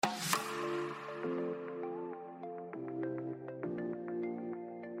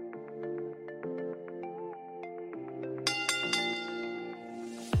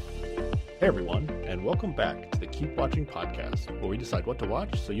Hey everyone, and welcome back to the Keep Watching podcast, where we decide what to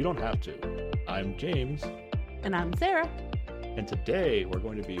watch so you don't have to. I'm James. And I'm Sarah. And today we're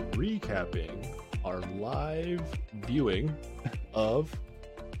going to be recapping our live viewing of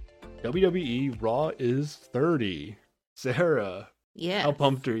WWE Raw is 30. Sarah, Yeah. how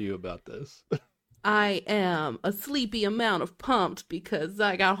pumped are you about this? I am a sleepy amount of pumped because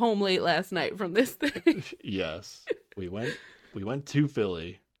I got home late last night from this thing. Yes, we went to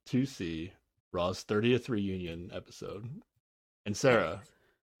Philly to see Raw's 30th reunion episode. And Sarah,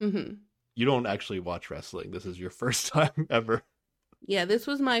 Mm-hmm. you don't actually watch wrestling. This is your first time ever. Yeah, this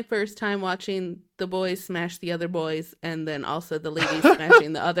was my first time watching the boys smash the other boys, and then also the ladies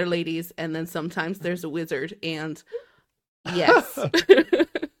smashing the other ladies, and then sometimes there's a wizard, and yes.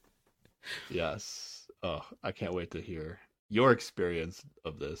 Yes. Oh, I can't wait to hear your experience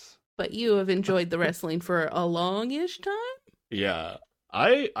of this. But you have enjoyed the wrestling for a long-ish time? Yeah.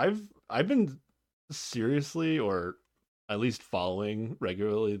 I've been seriously, or at least following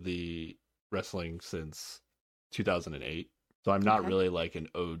regularly, the wrestling since 2008. So I'm not really like an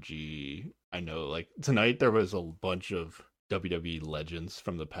OG. I know like tonight there was a bunch of WWE legends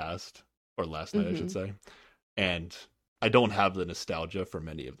from the past, or last night I should say. And I don't have the nostalgia for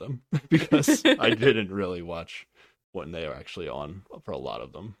many of them because I didn't really watch when they were actually on for a lot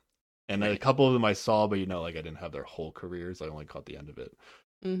of them. And a couple of them I saw, but like I didn't have their whole careers. I only caught the end of it.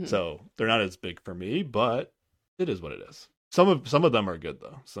 So they're not as big for me, but it is what it is. Some of them are good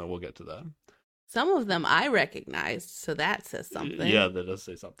though, so we'll get to that. Some of them I recognized, so that says something. Yeah, that does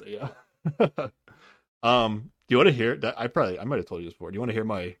say something. Yeah. Do you want to hear that? I might have told you this before. Do you want to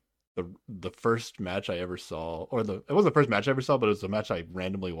hear the first match I ever saw, or it wasn't the first match I ever saw, but it was a match I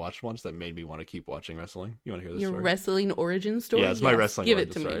randomly watched once that made me want to keep watching wrestling. You want to hear this Your story? wrestling origin story? Yeah, it's my wrestling Give origin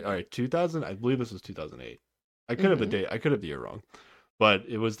it to story. me. All right, 2000. I believe this was 2008. I could have the date. I could have the year wrong, but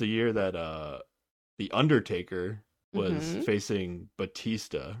it was the year that the Undertaker was facing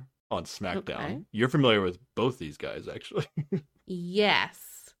Batista on SmackDown. Okay. You're familiar with both these guys, actually.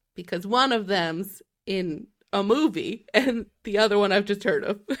 Yes, because one of them's in a movie, and the other one I've just heard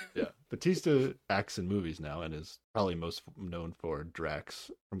of. Yeah, Batista acts in movies now and is probably most known for Drax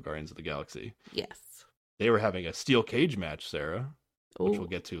from Guardians of the Galaxy. Yes. They were having a steel cage match, Sarah, which Ooh. we'll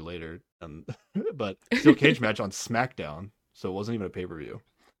get to later. But steel cage match on SmackDown, so it wasn't even a pay-per-view.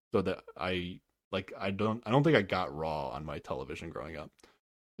 So that I don't think I got Raw on my television growing up.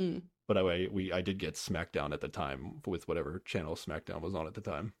 But I did get SmackDown at the time with whatever channel SmackDown was on at the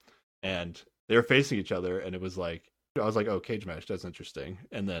time, and they were facing each other, and it was like I was like, oh, cage match, that's interesting.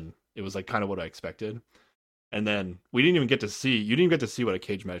 And then it was like kind of what I expected. And then you didn't even get to see what a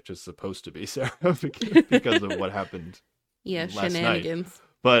cage match is supposed to be, Sarah, because of what happened. Yeah, last shenanigans. Night.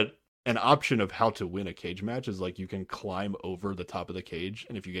 But an option of how to win a cage match is like you can climb over the top of the cage,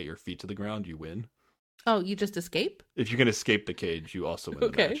 and if you get your feet to the ground, you win. Oh, you just escape? If you can escape the cage, you also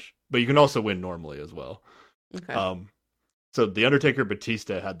win the match. But you can also win normally as well. Okay. So the Undertaker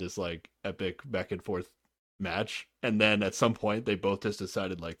Batista had this like epic back and forth match, and then at some point they both just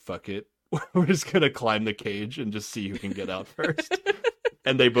decided like, fuck it, we're just gonna climb the cage and just see who can get out first.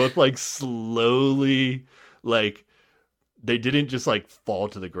 And they both like slowly, like, they didn't just like fall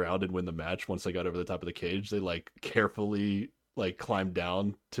to the ground and win the match once they got over the top of the cage. They like carefully like climbed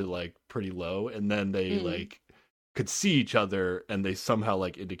down to like pretty low, and then they like could see each other, and they somehow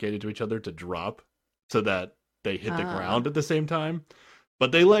like indicated to each other to drop so that they hit the ground at the same time.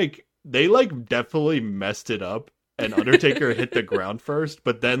 But they definitely messed it up, and Undertaker hit the ground first.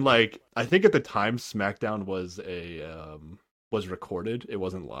 But then like I think at the time SmackDown was recorded. It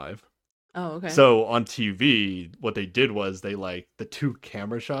wasn't live. Oh, okay. So on TV, what they did was they like the two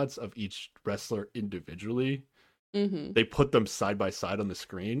camera shots of each wrestler individually. They put them side by side on the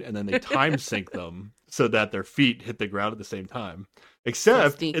screen, and then they time sync them so that their feet hit the ground at the same time.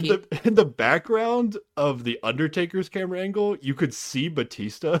 Except in the background of the Undertaker's camera angle, you could see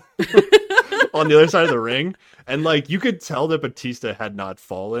Batista on the other side of the ring, and like you could tell that Batista had not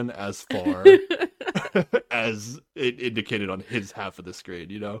fallen as far as it indicated on his half of the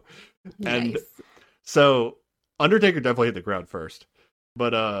screen, And so Undertaker definitely hit the ground first.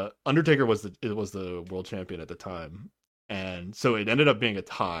 But Undertaker was the world champion at the time, and so it ended up being a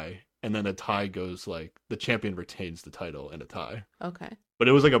tie, and then the tie goes like the champion retains the title in a tie. Okay. But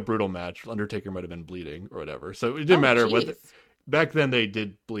it was like a brutal match. Undertaker might have been bleeding or whatever, so it didn't matter. Back then they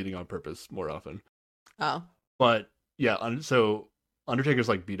did bleeding on purpose more often. Oh. But yeah, so Undertaker's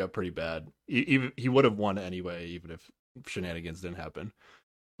like beat up pretty bad. He would have won anyway, even if shenanigans didn't happen.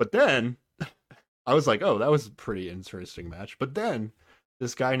 But then I was like, oh, that was a pretty interesting match. But then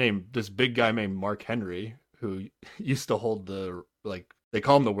this big guy named Mark Henry, who used to hold the like They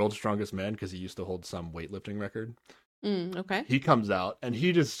call him the world's strongest man because he used to hold some weightlifting record. Okay. He comes out and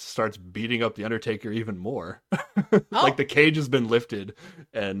he just starts beating up the Undertaker even more. Oh. Like the cage has been lifted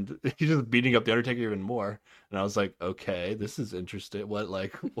and he's just beating up the Undertaker even more. And I was like, okay, this is interesting.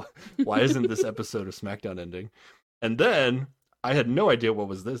 Why isn't this episode of SmackDown ending? And then I had no idea what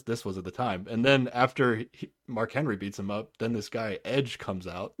was this was at the time. And then after Mark Henry beats him up, then this guy Edge comes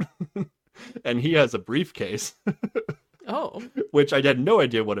out and he has a briefcase. Oh. Which I had no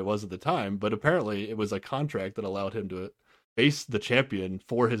idea what it was at the time, but apparently it was a contract that allowed him to face the champion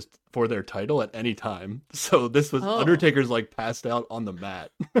for their title at any time. So this was Undertaker's like passed out on the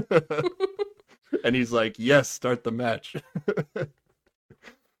mat. And he's like, "Yes, start the match."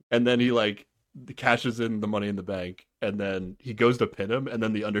 And then he like cashes in the Money in the Bank, and then he goes to pin him, and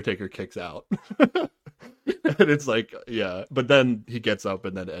then the Undertaker kicks out. And it's like, yeah, but then he gets up,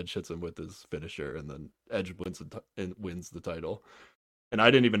 and then Edge hits him with his finisher, and then Edge wins the title. And I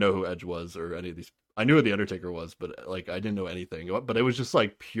didn't even know who Edge was or any of these. I knew who the Undertaker was, but like I didn't know anything. But it was just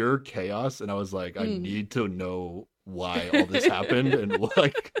like pure chaos, and I was like, I need to know why all this happened, and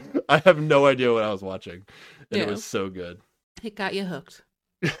like I have no idea what I was watching, and it was so good. It got you hooked.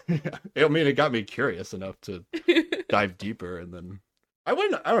 Yeah. I mean, it got me curious enough to dive deeper, and then I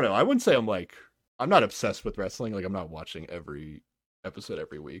don't know. I wouldn't say I'm not obsessed with wrestling. Like I'm not watching every episode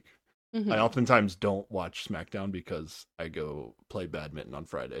every week. I oftentimes don't watch SmackDown because I go play badminton on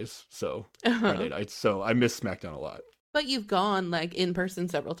Fridays. So Friday nights. So I miss SmackDown a lot. But you've gone like in person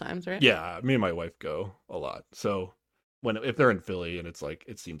several times, right? Yeah, me and my wife go a lot. So if they're in Philly and it's like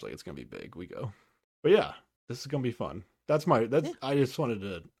it seems like it's gonna be big, we go. But yeah, this is gonna be fun. I just wanted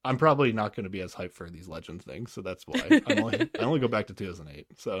to. I'm probably not going to be as hyped for these Legend things, so that's why I only go back to 2008.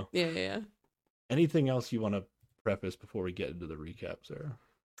 So yeah. Anything else you want to preface before we get into the recap, Sarah?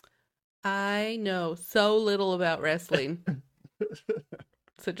 I know so little about wrestling,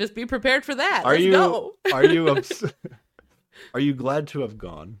 so just be prepared for that. Are Let's go. Are you glad to have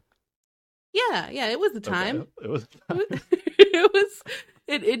gone? Yeah. It was a time. Okay. It was. It was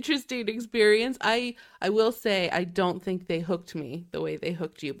an interesting experience. I will say I don't think they hooked me the way they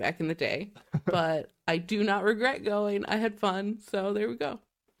hooked you back in the day, but I do not regret going. I had fun, so there we go.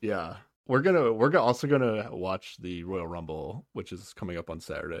 Yeah, we're also gonna watch the Royal Rumble, which is coming up on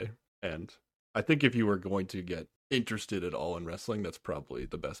Saturday, and I think if you were going to get interested at all in wrestling, that's probably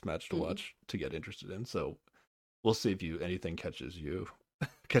the best match to watch to get interested in. So we'll see if anything catches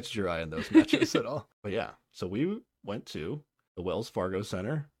your eye in those matches at all. But yeah, so we went to the Wells Fargo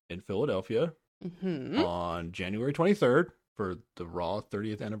Center in Philadelphia on January 23rd for the Raw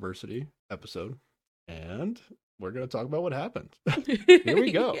 30th anniversary episode. And we're going to talk about what happened. Here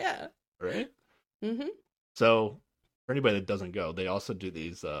we go. Yeah. All right? So for anybody that doesn't go, they also do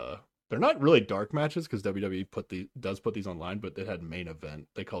these, they're not really dark matches because WWE does put these online, but they had main event.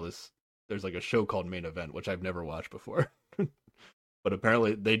 They call this, there's like a show called Main Event, which I've never watched before. But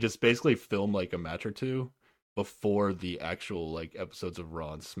apparently they just basically film like a match or two before the actual like episodes of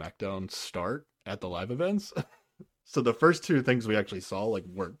Raw and SmackDown start at the live events. So the first two things we actually saw like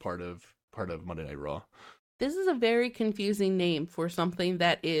weren't part of Monday Night Raw. This is a very confusing name for something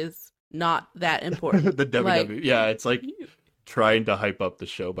that is not that important. The WWE. Yeah, it's like trying to hype up the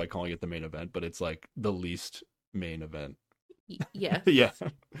show by calling it the main event, but it's like the least main event. Yes. Yeah.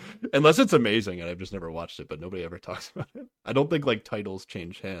 Unless it's amazing and I've just never watched it, but nobody ever talks about it. I don't think like titles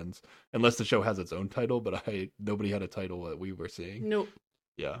change hands unless the show has its own title, but nobody had a title that we were seeing. Nope.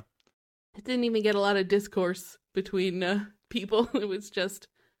 Yeah. It didn't even get a lot of discourse between people. It was just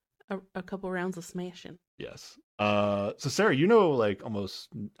a couple rounds of smashing. Yes. So Sarah, like almost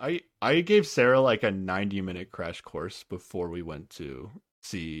I gave Sarah like a 90-minute crash course before we went to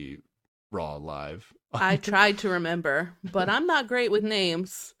see Raw live. I tried to remember, but I'm not great with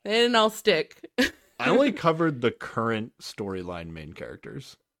names. They didn't all stick. I only covered the current storyline main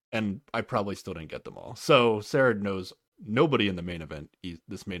characters, and I probably still didn't get them all. So Sarah knows nobody in the main event.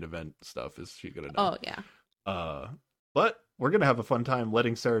 This main event stuff is she gonna know? Oh yeah. But we're gonna have a fun time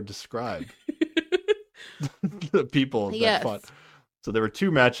letting Sarah describe the people that fought. So there were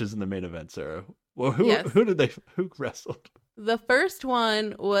two matches in the main event, Sarah. Well, who wrestled? The first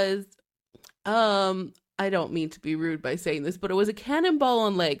one was, I don't mean to be rude by saying this, but it was a cannonball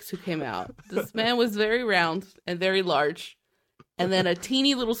on legs who came out. This man was very round and very large. And then a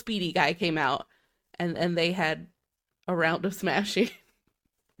teeny little speedy guy came out, and they had a round of smashing.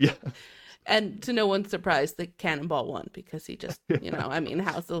 Yeah. And to no one's surprise, the cannonball won because he just, how's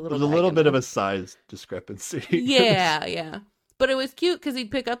the little There's a little bit of a size discrepancy. Yeah. But it was cute because he'd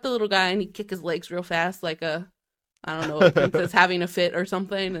pick up the little guy and he'd kick his legs real fast like a princess having a fit or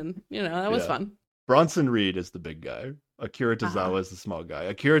something. And, that was fun. Bronson Reed is the big guy. Akira Tozawa is the small guy.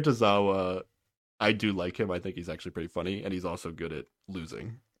 Akira Tozawa, I do like him. I think he's actually pretty funny, and he's also good at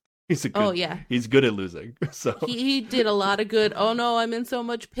losing. He's good at losing. So he did a lot of good, oh no, I'm in so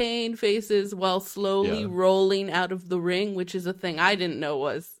much pain faces while slowly rolling out of the ring, which is a thing I didn't know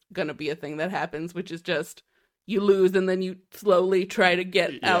was gonna be a thing that happens, which is just you lose and then you slowly try to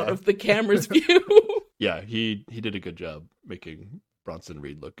get out of the camera's view. Yeah, he did a good job making Bronson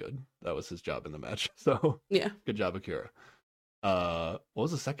Reed look good. That was his job in the match. So yeah, good job, Akira. What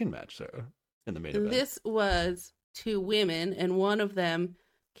was the second match, Sarah, in the main event? This was 2 women, and one of them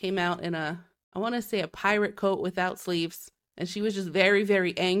came out in I want to say a pirate coat without sleeves, and she was just very,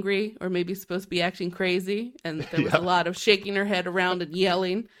 very angry, or maybe supposed to be acting crazy, and there was a lot of shaking her head around and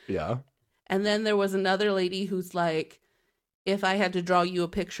yelling. Yeah. And then there was another lady who's like, if I had to draw you a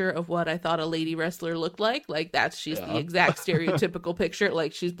picture of what I thought a lady wrestler looked like she's the exact stereotypical picture.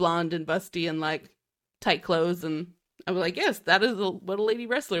 Like, she's blonde and busty and like tight clothes, and I was like, yes, that is what a lady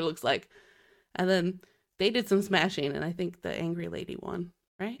wrestler looks like. And then they did some smashing, and I think the angry lady won.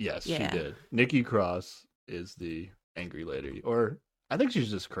 Right? Yes, she did. Nikki Cross is the angry lady, or I think she's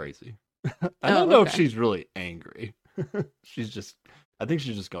just crazy. I don't know if she's really angry. I think she's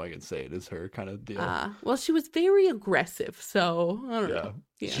just going insane is her kind of deal. Well, she was very aggressive, so I don't know.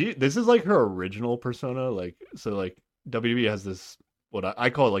 Yeah. This is like her original persona. Like WWE has this, what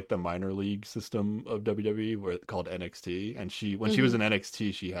I call it, like the minor league system of WWE, where it's called NXT. And when she was in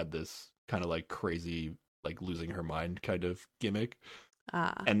NXT, she had this kind of like crazy, like losing her mind kind of gimmick.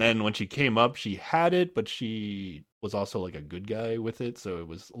 And then when she came up, she had it, but she was also like a good guy with it, so it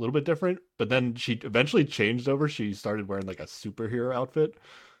was a little bit different. But then she eventually changed over. She started wearing like a superhero outfit,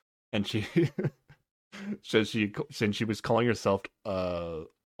 and she since she was calling herself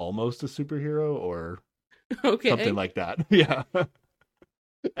almost a superhero or something like that. Yeah.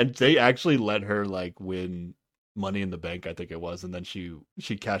 And they actually let her like win Money in the Bank, I think it was, and then she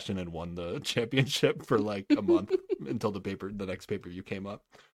cashed in and won the championship for like a month until the next pay-per-view came up.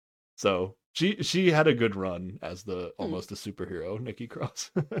 So she had a good run as the almost a superhero, Nikki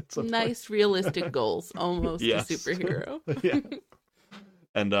Cross. Nice realistic goals, almost a superhero. Yeah.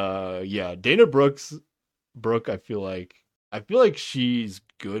 And Dana Brooke, I feel like she's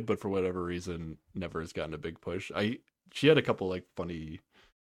good, but for whatever reason never has gotten a big push. She had a couple like funny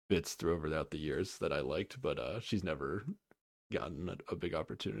bits throughout the years that I liked, but she's never gotten a big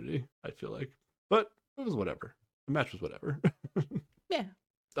opportunity, I feel like. But it was whatever. The match was whatever. Yeah.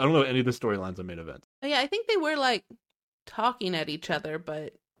 I don't know any of the storylines on main event. Oh, yeah, I think they were like talking at each other,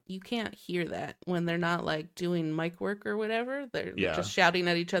 but you can't hear that when they're not like doing mic work or whatever. They're just shouting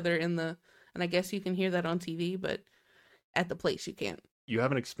at each other and I guess you can hear that on TV, but at the place you can't. You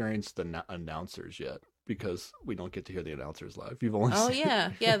haven't experienced the announcers yet, because we don't get to hear the announcers live. You've only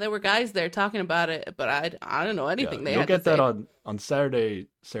yeah, there were guys there talking about it, but I don't know anything they had to say. You'll get that on Saturday.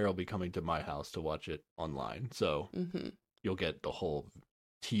 Sarah will be coming to my house to watch it online, so you'll get the whole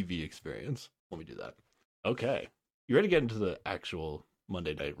TV experience when we do that. Okay, you ready to get into the actual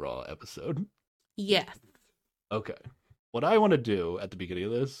Monday Night Raw episode? Yes. Okay. What I want to do at the beginning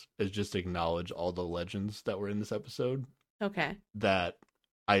of this is just acknowledge all the legends that were in this episode. Okay. That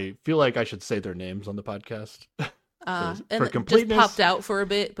I feel like I should say their names on the podcast. And for completeness, just popped out for a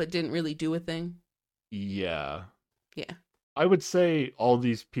bit, but didn't really do a thing. Yeah. Yeah. I would say all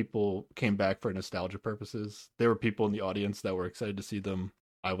these people came back for nostalgia purposes. There were people in the audience that were excited to see them.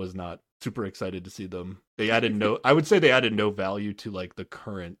 I was not super excited to see them. I would say they added no value to like the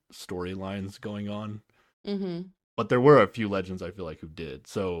current storylines going on. Mm-hmm. But there were a few legends I feel like who did.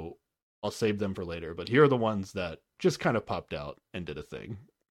 So I'll save them for later. But here are the ones that just kind of popped out and did a thing.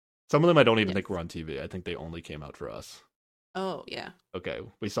 Some of them I don't even think were on TV. I think they only came out for us. Oh, yeah. Okay.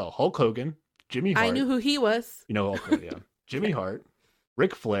 We saw Hulk Hogan, Jimmy Hart. I knew who he was. You know Hulk Hogan, yeah. Jimmy Hart,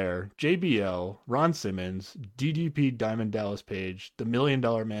 Ric Flair, JBL, Ron Simmons, DDP Diamond Dallas Page, The $1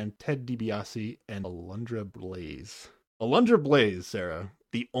 Million Man, Ted DiBiase, and Alundra Blaze. Alundra Blaze, Sarah,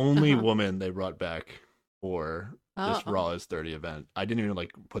 the only woman they brought back for this Raw is 30 event. I didn't even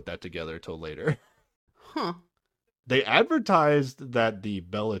like put that together till later. Huh. They advertised that the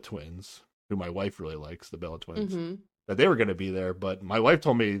Bella Twins, who my wife really likes, the Bella Twins, that they were going to be there, but my wife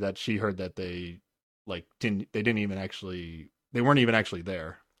told me that she heard that they weren't even actually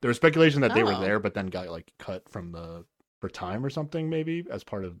there. There was speculation that they were there, but then got like cut for time or something, maybe as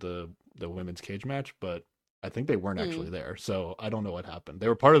part of the women's cage match, but I think they weren't actually there. So I don't know what happened. They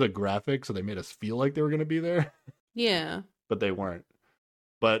were part of the graphic, so they made us feel like they were going to be there. Yeah. But they weren't.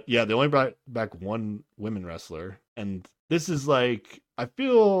 But yeah, they only brought back one women wrestler. And this is like, I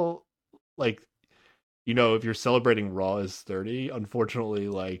feel like, you know, if you're celebrating Raw is 30, unfortunately,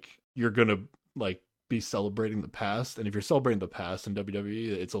 like, you're going to like be celebrating the past. And if you're celebrating the past in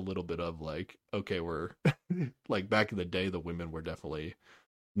WWE, it's a little bit of like, okay, we're like back in the day, the women were definitely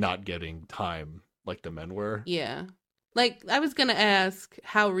not getting time like the men were. Yeah. Like, I was going to ask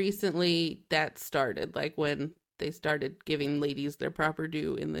how recently that started, like when they started giving ladies their proper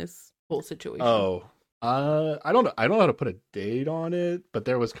due in this whole situation. Oh, I don't know. I don't know how to put a date on it, but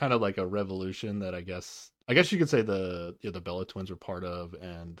there was kind of like a revolution that I guess you could say the Bella Twins were part of,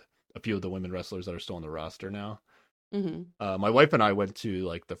 and a few of the women wrestlers that are still on the roster now. Mm-hmm. My wife and I went to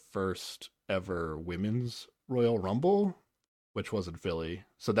like the first ever women's Royal Rumble, which was in Philly.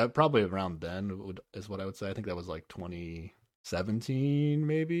 So that probably around then is what I would say. I think that was like 2017,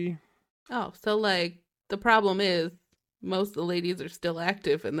 maybe. Oh, so like the problem is most of the ladies are still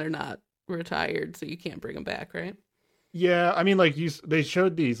active and they're not retired, so you can't bring them back, right? Yeah, I mean, like they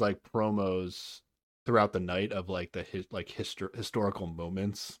showed these like promos throughout the night of like the historical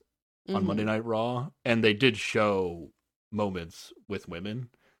moments on Monday Night Raw, and they did show moments with women.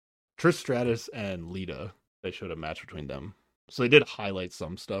 Trish Stratus and Lita, they showed a match between them. So they did highlight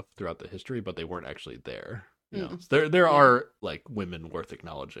some stuff throughout the history, but they weren't actually there. You know, so there are like women worth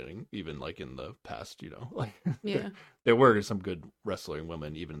acknowledging, even like in the past. You know, like there were some good wrestling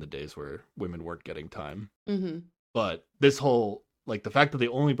women, even in the days where women weren't getting time. Mm-hmm. But this whole like the fact that they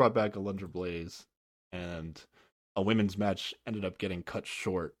only brought back Alundra Blaze and a women's match ended up getting cut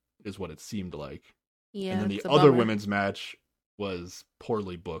short is what it seemed like. Yeah, and then the other women's match was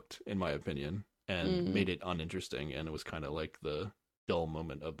poorly booked, in my opinion, and made it uninteresting, and it was kind of like the dull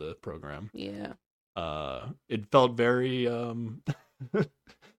moment of the program. Yeah. It felt very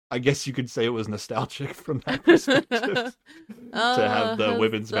I guess you could say it was nostalgic from that perspective to have the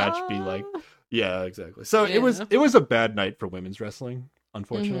women's match be like, yeah, exactly. So it was a bad night for women's wrestling,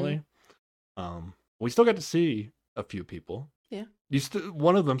 unfortunately. We still got to see a few people. Yeah.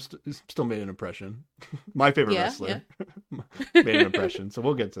 One of them still made an impression. My favorite wrestler made an impression. So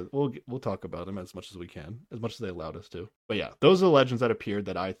we'll talk about him as much as we can, as much as they allowed us to. But yeah, those are the legends that appeared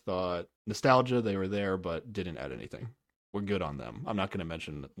that I thought nostalgia. They were there, but didn't add anything. We're good on them. I'm not going to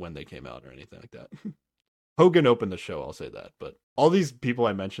mention when they came out or anything like that. Hogan opened the show, I'll say that. But all these people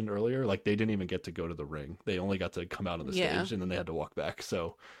I mentioned earlier, like they didn't even get to go to the ring. They only got to come out on the stage and then they had to walk back.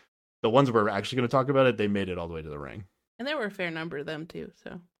 So the ones we're actually going to talk about they made it all the way to the ring. And there were a fair number of them too,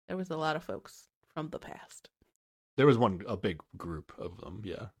 so there was a lot of folks from the past. There was a big group of them,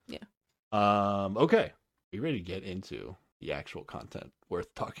 yeah. Yeah. Okay. We ready to get into the actual content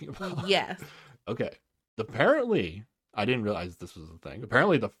worth talking about? Yes. Okay. Apparently, I didn't realize this was a thing.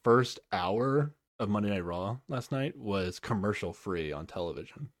 Apparently, the first hour of Monday Night Raw last night was commercial free on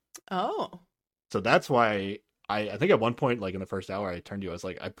television. Oh. So that's why I think at one point, like in the first hour, I turned to you. I was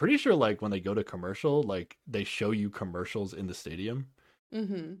like, I'm pretty sure, like when they go to commercial, like they show you commercials in the stadium.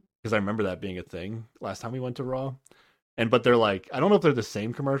 Because I remember that being a thing last time we went to Raw. But they're like, I don't know if they're the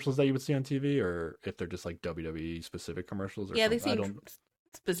same commercials that you would see on TV or if they're just like WWE specific commercials. Or they seem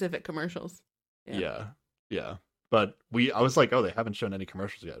specific commercials. Yeah. But I was like, oh, they haven't shown any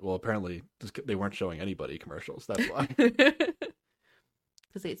commercials yet. Well, apparently they weren't showing anybody commercials. That's why.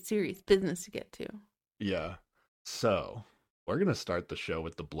 Because they had serious business to get to. Yeah. So we're gonna start the show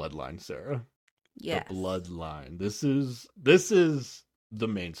with the Bloodline, Sarah. Yes. The Bloodline. This is the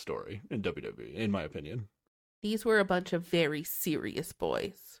main story in WWE, in my opinion. These were a bunch of very serious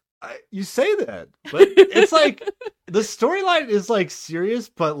boys. You say that, but it's like the storyline is like serious,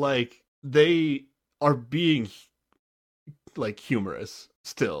 but like they are being like humorous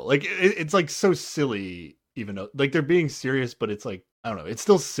still. Like it's like so silly, even though like they're being serious, but it's like I don't know. It's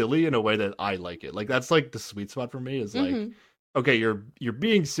still silly in a way that I like it. Like that's like the sweet spot for me is like, okay, you're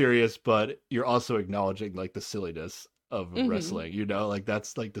being serious, but you're also acknowledging like the silliness of wrestling. You know, like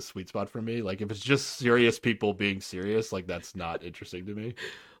that's like the sweet spot for me. Like if it's just serious people being serious, like that's not interesting to me.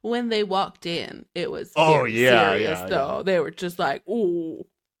 When they walked in, it was serious though. Yeah. They were just like, "Ooh,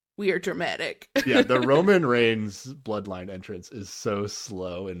 we are dramatic." Yeah, the Roman Reigns Bloodline entrance is so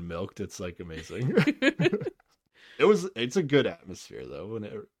slow and milked. It's like amazing. It's a good atmosphere though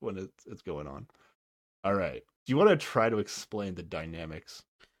when it's going on. All right. Do you want to try to explain the dynamics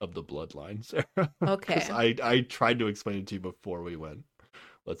of the Bloodline, Sarah? Okay. I tried to explain it to you before we went.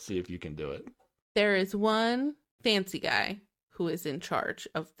 Let's see if you can do it. There is one fancy guy who is in charge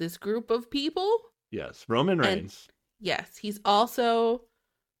of this group of people. Yes, Roman Reigns. Yes, he's also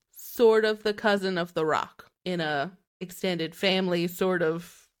sort of the cousin of The Rock in a extended family sort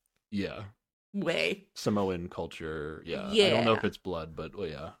of way. Samoan culture. Yeah. I don't know if it's blood, but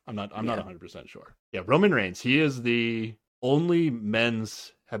I'm not 100% sure. Yeah, Roman Reigns, he is the only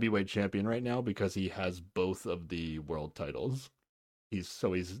men's heavyweight champion right now because he has both of the world titles. He's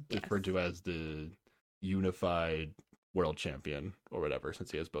referred to as the unified world champion or whatever,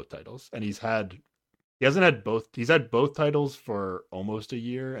 since he has both titles. And he's had both titles for almost a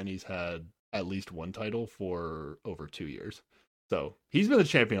year, and he's had at least one title for over 2 years. So he's been the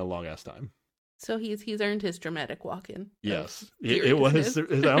champion a long ass time. So he's earned his dramatic walk-in. Yes, it was. I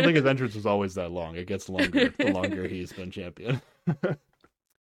don't think his entrance was always that long. It gets longer the longer he's been champion.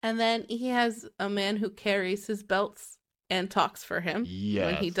 And then he has a man who carries his belts and talks for him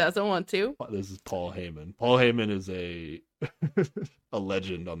when he doesn't want to. This is Paul Heyman. Paul Heyman is a a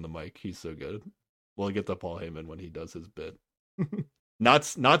legend on the mic. He's so good. We'll get to Paul Heyman when he does his bit. Not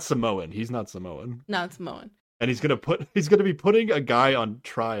Samoan. He's not Samoan. Not Samoan. And he's gonna be putting a guy on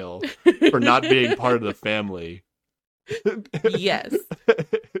trial for not being part of the family. Yes.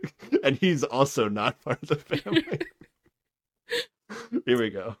 And he's also not part of the family. Here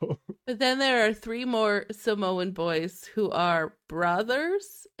we go. But then there are 3 more Samoan boys who are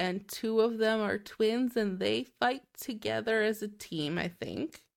brothers, and 2 of them are twins, and they fight together as a team, I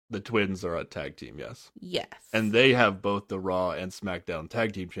think. The twins are a tag team, yes. Yes. And they have both the Raw and SmackDown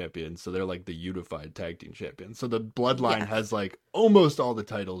tag team champions, so they're like the unified tag team champions. So the Bloodline has like almost all the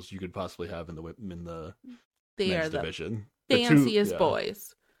titles you could possibly have in the men's division. Fanciest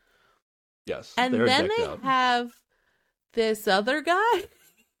boys. Yes. And then they have this other guy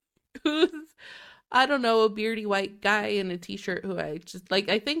who's, I don't know, a beardy white guy in a t-shirt who I just like.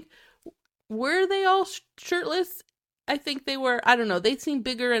 I think, were they all shirtless? I think they were. I don't know. They seemed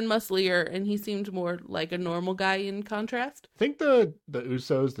bigger and musclier, and he seemed more like a normal guy in contrast. I think the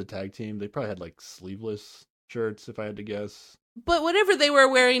Usos, the tag team, they probably had like sleeveless shirts, if I had to guess. But whatever they were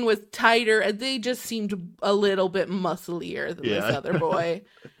wearing was tighter, and they just seemed a little bit musclier than this other boy.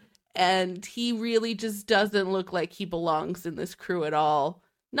 And he really just doesn't look like he belongs in this crew at all.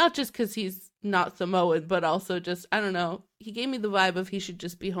 Not just because he's not Samoan, but also just, I don't know. He gave me the vibe of he should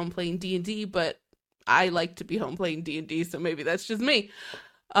just be home playing D&D, but I like to be home playing D&D, so maybe that's just me.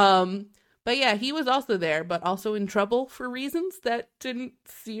 But yeah, he was also there, but also in trouble for reasons that didn't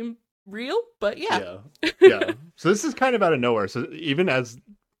seem real, but yeah. Yeah. So this is kind of out of nowhere. So even as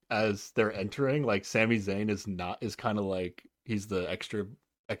they're entering, like Sami Zayn is kind of like, he's the extra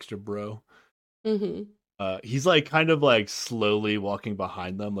bro. Mm-hmm. He's like kind of like slowly walking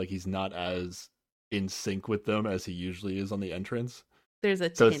behind them, like he's not as in sync with them as he usually is on the entrance. There's a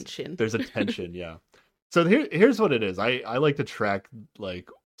tension. There's a tension, yeah. So here's what it is. I like to track like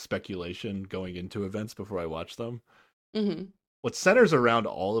speculation going into events before I watch them. Mm-hmm. What centers around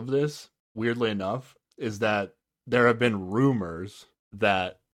all of this, weirdly enough, is that there have been rumors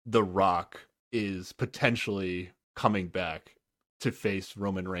that The Rock is potentially coming back to face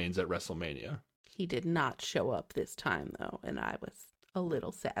Roman Reigns at WrestleMania. He did not show up this time, though, and I was a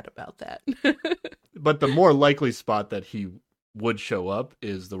little sad about that. But the more likely spot that he would show up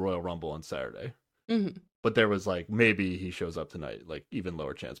is the Royal Rumble on Saturday. Mm-hmm. But there was like, maybe he shows up tonight, like even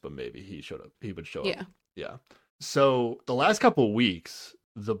lower chance, but maybe he would show up. Yeah. So the last couple of weeks,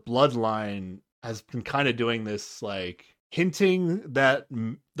 the Bloodline has been kind of doing this, like hinting that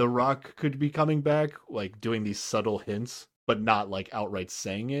The Rock could be coming back, like doing these subtle hints, but not like outright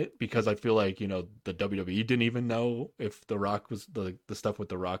saying it, because I feel like, the WWE didn't even know if The Rock was the stuff with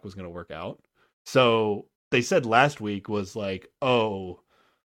The Rock was going to work out. So they said last week was like, oh,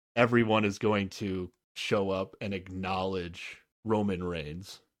 everyone is going to show up and acknowledge Roman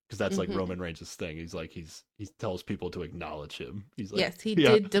Reigns, because that's like Roman Reigns' thing. He's like, he tells people to acknowledge him. He's like, yes, he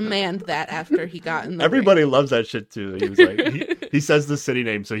did demand that after he got in the Everybody loves that shit too. He was like, he says the city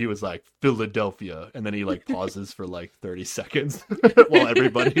name, so he was like Philadelphia, and then he like pauses for like 30 seconds while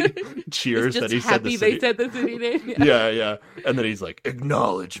everybody cheers that he said the city. They said the city name. Yeah, and then he's like,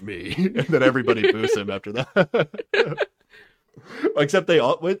 acknowledge me, and then everybody boos him after that. Except they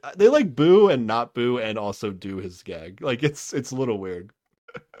like boo and not boo and also do his gag. Like it's a little weird.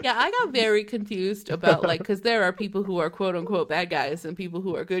 Yeah, I got very confused about because there are people who are quote unquote bad guys and people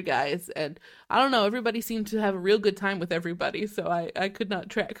who are good guys, and I don't know, everybody seemed to have a real good time with everybody, so I could not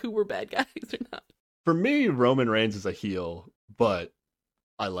track who were bad guys or not. For me, Roman Reigns is a heel, but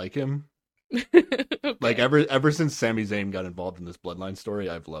I like him. Okay. Like ever since Sami Zayn got involved in this Bloodline story,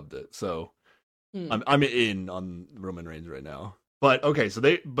 I've loved it. So I'm in on Roman Reigns right now. But okay,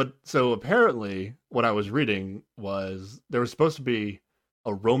 so apparently what I was reading was there was supposed to be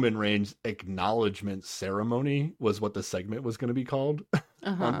a Roman Reigns acknowledgement ceremony, was what the segment was going to be called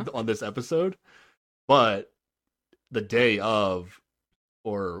on this episode. But the day of,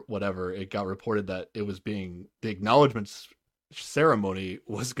 or whatever, it got reported that the acknowledgement ceremony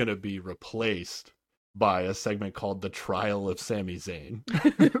was going to be replaced by a segment called The Trial of Sami Zayn,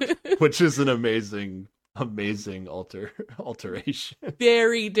 which is an amazing amazing alteration.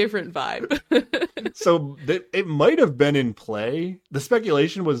 Very different vibe. So it might have been in play. The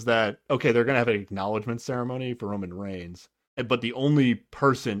speculation was that, okay, they're going to have an acknowledgement ceremony for Roman Reigns, but the only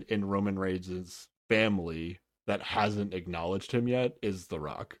person in Roman Reigns' family that hasn't acknowledged him yet is The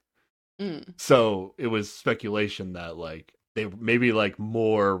Rock. So it was speculation that like they maybe like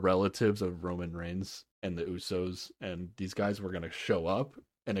more relatives of Roman Reigns and the Usos and these guys were going to show up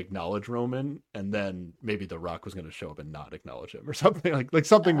and acknowledge Roman, and then maybe The Rock was going to show up and not acknowledge him or something like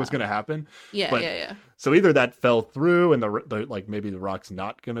something was going to happen. Yeah. So either that fell through and the like maybe The Rock's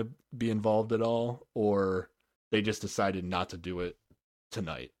not going to be involved at all, or they just decided not to do it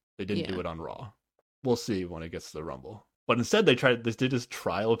tonight. They didn't do it on Raw. We'll see when it gets to the Rumble. But instead they did this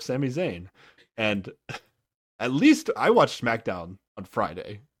trial of Sami Zayn, and at least I watched SmackDown on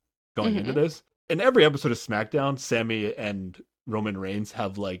Friday going into this. In every episode of SmackDown, Sami and Roman Reigns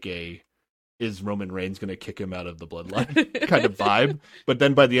have like is Roman Reigns going to kick him out of the bloodline kind of vibe. But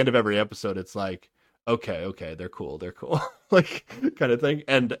then by the end of every episode, it's like, okay, they're cool. Like kind of thing.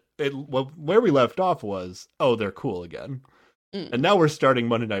 And where we left off was, oh, they're cool again. And now we're starting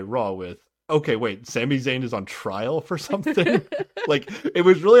Monday Night Raw with, okay, wait, Sami Zayn is on trial for something? Like, it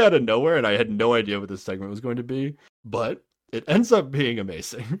was really out of nowhere, and I had no idea what this segment was going to be. But it ends up being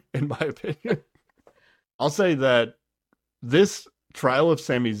amazing, in my opinion. I'll say that this trial of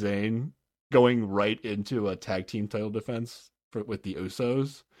Sami Zayn going right into a tag team title defense with the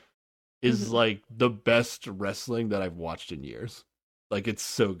Usos is like the best wrestling that I've watched in years. Like, it's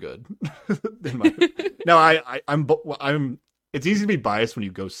so good. Now, I'm. It's easy to be biased when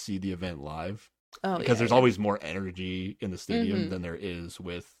you go see the event live, because there's always more energy in the stadium than there is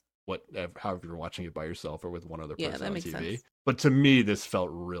with however you're watching it by yourself or with one other person on TV. Sense. But to me, this felt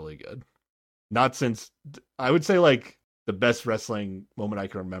really good. Not since, I would say, like, the best wrestling moment I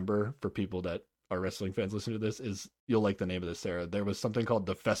can remember for people that are wrestling fans listening to this is, you'll like the name of this, Sarah. There was something called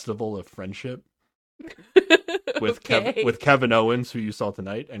the Festival of Friendship with Kevin Owens, who you saw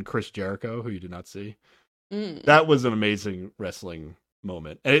tonight, and Chris Jericho, who you did not see. That was an amazing wrestling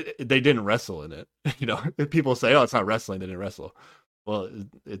moment. And they didn't wrestle in it. You know, people say, "Oh, it's not wrestling. They didn't wrestle." Well,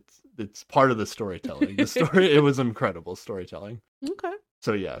 it's part of the storytelling. It was incredible storytelling. Okay.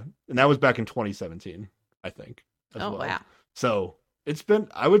 So yeah, and that was back in 2017, I think. Wow. So it's been.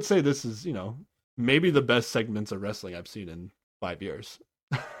 I would say this is, maybe the best segments of wrestling I've seen in 5 years.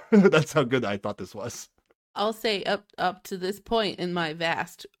 That's how good I thought this was. I'll say up to this point in my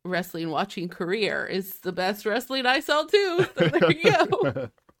vast wrestling watching career is the best wrestling I saw too. So there you go.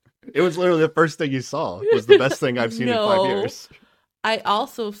 It was literally the first thing you saw. It was the best thing I've seen in 5 years. I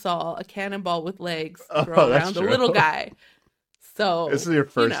also saw a cannonball with legs throw around a little guy. So this is your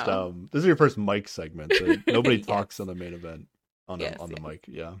first this is your first mic segment. So nobody talks on the main event on the mic.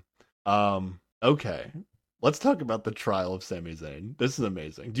 Yeah. Okay. Let's talk about the trial of Sami Zayn. This is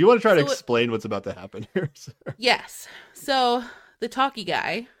amazing. Do you want to try to explain what's about to happen here, sir? Yes. So the talkie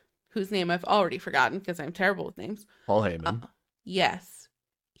guy, whose name I've already forgotten because I'm terrible with names. Paul Heyman. Yes.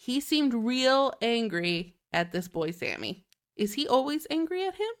 He seemed real angry at this boy, Sami. Is he always angry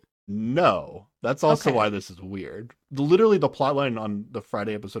at him? No. That's also why this is weird. Literally, the plotline on the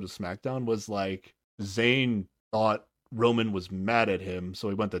Friday episode of SmackDown was like, Zayn thought Roman was mad at him, so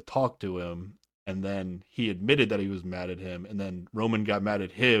he went to talk to him. And then he admitted that he was mad at him, and then Roman got mad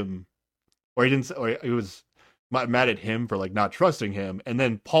at him, or he was mad at him for like not trusting him. And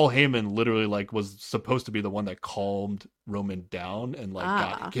then Paul Heyman literally like was supposed to be the one that calmed Roman down and like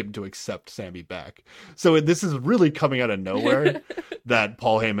got him to accept Sami back. So this is really coming out of nowhere that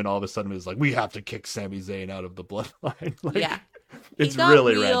Paul Heyman all of a sudden is like, we have to kick Sami Zayn out of the bloodline. Like, it's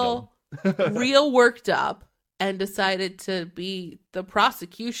really random. Real worked up. And decided to be the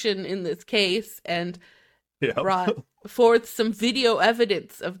prosecution in this case, and brought forth some video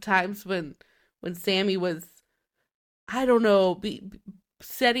evidence of times when Sami was, I don't know,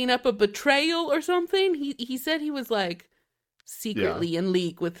 setting up a betrayal or something. He said he was like secretly in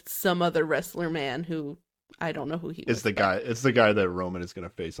league with some other wrestler man who I don't know who he was. It's the guy that Roman is going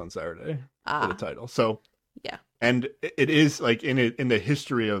to face on Saturday for the title. So yeah. And it is like in the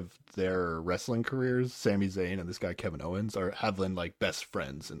history of their wrestling careers, Sami Zayn and this guy Kevin Owens have been like best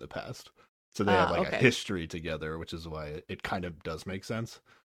friends in the past. So they have like a history together, which is why it kind of does make sense.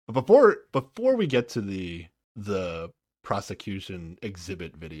 But before we get to the prosecution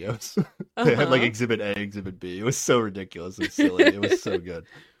exhibit videos, they had like exhibit A, exhibit B. It was so ridiculous and silly. It was so good.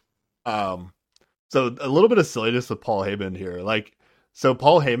 So a little bit of silliness with Paul Heyman here. Like, so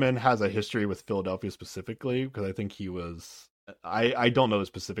Paul Heyman has a history with Philadelphia specifically, because I think he was, I don't know the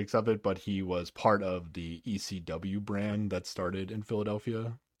specifics of it, but he was part of the ECW brand that started in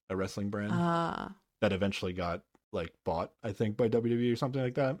Philadelphia, a wrestling brand. that eventually got like bought, I think, by WWE or something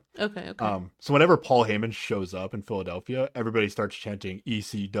like that. Okay. So whenever Paul Heyman shows up in Philadelphia, everybody starts chanting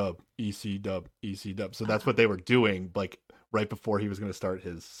EC dub, EC dub, EC dub. So that's what they were doing, like right before he was going to start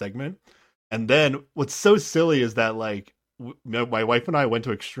his segment. And then what's so silly is that like my wife and I went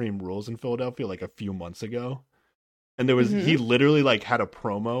to Extreme Rules in Philadelphia like a few months ago, and there was he literally like had a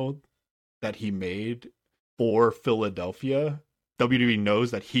promo that he made for Philadelphia. WWE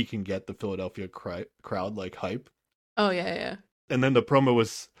knows that he can get the Philadelphia crowd like hype. Oh yeah. And then the promo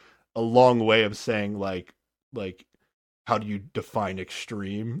was a long way of saying like how do you define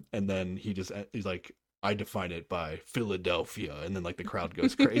extreme? And then he's like, I define it by Philadelphia, and then like the crowd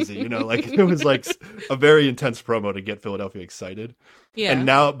goes crazy, you know, like it was like a very intense promo to get Philadelphia excited. Yeah. And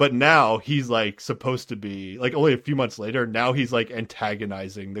now he's like supposed to be like only a few months later. Now he's like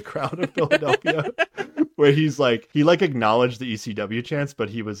antagonizing the crowd of Philadelphia, where he's like he like acknowledged the ECW chants, but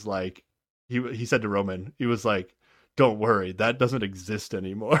he was like he said to Roman, he was like, "Don't worry, that doesn't exist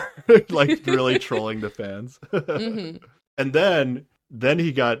anymore." Like really trolling the fans. And then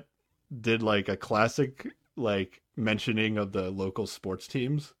he did like a classic like mentioning of the local sports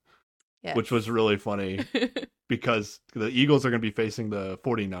teams, which was really funny because the Eagles are going to be facing the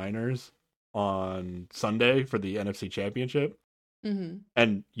 49ers on Sunday for the NFC Championship.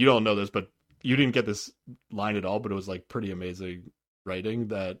 And you don't know this, but you didn't get this line at all, but it was like pretty amazing writing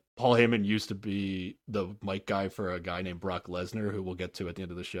that Paul Heyman used to be the mic guy for a guy named Brock Lesnar, who we'll get to at the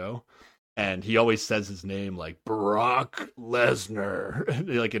end of the show. And he always says his name like Brock Lesnar,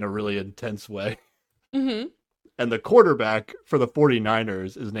 like in a really intense way. And the quarterback for the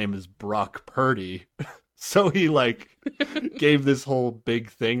 49ers, his name is Brock Purdy. So he like gave this whole big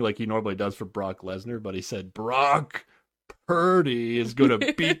thing like he normally does for Brock Lesnar, but he said Brock Purdy is going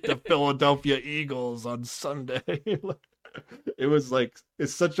to beat the Philadelphia Eagles on Sunday. It was like,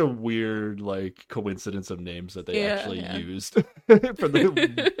 it's such a weird like coincidence of names that they actually used for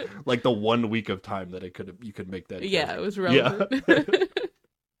the like the 1 week of time that you could make that. Yeah, joke. it was relevant. Yeah.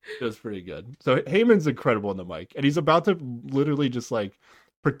 It was pretty good. So Heyman's incredible on the mic, and he's about to literally just like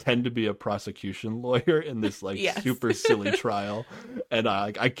pretend to be a prosecution lawyer in this like super silly trial. And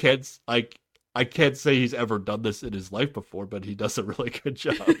I can't say he's ever done this in his life before, but he does a really good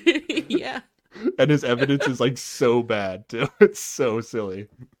job. Yeah. And his evidence is like so bad too. It's so silly.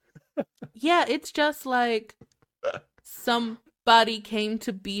 Yeah, it's just like somebody came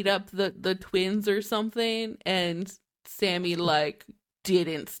to beat up the twins or something, and Sammy like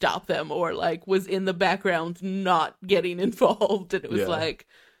didn't stop them or like was in the background not getting involved, and it was like,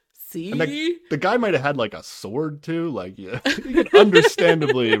 see, and the guy might have had like a sword too. Like he could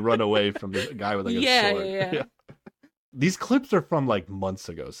understandably run away from the guy with like a sword. Yeah. These clips are from like months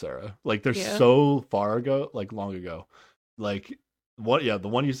ago, Sarah. Like they're so far ago, like long ago. Like the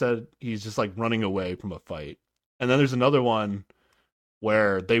one you said he's just like running away from a fight. And then there's another one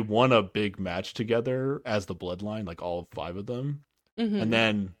where they won a big match together as the Bloodline, like all 5 of them. And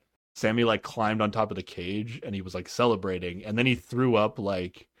then Sammy like climbed on top of the cage and he was like celebrating, and then he threw up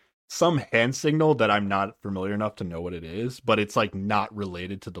like some hand signal that I'm not familiar enough to know what it is, but it's like not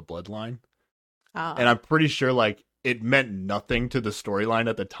related to the Bloodline. And I'm pretty sure like it meant nothing to the storyline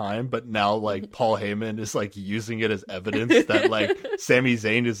at the time, but now like Paul Heyman is like using it as evidence that like Sami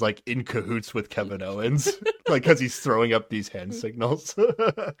Zayn is like in cahoots with Kevin Owens, like because he's throwing up these hand signals.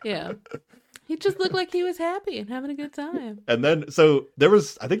 Yeah. He just looked like he was happy and having a good time. And then, so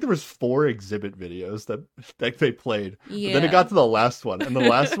I think there was 4 exhibit videos that they played. Yeah. But then it got to the last one, and the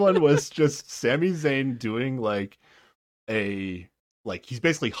last one was just Sami Zayn doing like he's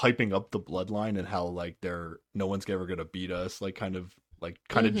basically hyping up the Bloodline and how like no one's ever gonna beat us, like kind of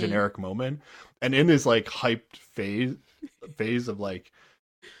generic moment. And in this like hyped phase of like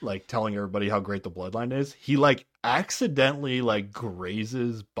telling everybody how great the Bloodline is, he like accidentally like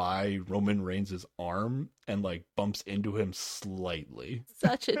grazes by Roman Reigns' arm and like bumps into him slightly.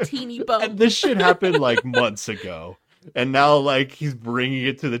 Such a teeny bump. And this shit happened like months ago. And now, like, he's bringing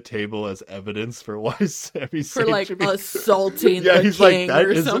it to the table as evidence for why Sami Zayn for like assaulting the he's king like,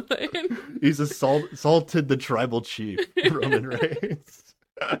 or something. He's assaulted the tribal chief, Roman Reigns.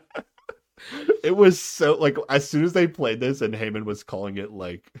 It was so like as soon as they played this and Heyman was calling it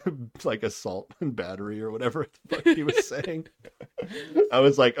like assault and battery or whatever the fuck he was saying, I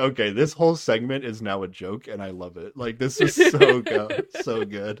was like, okay, this whole segment is now a joke, and I love it. Like this is so good, so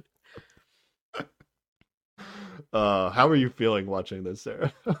good. How are you feeling watching this,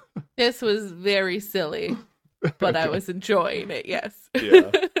 Sarah? This was very silly, but I was enjoying it. Yes.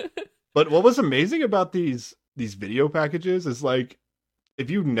 Yeah. But what was amazing about these video packages is like, if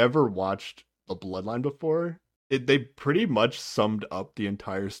you never watched the Bloodline before, they pretty much summed up the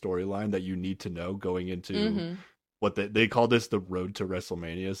entire storyline that you need to know going into what they call this the road to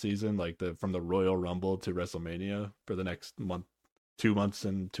WrestleMania season, like from the Royal Rumble to WrestleMania for the next month, 2 months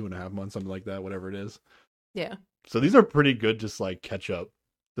and 2.5 months, something like that, whatever it is. Yeah. So these are pretty good, just like catch up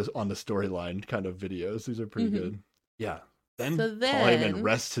on the storyline kind of videos. These are pretty good. Yeah. Then Paul Heyman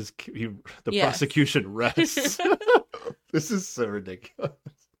rests the prosecution rests. This is so ridiculous.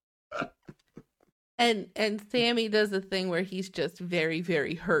 And Sammy does a thing where he's just very,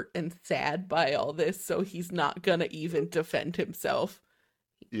 very hurt and sad by all this, so he's not gonna even defend himself.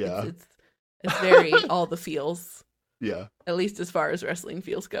 Yeah. It's very all the feels. Yeah. At least as far as wrestling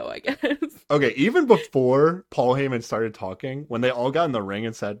feels go, I guess. Okay, even before Paul Heyman started talking, when they all got in the ring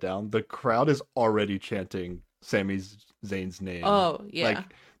and sat down, the crowd is already chanting Sami Zayn's name. Oh, yeah.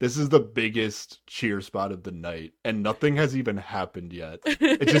 Like, this is the biggest cheer spot of the night, and nothing has even happened yet.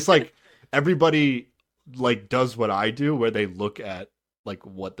 It's just like everybody like does what I do, where they look at like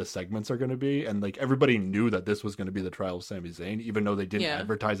what the segments are going to be, and like everybody knew that this was going to be the trial of Sami Zayn, even though they didn't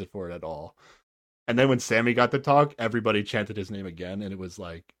advertise it for it at all. And then when Sammy got to talk, everybody chanted his name again, and it was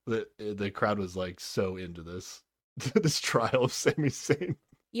like the crowd was like so into this trial of Sami Zayn.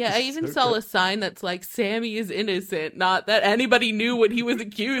 Yeah, I even saw a sign that's like, Sammy is innocent, not that anybody knew what he was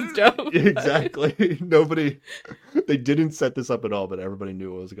accused of. Exactly. They didn't set this up at all, but everybody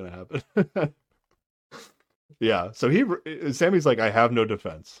knew what was going to happen. Yeah, so Sammy's like, I have no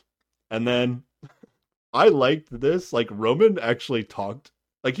defense. And then I liked this, like Roman actually talked.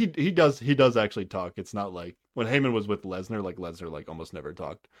 Like he does actually talk. It's not like when Heyman was with Lesnar, like Lesnar like almost never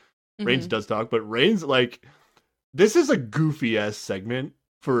talked. Reigns does talk, but Reigns like, this is a goofy ass segment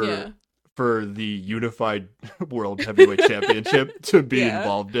for the unified world heavyweight championship to be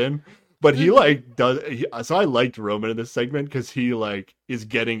involved in. But he like so I liked Roman in this segment because he like is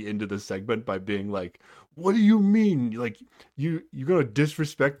getting into the segment by being like, what do you mean? Like you're gonna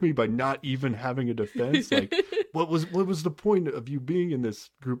disrespect me by not even having a defense? Like what was the point of you being in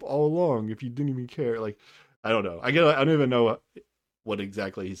this group all along if you didn't even care? Like I don't know. I don't even know what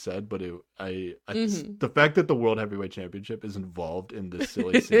exactly he said, but the fact that the World Heavyweight Championship is involved in this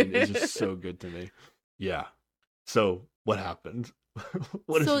silly scene is just so good to me. Yeah. So what happened?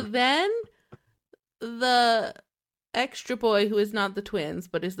 Then the extra boy, who is not the twins,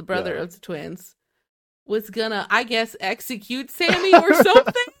 but is the brother of the twins, was gonna, I guess, execute Sammy or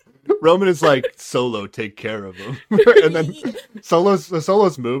something. Roman is like, Solo, take care of him. And then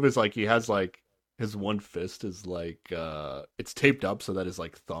Solo's move is like, he has like, his one fist is like, it's taped up so that his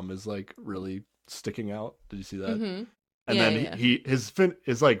like thumb is like really sticking out. Did you see that? And then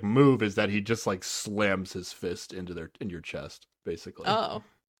his like move is that he just like slams his fist in your chest, basically. Oh,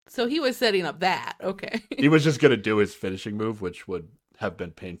 so he was setting up that. Okay. He was just gonna do his finishing move, which would have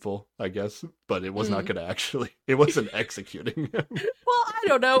been painful, I guess, but it was not gonna actually. It wasn't executing him. Well, I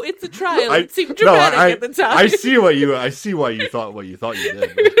don't know. It's a trial. It seemed dramatic at the time. I see why you thought what you thought you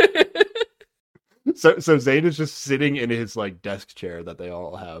did. So Zayn is just sitting in his like desk chair that they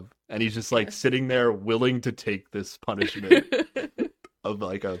all have, and he's just like sitting there willing to take this punishment of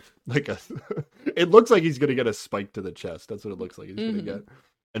like a it looks like he's gonna get a spike to the chest. That's what it looks like he's gonna get.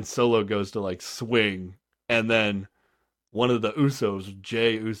 And Solo goes to like swing, and then one of the Usos,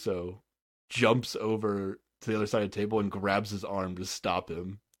 Jey Uso, jumps over to the other side of the table and grabs his arm to stop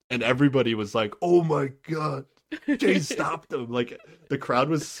him. And everybody was like, "Oh my god, Jey stopped him!" Like the crowd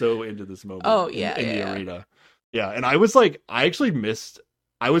was so into this moment. Oh in the arena. Yeah, and I was like, I actually missed.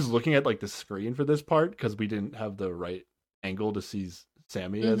 I was looking at like the screen for this part because we didn't have the right angle to see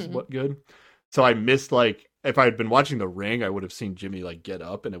Sammy as what good. So I missed like, if I had been watching the ring, I would have seen Jimmy like get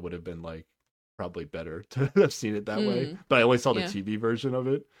up, and it would have been like probably better to have seen it that way. But I only saw the TV version of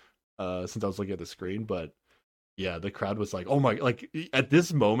it since I was looking at the screen. But yeah, the crowd was like, oh my, like in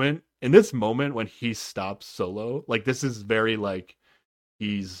this moment when he stops Solo, like this is very like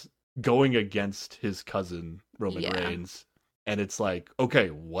he's going against his cousin Roman Reigns. And it's like, okay,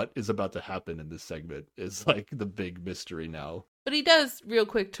 what is about to happen in this segment is like the big mystery now. But he does real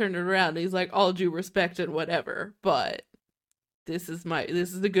quick turn it around. He's like, all due respect and whatever, but this is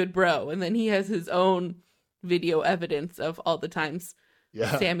the good bro. And then he has his own video evidence of all the times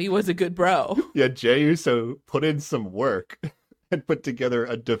Sammy was a good bro. Yeah, Jey Uso put in some work and put together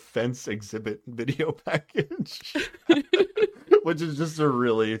a defense exhibit video package. Which is just a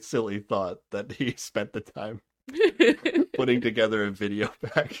really silly thought that he spent the time putting together a video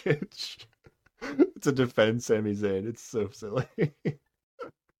package to defend Sami Zayn. It's so silly.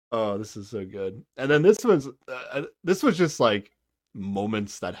 Oh, this is so good. And then this was just like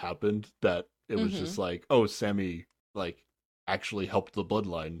moments that happened that it was just like, oh, Sammy like actually helped the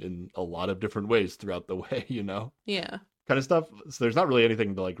bloodline in a lot of different ways throughout the way, Yeah. kind of stuff. So there's not really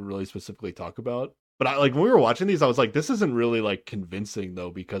anything to like really specifically talk about. But I like when we were watching these, I was like, this isn't really like convincing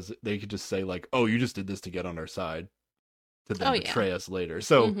though, because they could just say like, oh, you just did this to get on our side to then betray us later.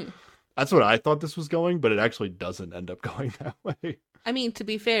 So that's what I thought this was going, but it actually doesn't end up going that way. I mean, to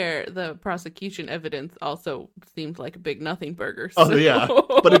be fair, the prosecution evidence also seemed like a big nothing burger. So. Oh, yeah.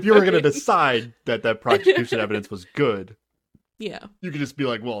 But if you were going to decide that prosecution evidence was good, yeah, you could just be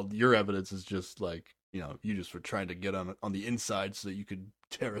like, well, your evidence is just like, you just were trying to get on the inside so that you could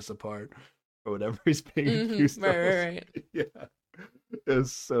tear us apart or whatever he's being accused of. Right. Yeah.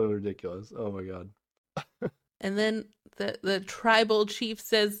 It's so ridiculous. Oh, my God. And then the tribal chief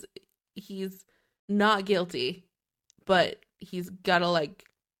says he's not guilty, but he's gotta like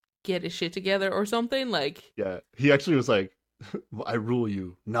get his shit together or something. Like, yeah, he actually was like, I rule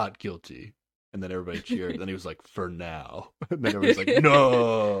you not guilty. And then everybody cheered. And then he was like, for now. And then everybody's like,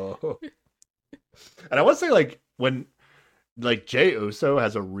 no. And I want to say, like, when like Jey Uso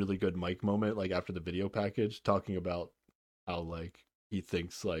has a really good mic moment, like after the video package, talking about how like he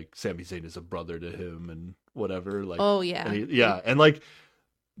thinks like Sami Zayn is a brother to him and whatever. Like, oh yeah, and like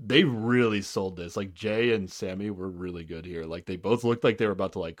they really sold this. Like Jay and Sammy were really good here. Like they both looked like they were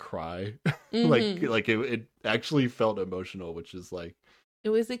about to like cry. like it actually felt emotional, which is like, it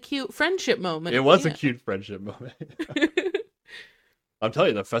was a cute friendship moment. It was a cute friendship moment. I'm telling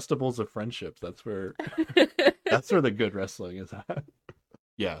you, the festivals of friendships, that's where the good wrestling is at.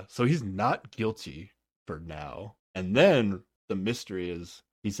 Yeah, so he's not guilty for now. And then the mystery is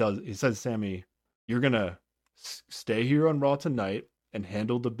he says, Sammy, you're gonna stay here on Raw tonight and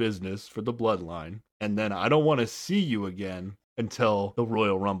handle the business for the bloodline, and then I don't want to see you again until the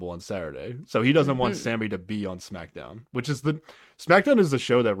Royal Rumble on Saturday. So he doesn't want Sammy to be on SmackDown, which is SmackDown is the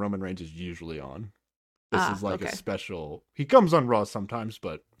show that Roman Reigns is usually on. This is like a special. He comes on Raw sometimes,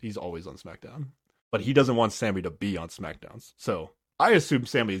 but he's always on SmackDown. But he doesn't want Sammy to be on SmackDown. So I assume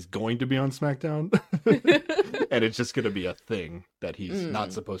Sammy is going to be on SmackDown, and it's just going to be a thing that he's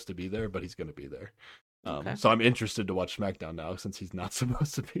not supposed to be there, but he's going to be there. So I'm interested to watch SmackDown now since he's not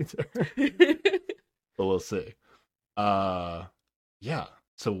supposed to be there. But we'll see. Yeah.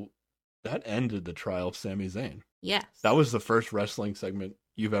 So that ended the trial of Sami Zayn. Yes. That was the first wrestling segment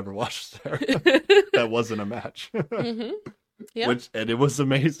you've ever watched, Sarah. That wasn't a match. Yeah. And it was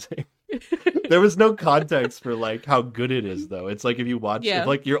amazing. There was no context for like how good it is though. It's like if you watch if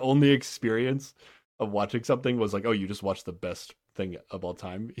like your only experience of watching something was like, oh, you just watched the best thing of all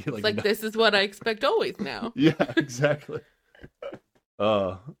time. Like this is what I expect always now. Yeah, exactly.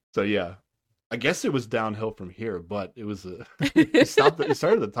 So yeah. I guess it was downhill from here, but it was it started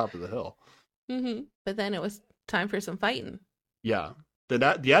at the top of the hill. But then it was time for some fighting. Yeah.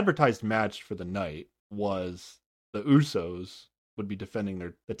 The advertised match for the night was the Usos would be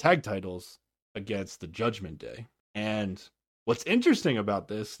defending the tag titles against the Judgment Day. And what's interesting about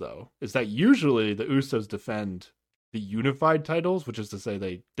this, though, is that usually the Usos defend the unified titles, which is to say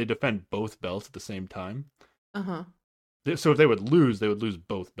they defend both belts at the same time. So if they would lose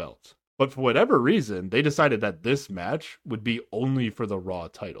both belts. But for whatever reason, they decided that this match would be only for the Raw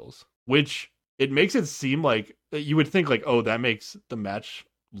titles, which it makes it seem like you would think like, oh, that makes the match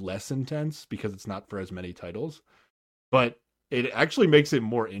less intense because it's not for as many titles. But it actually makes it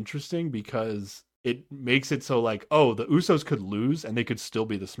more interesting because it makes it so like, oh, the Usos could lose and they could still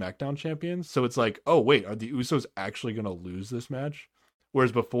be the SmackDown champions. So it's like, oh, wait, are the Usos actually going to lose this match?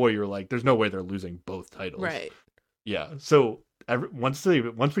 Whereas before you're like, there's no way they're losing both titles. Right. Yeah. So once we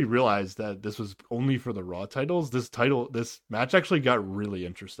realized that this was only for the Raw titles, this match actually got really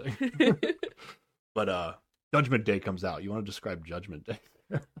interesting. But Judgment Day comes out. You want to describe Judgment Day?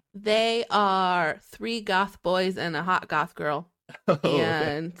 They are 3 goth boys and a hot goth girl.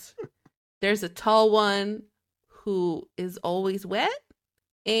 And there's a tall one who is always wet.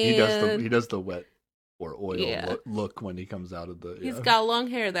 And he does the wet or oil look when he comes out of the. He's got long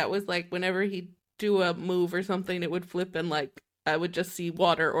hair that was like whenever he'd do a move or something, it would flip and like I would just see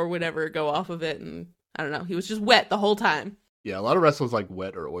water or whatever go off of it, and I don't know. He was just wet the whole time. Yeah, a lot of wrestlers like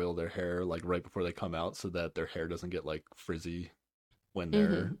wet or oil their hair like right before they come out so that their hair doesn't get like frizzy when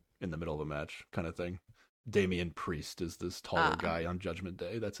they're in the middle of a match, kind of thing. Damian Priest is this taller guy on Judgment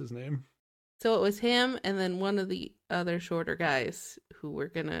Day. That's his name. So it was him and then one of the other shorter guys who were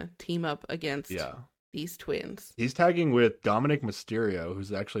gonna team up against these twins. He's tagging with Dominic Mysterio,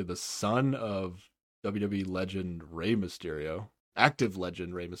 who's actually the son of WWE legend Rey Mysterio, active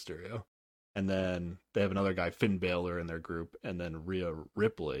legend Rey Mysterio. And then they have another guy, Finn Balor, in their group, and then Rhea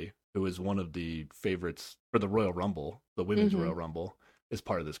Ripley, who is one of the favorites for the Royal Rumble, the Women's Royal Rumble, is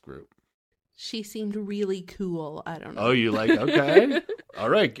part of this group. She seemed really cool. I don't know. Oh, you like, okay. All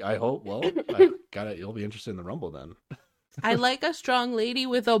right. I hope, well, you'll be interested in the Rumble then. I like a strong lady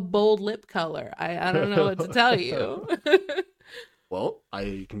with a bold lip color. I don't know what to tell you. Well,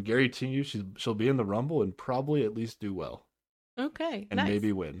 I can guarantee you she'll be in the Rumble and probably at least do well. Okay, and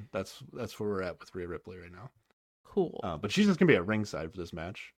maybe win. That's where we're at with Rhea Ripley right now. Cool. But she's just gonna be at ringside for this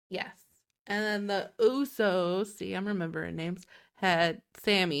match. Yes. And then the Usos, see, I'm remembering names, had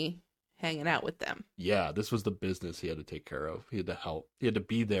Sammy hanging out with them. Yeah, this was the business he had to take care of. He had to help. He had to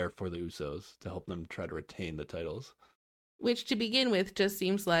be there for the Usos to help them try to retain the titles. Which, to begin with, just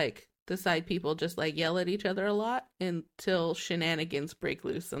seems like the side people just like yell at each other a lot until shenanigans break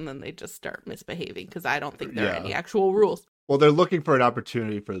loose, and then they just start misbehaving because I don't think there are any actual rules. Well, they're looking for an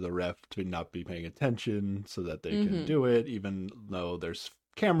opportunity for the ref to not be paying attention so that they can do it, even though there's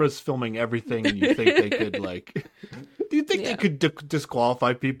cameras filming everything, and you think they could, like... Do you think they could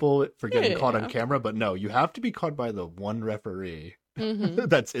disqualify people for getting caught on camera? But no, you have to be caught by the one referee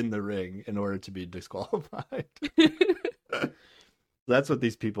that's in the ring in order to be disqualified. That's what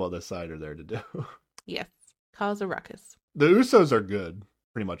these people on the side are there to do. Yes. Cause a ruckus. The Usos are good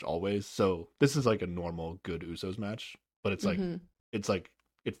pretty much always. So this is like a normal good Usos match. But it's like,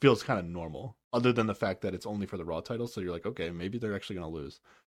 it feels kind of normal. Other than the fact that it's only for the Raw title. So you're like, okay, maybe they're actually going to lose.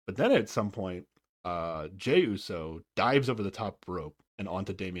 But then at some point, Jey Uso dives over the top rope and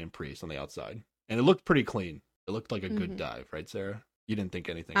onto Damian Priest on the outside. And it looked pretty clean. It looked like a good dive, right, Sarah? You didn't think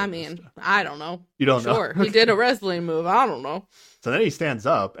anything. I mean, I don't know. You don't know? Sure, he did a wrestling move. I don't know. So then he stands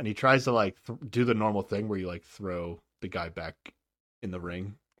up and he tries to like do the normal thing where you like throw the guy back in the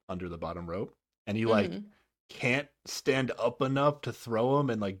ring under the bottom rope. And he like can't stand up enough to throw him,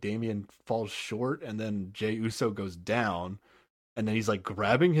 and like Damian falls short, and then Jey Uso goes down, and then he's like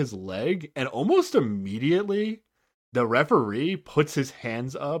grabbing his leg, and almost immediately the referee puts his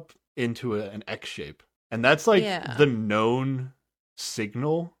hands up into an X shape. And that's like the known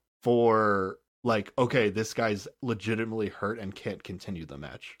signal for like, okay, this guy's legitimately hurt and can't continue the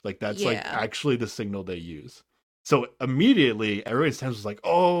match. Like that's like actually the signal they use. So immediately everybody's hands was like,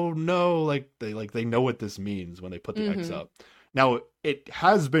 oh no, like they know what this means when they put the X up. Now it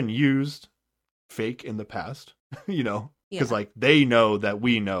has been used fake in the past, you know, because like they know that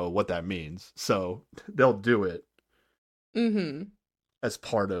we know what that means. So they'll do it as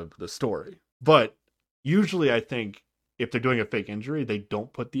part of the story. But usually I think if they're doing a fake injury, they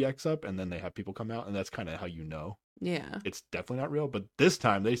don't put the X up and then they have people come out, and that's kind of how you know. Yeah. It's definitely not real. But this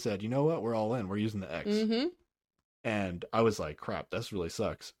time they said, you know what? We're all in. We're using the X. And I was like, crap, this really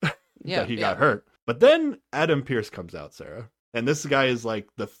sucks that he got hurt. But then Adam Pearce comes out, Sarah. And this guy is like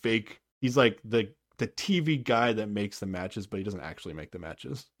the fake, he's like the TV guy that makes the matches, but he doesn't actually make the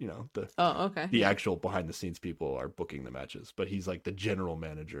matches. You know, the actual behind the scenes people are booking the matches, but he's like the general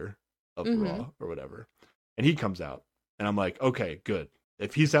manager of Raw or whatever. And he comes out. And I'm like, okay, good.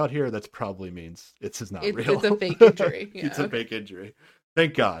 If he's out here, that probably means it's not real. It's a fake injury. It's a fake injury.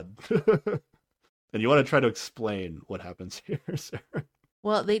 Thank God. And you want to try to explain what happens here, Sarah?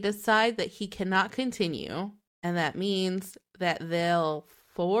 Well, they decide that he cannot continue, and that means that they'll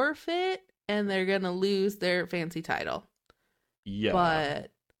forfeit, and they're going to lose their fancy title. Yeah.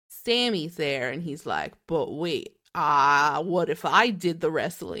 But Sammy's there, and he's like, but wait, what if I did the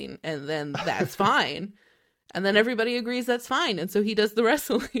wrestling, and then that's fine? And then everybody agrees that's fine, and so he does the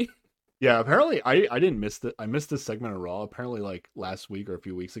wrestling. Yeah, apparently I didn't miss I missed this segment of Raw. Apparently, like last week or a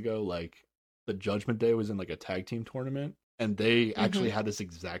few weeks ago, like the Judgment Day was in like a tag team tournament, and they actually had this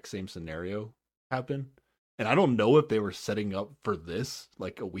exact same scenario happen. And I don't know if they were setting up for this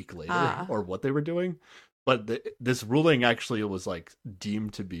like a week later or what they were doing. But this ruling actually was like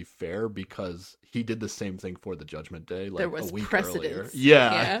deemed to be fair because he did the same thing for the Judgment Day like a week earlier.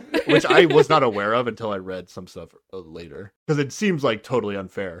 Yeah. Which I was not aware of until I read some stuff later. Because it seems like totally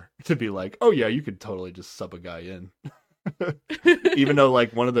unfair to be like, oh yeah, you could totally just sub a guy in. Even though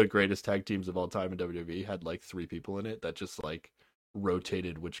like one of the greatest tag teams of all time in WWE had like 3 people in it that just like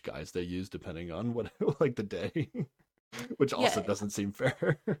rotated which guys they used depending on what like the day. Which also doesn't seem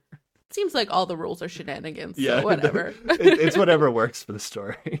fair. Seems like all the rules are shenanigans. So whatever. It's whatever works for the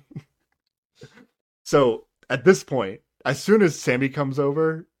story. So at this point, as soon as Sammy comes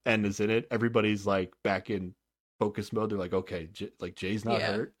over and is in it, everybody's like back in focus mode. They're like, okay, Jay's not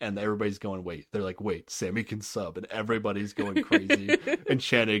hurt, and everybody's going, wait. They're like, wait, Sammy can sub, and everybody's going crazy and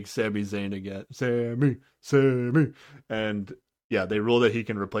chanting Sami Zayn again, Sammy, and yeah, they rule that he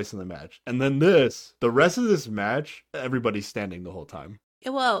can replace in the match. And then the rest of this match, everybody's standing the whole time.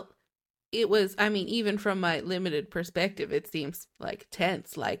 Well, it was, I mean, even from my limited perspective, it seems like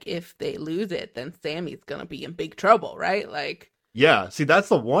tense. Like if they lose it, then Sammy's gonna be in big trouble, right? Like, yeah. See, that's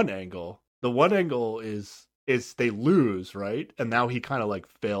the one angle. the one angle is they lose, right? And now he kind of like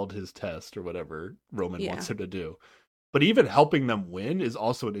failed his test or whatever Roman wants him to do. But even helping them win is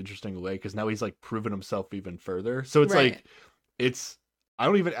also an interesting way because now he's like proven himself even further. So it's like, I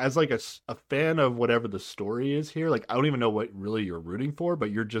don't even, as like a fan of whatever the story is here, like I don't even know what really you're rooting for,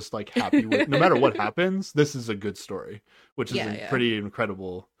 but you're just like happy with, no matter what happens, this is a good story, which is pretty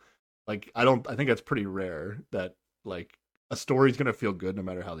incredible. Like, I think that's pretty rare that like a story's going to feel good no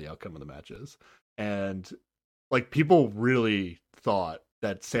matter how the outcome of the match is. And like people really thought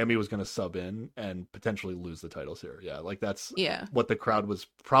that Sammy was going to sub in and potentially lose the titles here. Yeah, like that's what the crowd was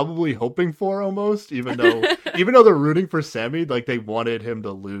probably hoping for almost, even though they're rooting for Sammy, like they wanted him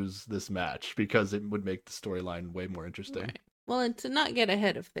to lose this match because it would make the storyline way more interesting. Right. Well, and to not get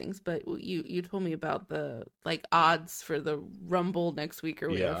ahead of things, but you told me about the like odds for the Rumble next week or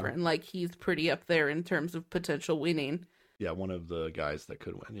whatever, and like he's pretty up there in terms of potential winning. Yeah, one of the guys that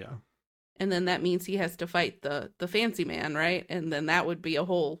could win, yeah. And then that means he has to fight the fancy man, right? And then that would be a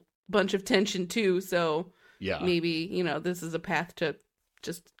whole bunch of tension too. So maybe, this is a path to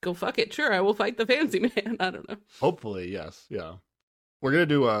just go fuck it. Sure, I will fight the fancy man. I don't know. Hopefully, yes. Yeah. We're going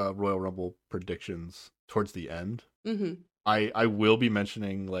to do Royal Rumble predictions towards the end. Mm-hmm. I will be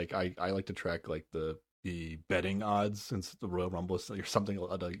mentioning, like, I like to track, like, the betting odds since the Royal Rumble is something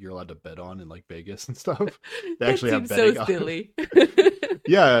you're allowed to bet on in, like, Vegas and stuff. They actually have betting so silly.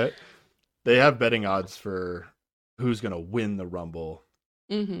 Yeah. They have betting odds for who's going to win the Rumble.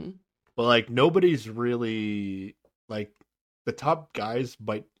 Mm-hmm. But, like, nobody's really, like, the top guys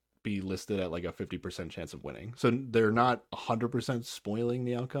might be listed at, like, a 50% chance of winning. So they're not 100% spoiling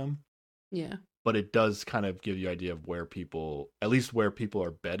the outcome. Yeah. But it does kind of give you an idea of where people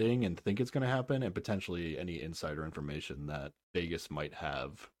are betting and think it's going to happen, and potentially any insider information that Vegas might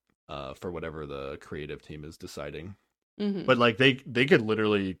have for whatever the creative team is deciding. Mm-hmm. But, like, they could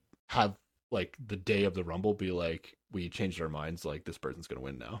literally have, like, the day of the Rumble be like, we changed our minds, like, this person's going to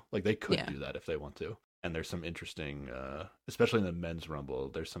win now. Like, they could do that if they want to. And there's some interesting, especially in the men's Rumble,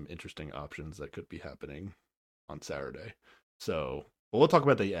 there's some interesting options that could be happening on Saturday. So, but we'll talk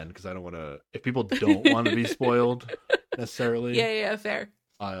about the end, because I don't want to, if people don't want to be spoiled necessarily. Yeah, fair.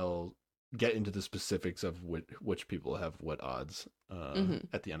 I'll get into the specifics of which people have what odds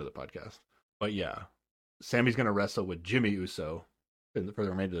at the end of the podcast. But yeah, Sammy's going to wrestle with Jimmy Uso for the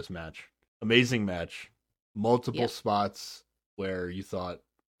remainder of this match. Amazing match. Multiple spots where you thought,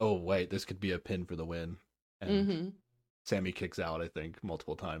 oh, wait, this could be a pin for the win. And Sammy kicks out, I think,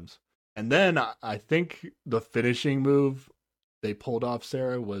 multiple times. And then I think the finishing move they pulled off,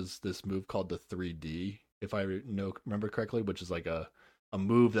 Sarah, was this move called the 3D, if I remember correctly, which is like a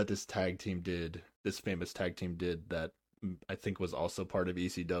move that this famous tag team did that I think was also part of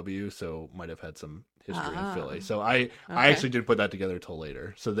ECW, so might have had some history in Philly. So I actually didn't put that together till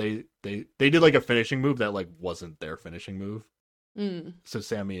later. So they did like a finishing move that like wasn't their finishing move. So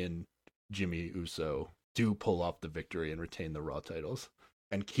Sammy and Jimmy Uso do pull off the victory and retain the Raw titles,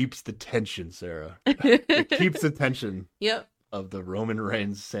 and keeps the tension, Sarah. It keeps the tension. Yep. Of the Roman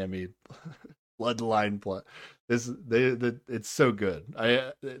Reigns Sammy bloodline plot. It's so good.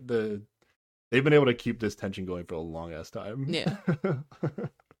 They've been able to keep this tension going for a long ass time. Yeah.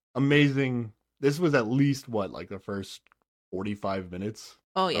 Amazing. This was at least like the first 45 minutes.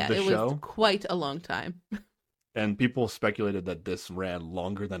 Oh yeah, of the it show. Was quite a long time. And people speculated that this ran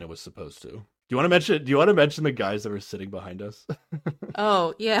longer than it was supposed to. Do you want to mention the guys that were sitting behind us?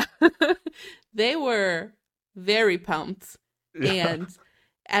 Oh, yeah. They were very pumped. Yeah. And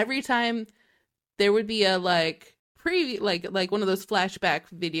every time there would be a like one of those flashback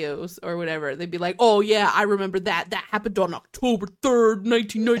videos or whatever, they'd be like, "Oh yeah, I remember that happened on October 3rd,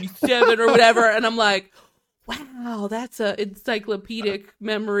 1997 or whatever." And I'm like, "Wow, that's a encyclopedic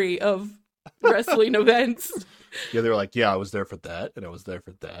memory of wrestling events." Yeah, they were like, "Yeah, I was there for that, and I was there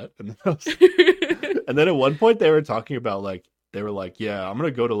for that." And then at one point they were talking about like, they were like, "Yeah, I'm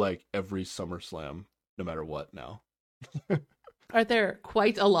going to go to like every SummerSlam no matter what now." Are there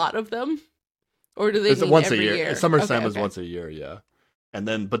quite a lot of them? Or do they mean once every a year? year? SummerSlam is once a year, yeah. And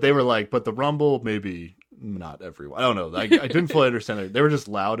then, but they were like, but the Rumble, maybe not everyone. I don't know. I didn't fully understand it. They were just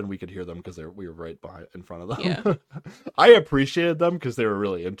loud and we could hear them because we were right in front of them. Yeah. I appreciated them because they were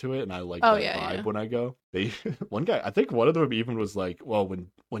really into it, and I like that vibe when I go. One guy, I think one of them even was like, well, when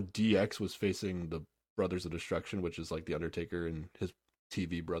DX was facing the Brothers of Destruction, which is like the Undertaker and his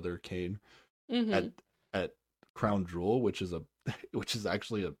TV brother Kane, at Crown Jewel, which is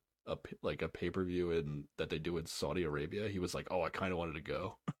actually a pay-per-view that they do in Saudi Arabia. He was like, "Oh, I kind of wanted to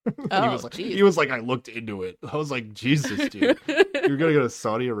go." He was like, "I looked into it." I was like, "Jesus, dude, you're gonna go to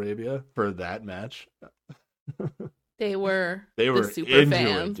Saudi Arabia for that match?" They were the super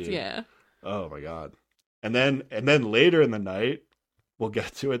fans, it, yeah. Oh my god. And then later in the night, we'll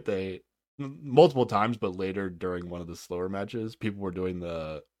get to it. They multiple times, but later during one of the slower matches, people were doing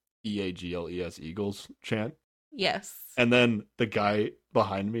the EAGLES Eagles chant. Yes. And then the guy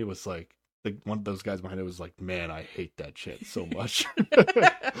behind me was like, one of those guys behind it was like, man, I hate that chant so much.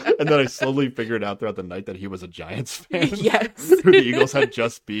 And then I slowly figured out throughout the night that he was a Giants fan. Yes. Who the Eagles had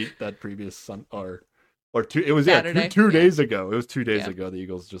just beat that previous or two. It was Saturday. two days ago. It was 2 days ago. The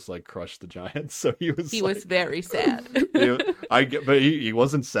Eagles just like crushed the Giants. So he was very sad. But he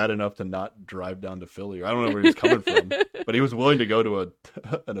wasn't sad enough to not drive down to Philly. I don't know where he was coming from, but he was willing to go to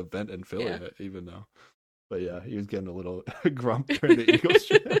an event in Philly, even though. But yeah, he was getting a little grump during the Eagles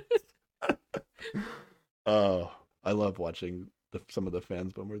chant. Oh, I love watching some of the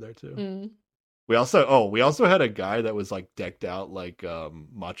fans when we're there too. Mm. We also had a guy that was like decked out like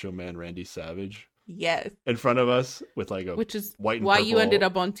Macho Man Randy Savage. Yes. In front of us with like which is white and why purple. You ended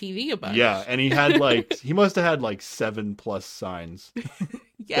up on TV about. Yeah, and he had like he must have had like 7+ signs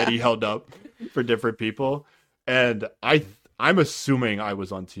that he held up for different people, and I'm assuming I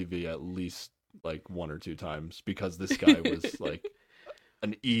was on TV at least like 1 or 2 times because this guy was like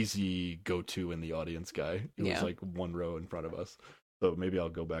an easy go-to in the audience guy. He was like 1 row in front of us. So maybe I'll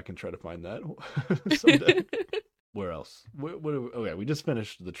go back and try to find that someday. Where else? Okay, we just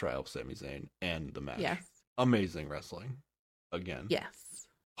finished the trial of Sami Zayn and the match. Yes. Amazing wrestling. Again. Yes.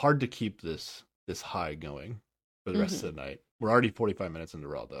 Hard to keep this high going for the rest of the night. We're already 45 minutes into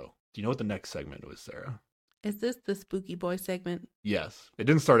Raw, though. Do you know what the next segment was, Sarah? Is this the Spooky Boy segment? Yes. It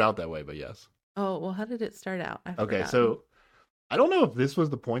didn't start out that way, but yes. Oh, well, how did it start out? Okay, so I don't know if this was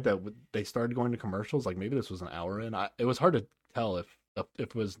the point that they started going to commercials. Like maybe this was an hour in. It was hard to tell if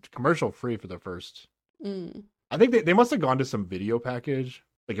it was commercial free for the first. I think they must have gone to some video package.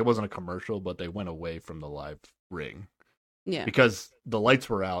 Like it wasn't a commercial, but they went away from the live ring. Yeah. Because the lights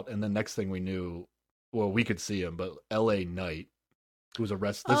were out, and the next thing we knew, well, we could see him, but L.A. Knight, who was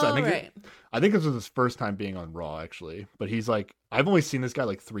arrested. I think this was his first time being on Raw, actually. But he's like, I've only seen this guy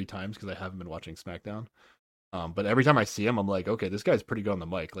like 3 times because I haven't been watching SmackDown. But every time I see him, I'm like, okay, this guy's pretty good on the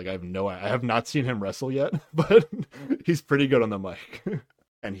mic. Like I have not seen him wrestle yet, but he's pretty good on the mic.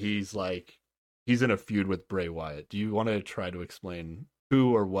 And he's in a feud with Bray Wyatt. Do you want to try to explain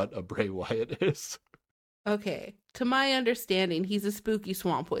who or what a Bray Wyatt is? Okay. To my understanding, he's a spooky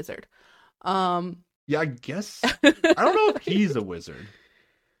swamp wizard. Yeah, I guess. I don't know if he's a wizard.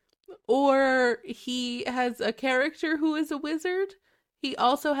 Or he has a character who is a wizard. He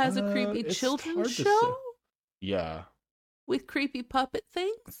also has a creepy children's show. Yeah. With creepy puppet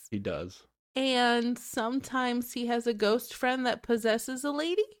things. He does. And sometimes he has a ghost friend that possesses a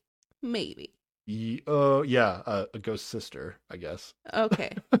lady? Maybe. Yeah, a ghost sister, I guess.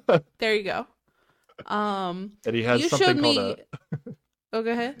 Okay. There you go. And he has something called Oh,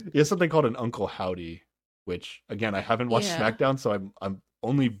 go ahead. He has something called an Uncle Howdy, which again I haven't watched SmackDown, so I'm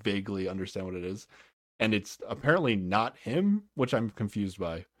only vaguely understand what it is. And it's apparently not him, which I'm confused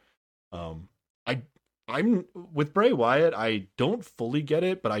by. I'm with Bray Wyatt, I don't fully get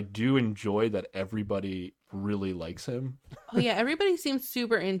it, but I do enjoy that everybody really likes him. Oh yeah, everybody seems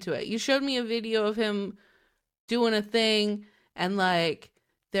super into it. You showed me a video of him doing a thing, and like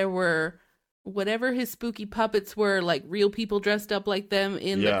there were whatever his spooky puppets were, like real people dressed up like them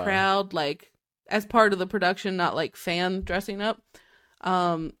in the crowd, like as part of the production, not like fan dressing up.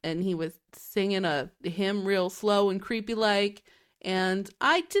 And he was singing a hymn real slow and creepy like. And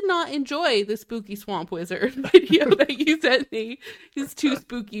I did not enjoy the spooky swamp wizard video that you sent me. He's too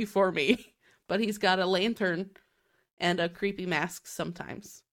spooky for me. But he's got a lantern and a creepy mask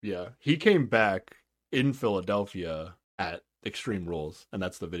sometimes. Yeah. He came back in Philadelphia at Extreme Rules. And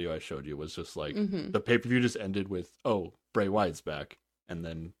that's the video I showed you, was just like the pay-per-view just ended with, oh, Bray Wyatt's back. And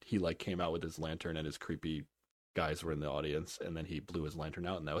then he like came out with his lantern and his creepy guys were in the audience. And then he blew his lantern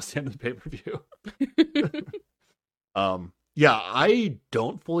out and that was the end of the pay-per-view. Yeah, I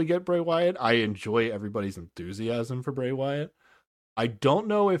don't fully get Bray Wyatt. I enjoy everybody's enthusiasm for Bray Wyatt. I don't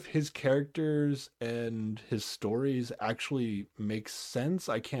know if his characters and his stories actually make sense.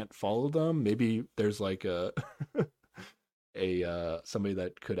 I can't follow them. Maybe there's like a somebody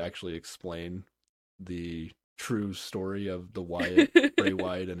that could actually explain the true story of the Bray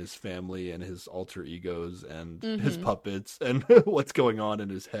Wyatt and his family and his alter egos and his puppets and what's going on in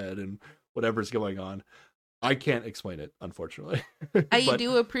his head and whatever's going on. I can't explain it, unfortunately. I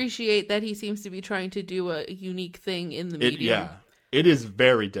do appreciate that he seems to be trying to do a unique thing in the medium. Yeah, it is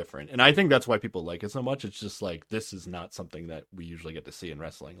very different. And I think that's why people like it so much. It's just like, this is not something that we usually get to see in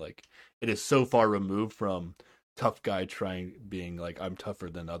wrestling. Like, it is so far removed from tough guy being like, I'm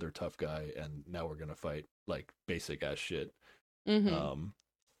tougher than other tough guy, and now we're going to fight like basic ass shit.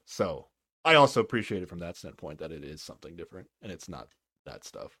 So I also appreciate it from that standpoint that it is something different and it's not that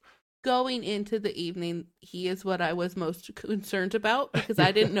stuff. Going into the evening, he is what I was most concerned about because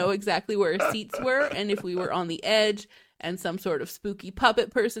I didn't know exactly where seats were, and if we were on the edge and some sort of spooky puppet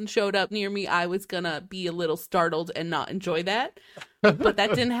person showed up near me, I was gonna be a little startled and not enjoy that. But that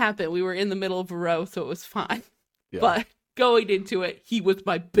didn't happen. We were in the middle of a row, so it was fine. Yeah. But going into it, he was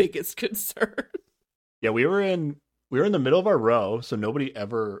my biggest concern. Yeah, we were in the middle of our row, so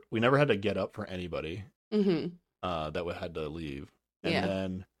we never had to get up for anybody that we had to leave. And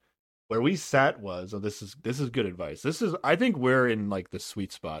then where we sat was, this is good advice. I think we're in like the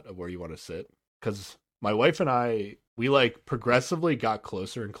sweet spot of where you want to sit, because my wife and I, we like progressively got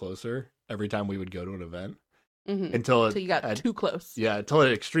closer and closer every time we would go to an event until you got too close. Yeah, until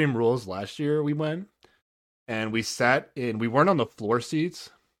at Extreme Rules last year we went and we we weren't on the floor seats,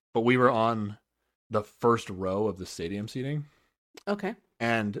 but we were on the first row of the stadium seating. Okay.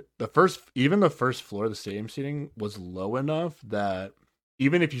 And the first floor of the stadium seating was low enough that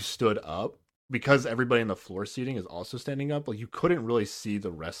even if you stood up, because everybody in the floor seating is also standing up, like you couldn't really see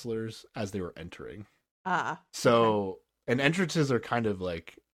the wrestlers as they were entering. So, and entrances are kind of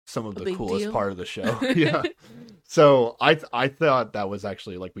like some of the coolest part of the show. Yeah. So I thought that was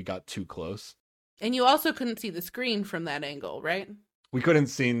actually like we got too close. And you also couldn't see the screen from that angle, right? We couldn't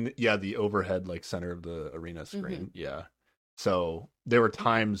see, the overhead like center of the arena screen. Yeah. So there were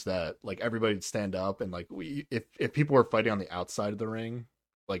times that like everybody'd stand up and like if people were fighting on the outside of the ring,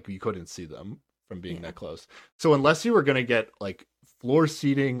 like you couldn't see them from being that close. So unless you were going to get like floor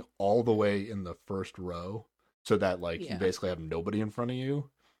seating all the way in the first row so that like you basically have nobody in front of you,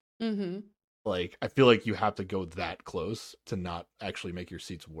 like I feel like you have to go that close to not actually make your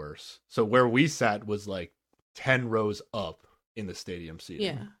seats worse. So where we sat was like 10 rows up in the stadium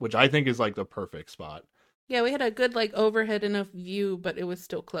seating, which I think is like the perfect spot. Yeah, we had a good like overhead enough view, but it was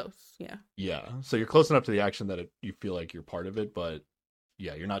still close. Yeah, so you're close enough to the action that you feel like you're part of it, but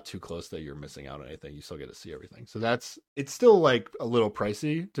you're not too close that you're missing out on anything. You still get to see everything. So it's still like a little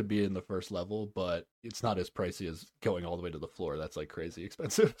pricey to be in the first level, but it's not as pricey as going all the way to the floor. That's like crazy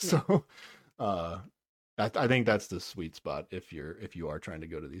expensive. So I think that's the sweet spot if you are trying to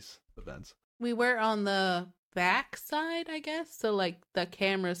go to these events. We were on the back side, I guess, so like the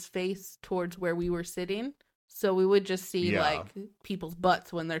camera's face towards where we were sitting, so we would just see like people's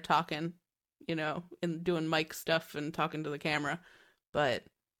butts when they're talking, and doing mic stuff and talking to the camera, but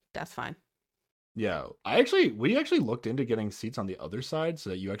that's fine. Yeah, we actually looked into getting seats on the other side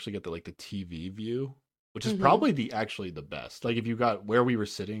so that you actually get the TV view, which is probably the best. Like if you got where we were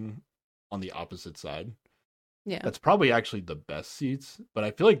sitting on the opposite side, that's probably actually the best seats, but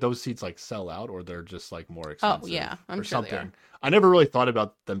I feel like those seats like sell out or they're just like more expensive. Oh yeah, I'm or sure something. They are. I never really thought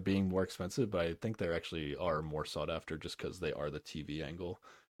about them being more expensive, but I think they actually are more sought after just because they are the TV angle,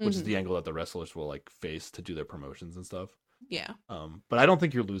 which is the angle that the wrestlers will like face to do their promotions and stuff. Yeah. But I don't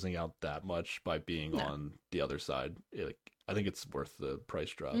think you're losing out that much by being on the other side. I think it's worth the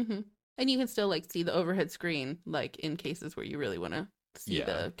price drop. And you can still like see the overhead screen, like in cases where you really want to see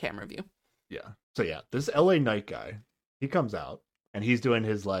the camera view. Yeah. So this LA Knight guy, he comes out and he's doing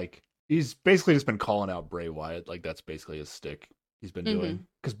his he's basically just been calling out Bray Wyatt. Like that's basically his stick he's been doing.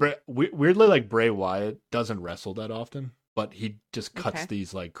 Because weirdly, like Bray Wyatt doesn't wrestle that often, but he just cuts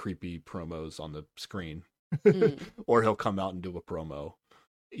these like creepy promos on the screen. Or he'll come out and do a promo.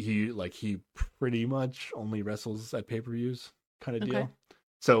 He pretty much only wrestles at pay-per-views kind of deal.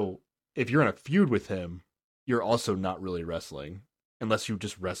 So if you're in a feud with him, you're also not really wrestling unless you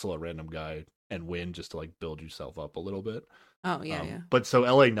just wrestle a random guy and win just to like build yourself up a little bit. Oh yeah. But so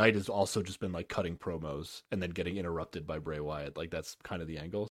LA Knight has also just been like cutting promos and then getting interrupted by Bray Wyatt. Like that's kind of the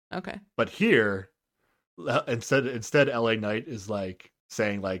angle. Okay. But here, instead LA Knight is like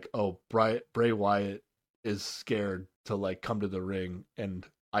saying like, oh, Bray Wyatt is scared to like come to the ring, and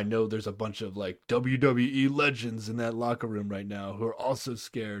I know there's a bunch of like WWE legends in that locker room right now who are also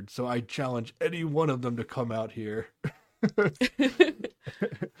scared, so I challenge any one of them to come out here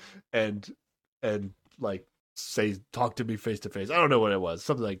and like talk to me face to face. I don't know what it was,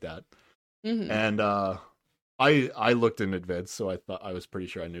 something like that. And I looked in advance, so I thought I was pretty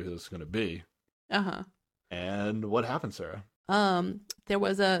sure I knew who this was going to be. And what happened, Sarah? There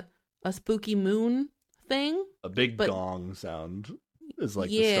was a spooky moon thing. A big gong sound is like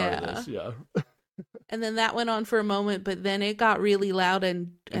the start of this, And then that went on for a moment, but then it got really loud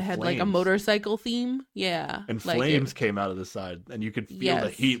and it had flames. Like a motorcycle theme. Yeah. And like flames came out of the side and you could feel the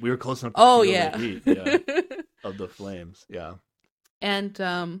heat. We were close enough to feel the heat of the flames. Yeah. And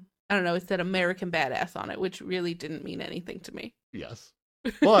I don't know, it said American Badass on it, which really didn't mean anything to me. Yes.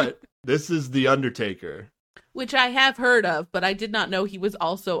 But this is The Undertaker. Which I have heard of, but I did not know he was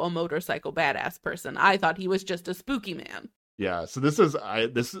also a motorcycle badass person. I thought he was just a spooky man. Yeah, so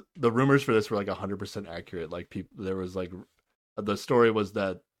the rumors for this were like 100% accurate. Like there was like the story was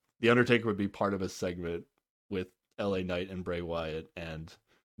that the Undertaker would be part of a segment with LA Knight and Bray Wyatt, and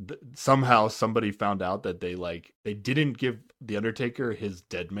somehow somebody found out that they didn't give the Undertaker his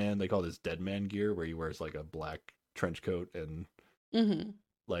dead man. They call this dead man gear, where he wears like a black trench coat and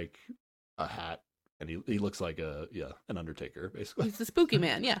like a hat. And he looks like an Undertaker, basically. He's the spooky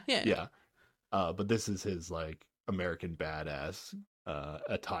man, yeah. But this is his like American badass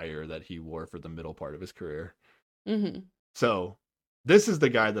attire that he wore for the middle part of his career. So this is the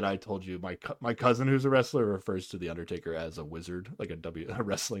guy that I told you. My cousin, who's a wrestler, refers to the Undertaker as a wizard, like a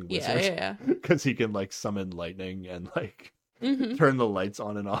wrestling wizard. Yeah. Because he can like summon lightning and like turn the lights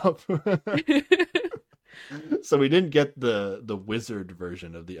on and off. So we didn't get the wizard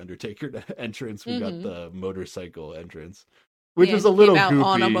version of the Undertaker entrance. We got the motorcycle entrance, which was a little goofy.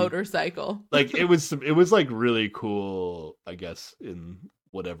 On a motorcycle. Like it was like really cool, I guess, in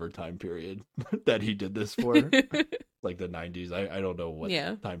whatever time period that he did this for, like the 90s. I don't know what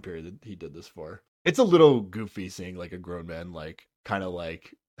time period that he did this for. It's a little goofy seeing like a grown man like kind of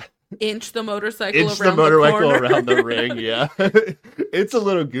like inch the motorcycle around the ring. Yeah. It's a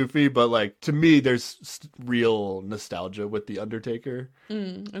little goofy, but like to me there's real nostalgia with the Undertaker.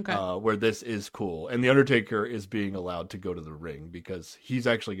 Where this is cool, and the Undertaker is being allowed to go to the ring because he's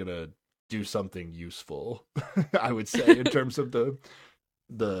actually gonna do something useful. I would say in terms of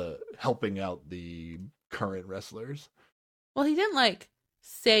the helping out the current wrestlers. Well, he didn't like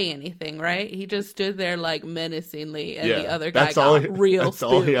say anything, right? He just stood there like menacingly, and the other guy got real That's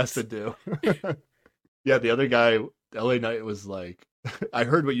spooked. all he has to do. Yeah, the other guy, LA Knight, was like, I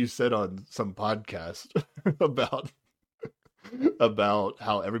heard what you said on some podcast about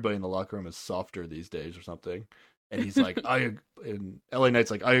how everybody in the locker room is softer these days or something. And he's like, and LA Knight's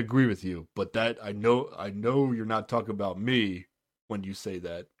like, I agree with you, but that I know you're not talking about me when you say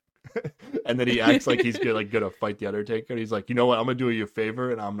that. And then he acts like he's gonna fight the Undertaker, and he's like, you know what, I'm gonna do you a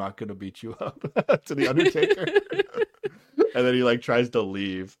favor and I'm not gonna beat you up to the Undertaker. And then he like tries to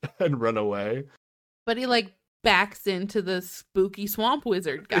leave and run away, but he like backs into the spooky swamp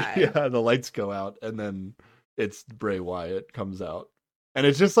wizard guy. Yeah, the lights go out, and then it's Bray Wyatt comes out, and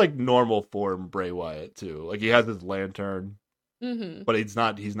it's just like normal form Bray Wyatt too. Like he has his lantern, but he's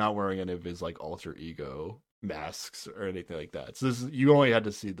not wearing any of his like alter ego masks or anything like that. So you only had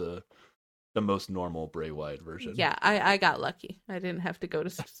to see the most normal Bray Wyatt version. Yeah, I got lucky. I didn't have to go to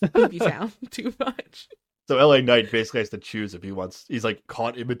Spooky Town too much. So LA Knight basically has to choose if he wants. He's like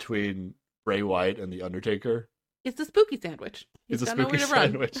caught in between Bray Wyatt and the Undertaker. It's a spooky sandwich. It's a spooky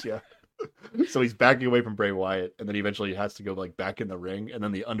sandwich, yeah. So he's backing away from Bray Wyatt, and then he eventually has to go like back in the ring, and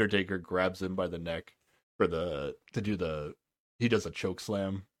then the Undertaker grabs him by the neck he does a choke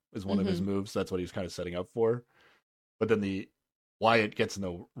slam is one of his moves. That's what he's kind of setting up for. But then the Wyatt gets in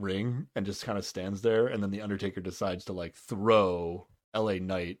the ring and just kind of stands there, and then the Undertaker decides to like throw LA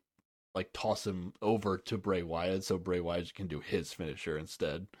Knight, like toss him over to Bray Wyatt so Bray Wyatt can do his finisher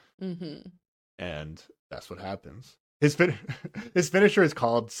instead. And that's what happens. His finisher is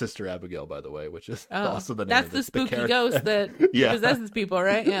called Sister Abigail, by the way, which is also the name that's of the spooky ghost that possesses people,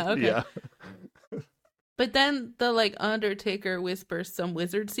 right? Yeah, okay. Yeah. But then the like Undertaker whispers some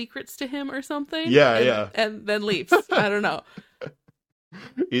wizard secrets to him or something. And then leaves. I don't know.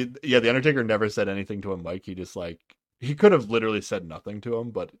 The Undertaker never said anything to him, Mike. He just like he could have literally said nothing to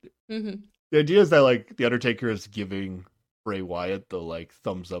him, but the idea is that like the Undertaker is giving Bray Wyatt the like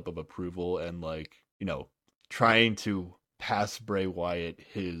thumbs up of approval and like, you know, trying to pass Bray Wyatt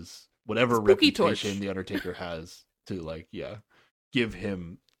his whatever spooky reputation torch. The Undertaker has to like give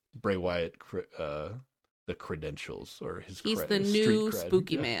him Bray Wyatt the credentials or he's the new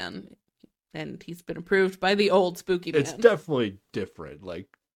spooky man, and he's been approved by the old spooky man. It's definitely different. Like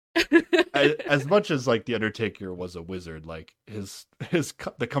as much as like the Undertaker was a wizard, like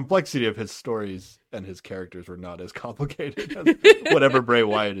the complexity of his stories and his characters were not as complicated as whatever Bray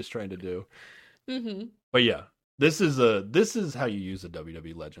Wyatt is trying to do. But yeah, this is how you use a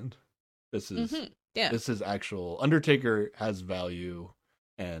WWE legend. This is actual. Undertaker has value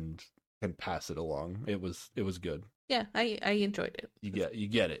and can pass it along. It was good. Yeah, I enjoyed it. You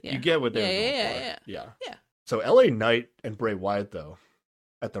get it. Yeah. You get what they're going for. Yeah. So LA Knight and Bray Wyatt though,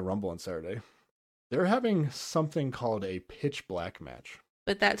 at the Rumble on Saturday, they're having something called a pitch black match.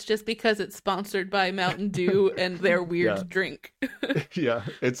 But that's just because it's sponsored by Mountain Dew and their weird drink. Yeah,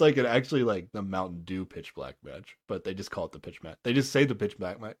 it's like actually like the Mountain Dew pitch black match, but they just call it the pitch match. They just say the pitch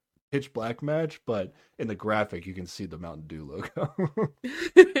black match, but in the graphic you can see the Mountain Dew logo.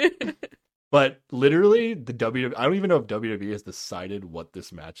 But literally the WWE. I don't even know if WWE has decided what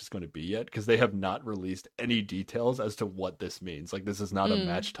this match is going to be yet, because they have not released any details as to what this means. Like, this is not a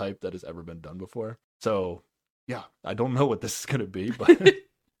match type that has ever been done before. So yeah, I don't know what this is going to be, but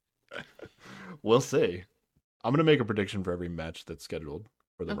we'll see. I'm going to make a prediction for every match that's scheduled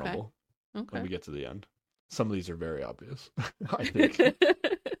for the Rumble when we get to the end. Some of these are very obvious, I think.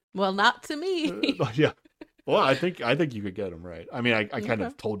 Well, not to me. Yeah. Well, I think you could get them right. I mean, I kind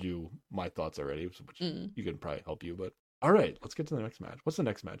of told you my thoughts already, which you can probably help you. But all right, let's get to the next match. What's the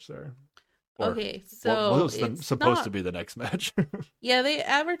next match there? Okay, so what was supposed to be the next match? Yeah, they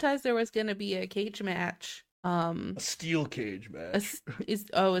advertised there was going to be a cage match. A steel cage match. Is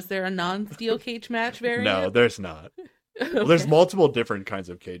there a non-steel cage match variant? No, there's not. Okay. Well, there's multiple different kinds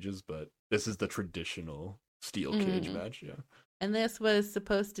of cages, but this is the traditional steel cage match. Yeah. And this was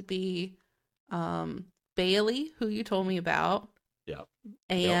supposed to be Bailey, who you told me about. Yeah.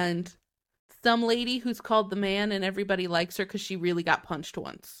 And some lady who's called the Man, and everybody likes her because she really got punched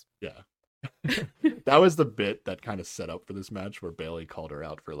once. Yeah. That was the bit that kind of set up for this match, where Bailey called her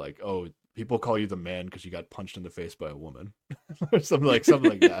out for like, oh, people call you the Man because you got punched in the face by a woman. Or something like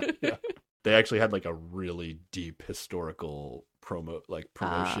that. Yeah. They actually had like a really deep historical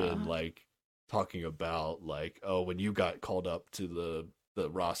promotion, like talking about like, oh, when you got called up to the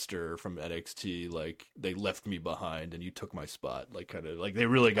roster from NXT, like they left me behind and you took my spot. Like, kind of like they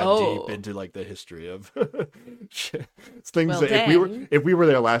really got deep into like the history of things. Well, that if we were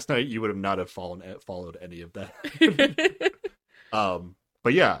there last night, you would have not have followed any of that.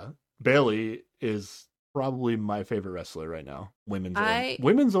 But yeah, Bailey is probably my favorite wrestler right now.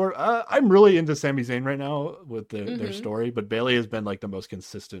 I'm really into Sami Zayn right now with their story, but Bailey has been like the most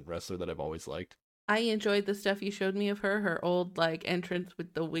consistent wrestler that I've always liked. I enjoyed the stuff you showed me of her old like entrance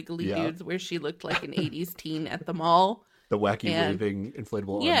with the wiggly dudes, where she looked like an 80s teen at the mall. The wacky waving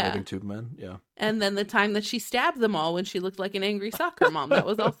inflatable arm waving tube man. Yeah. And then the time that she stabbed them all when she looked like an angry soccer mom, that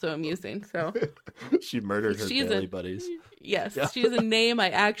was also amusing. So she murdered her Bailey buddies. Yes, she's a name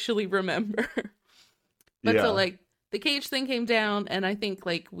I actually remember. But so like the cage thing came down, and I think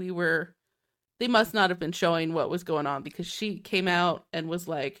like they must not have been showing what was going on, because she came out and was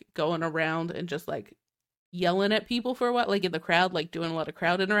like going around and just like yelling at people for a while, like in the crowd, like doing a lot of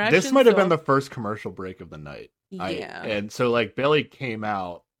crowd interaction. This might have been the first commercial break of the night. Yeah. And so like Bailey came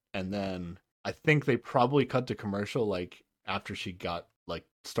out, and then I think they probably cut to commercial like after she got like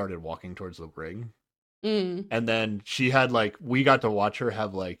started walking towards the ring. And then she had like, we got to watch her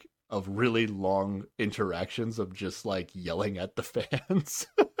have like of really long interactions of just like yelling at the fans.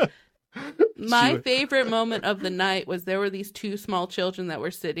 My favorite moment of the night was there were these two small children that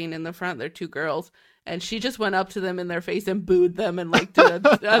were sitting in the front. They're two girls, and she just went up to them in their face and booed them and like did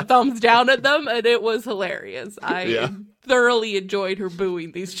a thumbs down at them, and it was hilarious. I thoroughly enjoyed her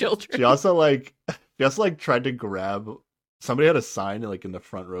booing these children. She also tried to grab. Somebody had a sign like in the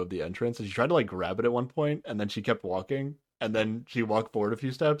front row of the entrance, and she tried to like grab it at one point, and then she kept walking. And then she walked forward a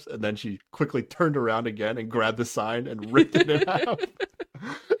few steps, and then she quickly turned around again and grabbed the sign and ripped it in half.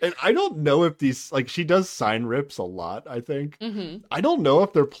 And I don't know if these, like, she does sign rips a lot, I think. I don't know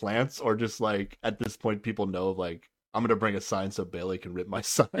if they're plants or just, like, at this point, people know, like, I'm going to bring a sign so Bailey can rip my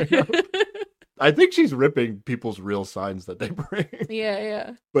sign up. I think she's ripping people's real signs that they bring.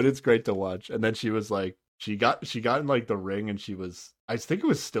 Yeah. But it's great to watch. And then she was, like, she got in, like, the ring, and I think it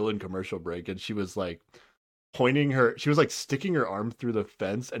was still in commercial break, and she was, like, she was like sticking her arm through the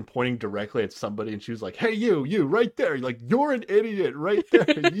fence and pointing directly at somebody, and she was like, hey, you right there, like, you're an idiot right there.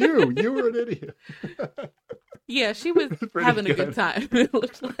 you were an idiot. Yeah, she was having a good time, it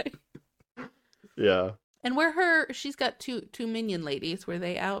looked like. Yeah. And she's got two minion ladies. Were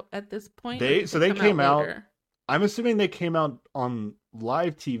they out at this point? They came out. I'm assuming they came out on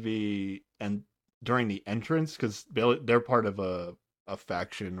live TV and during the entrance, because they're part of a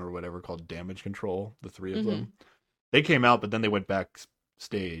faction or whatever called Damage Control, the three of them. They came out, but then they went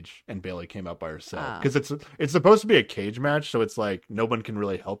backstage, and Bailey came out by herself, because it's supposed to be a cage match, so it's like no one can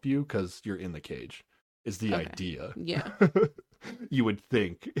really help you because you're in the cage is the idea. Yeah. You would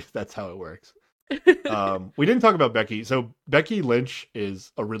think that's how it works. We didn't talk about Becky. So Becky Lynch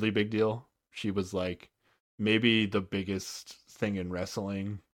is a really big deal. She was like maybe the biggest thing in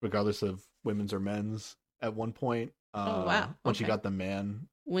wrestling, regardless of women's or men's, at one point. When she got the Man.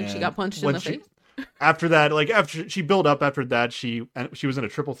 When she got punched in the face? After that, like after she built up after that, she was in a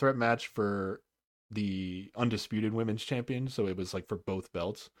triple threat match for the undisputed women's champion. So it was like for both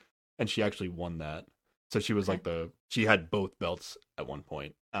belts, and she actually won that. So she was like she had both belts at one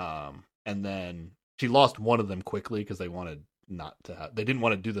point. And then she lost one of them quickly because they wanted not to have. They didn't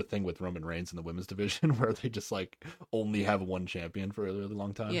want to do the thing with Roman Reigns in the women's division where they just like only have one champion for a really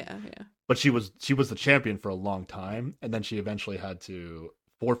long time. Yeah. But she was the champion for a long time, and then she eventually had to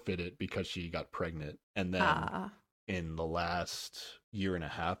forfeit it because she got pregnant, and then in the last year and a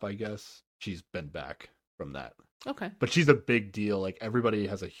half, I guess, she's been back from that. Okay. But she's a big deal. Like, everybody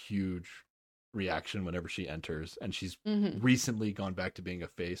has a huge reaction whenever she enters, and she's recently gone back to being a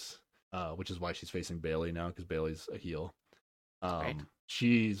face, which is why she's facing Bayley now, because Bayley's a heel. Right.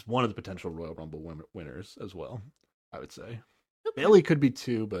 She's one of the potential Royal Rumble winners as well, I would say. Okay. Bayley could be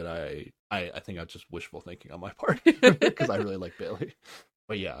too, but I think that's just wishful thinking on my part because I really like Bayley.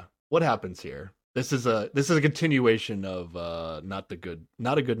 But yeah, what happens here? This is a continuation of not a good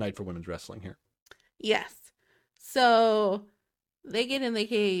night for women's wrestling here. Yes. So they get in the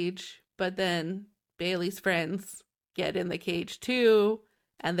cage, but then Bayley's friends get in the cage too,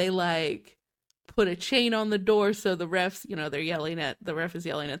 and they like put a chain on the door so the refs, the ref is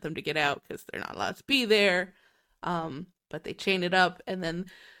yelling at them to get out because they're not allowed to be there. But they chain it up, and then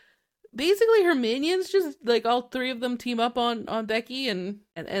basically her minions just like all three of them team up on Becky and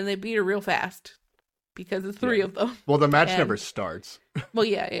they beat her real fast because it's three of them. Well, the match never starts. Well,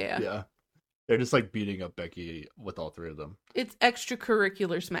 yeah. Yeah. They're just like beating up Becky with all three of them. It's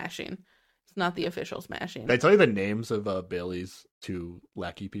extracurricular smashing. It's not the official smashing. Did I tell you the names of Bayley's two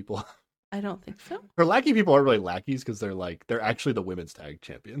lackey people? I don't think so. Her lackey people aren't really lackeys because they're actually the women's tag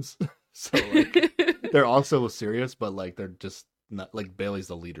champions. So like, they're also serious, but like they're just not like Bayley's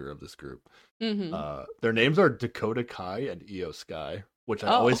the leader of this group. Mm-hmm. Their names are Dakota Kai and Io Sky, which I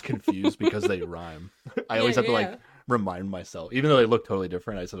always confuse because they rhyme. I always have to like remind myself, even though they look totally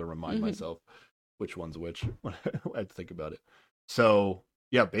different. I just have to remind myself which one's which when I have to think about it. So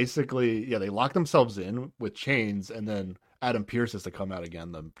yeah, basically, they lock themselves in with chains, and then Adam Pearce has to come out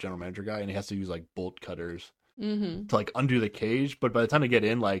again, the general manager guy, and he has to use like bolt cutters to like undo the cage. But by the time they get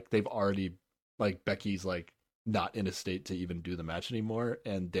in, like they've already like Becky's like not in a state to even do the match anymore,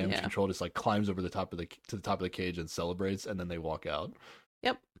 and Damage Control just like climbs over to the top of the cage and celebrates, and then they walk out.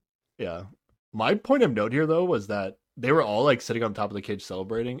 Yep. Yeah. My point of note here though was that they were all like sitting on top of the cage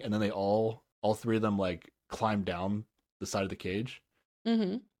celebrating, and then they all three of them like climbed down the side of the cage.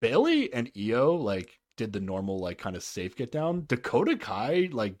 Bayley and Io like did the normal like kind of safe get down. Dakota Kai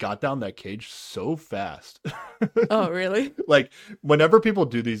like got down that cage so fast. Oh, really? Like whenever people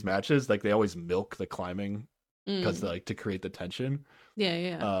do these matches, like they always milk the climbing because like to create the tension.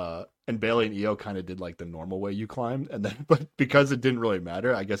 Yeah. And Bayley and Io kind of did like the normal way you climbed, and then but because it didn't really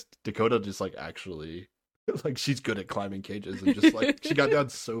matter, I guess Dakota just like actually like she's good at climbing cages and just like she got down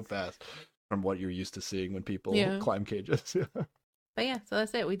so fast from what you're used to seeing when people climb cages. But yeah, so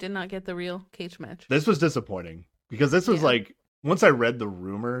that's it. We did not get the real cage match. This was disappointing because this was like, once I read the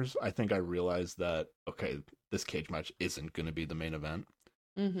rumors, I think I realized that, okay, this cage match isn't going to be the main event.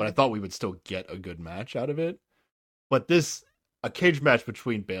 But I thought we would still get a good match out of it. But a cage match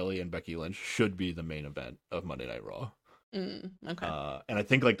between Bayley and Becky Lynch should be the main event of Monday Night Raw. Okay. And I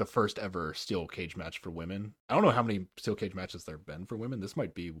think like the first ever steel cage match for women. I don't know how many steel cage matches there have been for women. This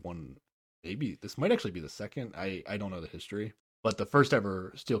might be one, maybe this might actually be the second. I don't know the history. But the first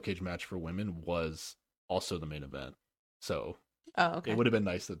ever steel cage match for women was also the main event. So it would have been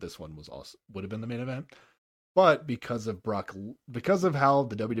nice that this one would have been the main event. But because of how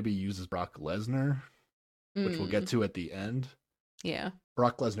the WWE uses Brock Lesnar, which we'll get to at the end. Yeah.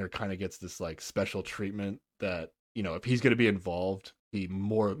 Brock Lesnar kind of gets this like special treatment that, you know, if he's going to be involved, he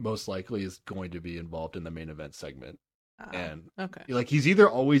most likely is going to be involved in the main event segment. And like he's either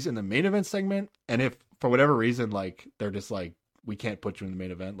always in the main event segment, and if for whatever reason like they're just like, we can't put you in the main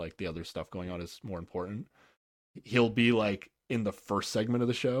event, like the other stuff going on is more important, he'll be like in the first segment of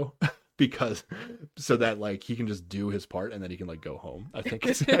the show because so that like he can just do his part and then he can like go home. I think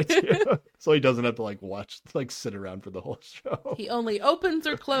it's the idea. So he doesn't have to like sit around for the whole show. He only opens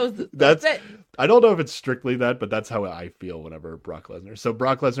or closes. That's it. I don't know if it's strictly that, but that's how I feel whenever Brock Lesnar. So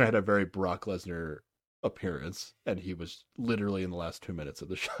Brock Lesnar had a very Brock Lesnar appearance, and he was literally in the last 2 minutes of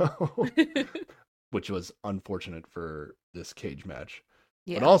the show. Which was unfortunate for this cage match.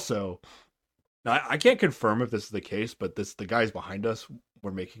 Yeah. But also, now I can't confirm if this is the case, but the guys behind us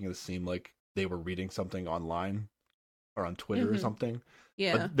were making it seem like they were reading something online or on Twitter or something.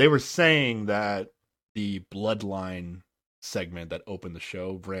 Yeah. But they were saying that the Bloodline segment that opened the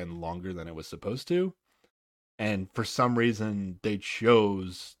show ran longer than it was supposed to. And for some reason, they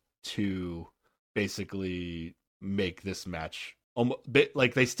chose to basically make this match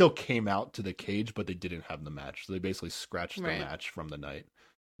like they still came out to the cage, but they didn't have the match. So they basically scratched the match from the night,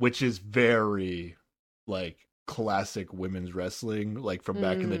 which is very like classic women's wrestling, like from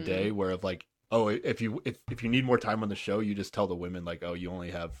back in the day, where if like oh, if you need more time on the show, you just tell the women like, oh, you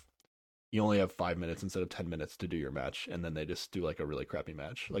only have 5 minutes instead of 10 minutes to do your match, and then they just do like a really crappy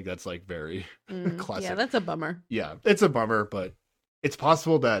match. Like that's like very classic. Yeah, that's a bummer. Yeah, it's a bummer, but it's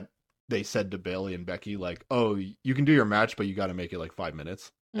possible that they said to Bailey and Becky like, oh, you can do your match, but you got to make it like 5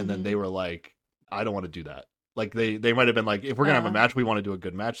 minutes. And then they were like, I don't want to do that. Like they might have been like, if we're gonna have a match, we want to do a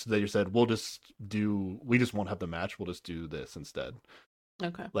good match. So they said, we just won't have the match. We'll just do this instead.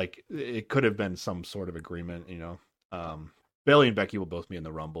 Okay. Like it could have been some sort of agreement, you know. Bailey and Becky will both be in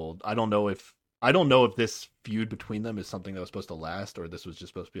the Rumble. I don't know if this feud between them is something that was supposed to last, or this was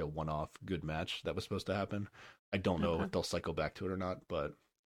just supposed to be a one-off good match that was supposed to happen. I don't know if they'll cycle back to it or not, but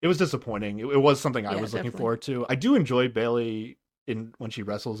it was disappointing. It was something I was looking forward to. I do enjoy Bailey when she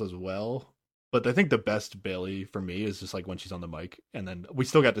wrestles as well, but I think the best Bailey for me is just like when she's on the mic, and then we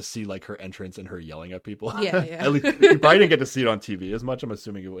still got to see like her entrance and her yelling at people. Yeah. At least you probably didn't get to see it on TV as much. I'm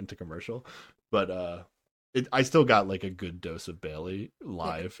assuming it went to commercial, but I still got like a good dose of Bailey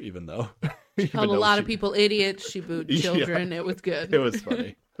live, even though she called a lot of people idiots. She booed children. It was good. It was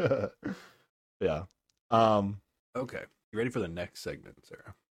funny. Yeah. Okay. You ready for the next segment,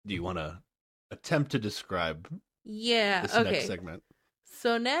 Sarah? Do you want to attempt to describe this next segment?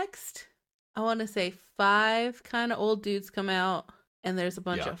 So next, I want to say 5 kind of old dudes come out, and there's a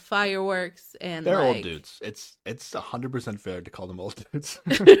bunch of fireworks, and they're old dudes. It's 100% fair to call them old dudes.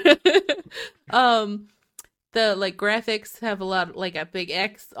 The like graphics have a lot of, like a big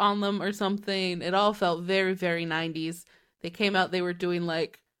X on them or something. It all felt very, very 90s. They came out, they were doing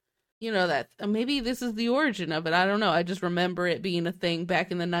like, you know, that maybe this is the origin of it. I don't know. I just remember it being a thing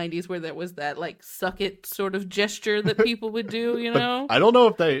back in the 90s where there was that like suck it sort of gesture that people would do, you know? I don't know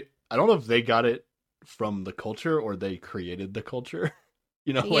if they got it from the culture or they created the culture.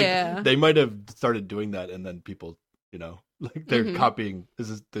 You know, like they might have started doing that and then people, you know, like they're copying.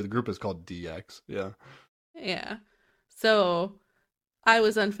 The group is called DX. Yeah. Yeah. So I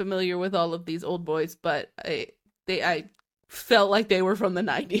was unfamiliar with all of these old boys, but I felt like they were from the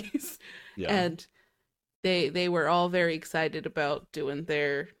 90s. Yeah. And they were all very excited about doing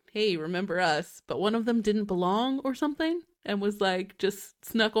their, hey, remember us? But one of them didn't belong or something and was like just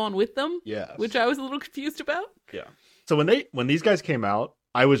snuck on with them. Yeah. Which I was a little confused about. Yeah. So when these guys came out,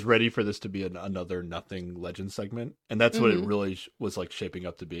 I was ready for this to be another Nothing Legend segment, and that's what it really was like shaping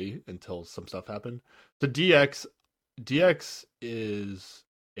up to be until some stuff happened. So DX is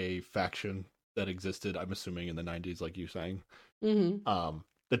a faction that existed, I'm assuming, in the 90s, like you saying.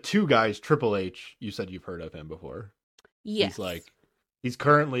 The two guys, Triple H, you said you've heard of him before. Yes.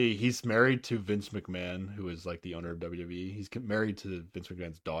 He's married to Vince McMahon, who is like the owner of WWE. He's married to Vince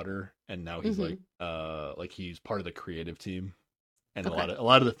McMahon's daughter, and now he's like he's part of the creative team. And a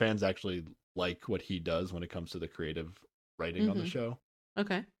lot of the fans actually like what he does when it comes to the creative writing on the show.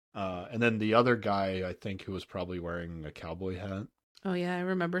 Okay. And then the other guy, I think, who was probably wearing a cowboy hat. Oh, yeah, I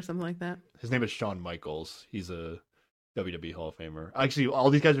remember something like that. His name is Shawn Michaels. He's a WWE Hall of Famer. Actually, all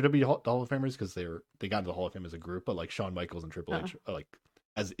these guys are WWE Hall of Famers because they got into the Hall of Fame as a group, but like Shawn Michaels and Triple H, are, like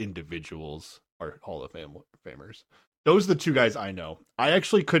as individuals, are Hall of Famers. Those are the two guys I know. I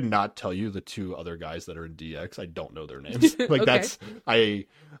actually could not tell you the two other guys that are in DX. I don't know their names. Like that's I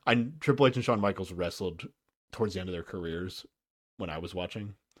Triple H and Shawn Michaels wrestled towards the end of their careers when I was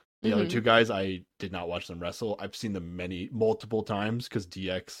watching. The other two guys, I did not watch them wrestle. I've seen them multiple times because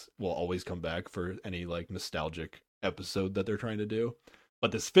DX will always come back for any like nostalgic episode that they're trying to do.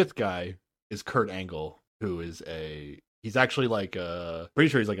 But this fifth guy is Kurt Angle, who is he's actually like pretty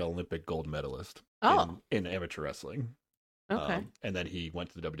sure he's like an Olympic gold medalist in amateur wrestling. Okay. And then he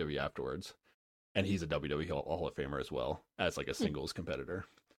went to the WWE afterwards, and he's a WWE Hall of Famer as well as like a singles competitor.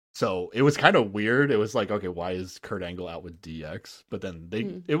 So it was kind of weird. It was like, okay, why is Kurt Angle out with DX? But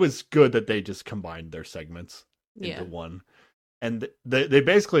then it was good that they just combined their segments into one. And they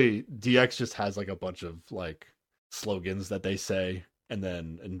basically, DX just has like a bunch of like slogans that they say. And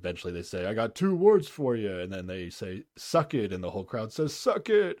then eventually they say, I got 2 words for you. And then they say, suck it. And the whole crowd says, suck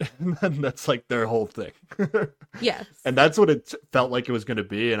it. And then that's like their whole thing. Yes. And that's what it felt like it was going to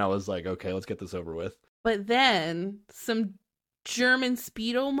be. And I was like, okay, let's get this over with. But then some German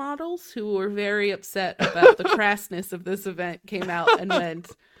Speedo models who were very upset about the crassness of this event came out and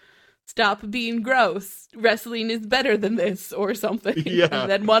went, stop being gross. Wrestling is better than this or something. Yeah. And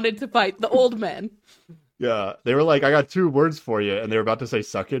then wanted to fight the old men. Yeah, they were like, I got 2 words for you, and they were about to say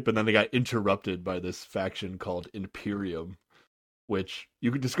suck it, but then they got interrupted by this faction called Imperium, which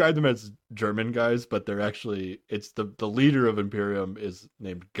you could describe them as German guys, but they're actually, it's the leader of Imperium is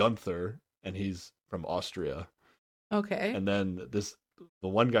named Gunther, and he's from Austria. Okay. And then the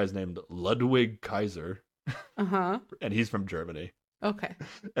one guy's named Ludwig Kaiser, and he's from Germany. Okay.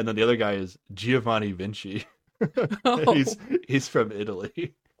 And then the other guy is Giovanni Vinci. Oh. He's from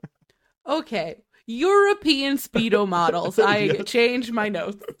Italy. Okay. European Speedo models. I Yes. changed my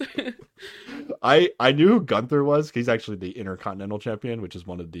notes. I knew who Gunther was. He's actually the Intercontinental Champion, which is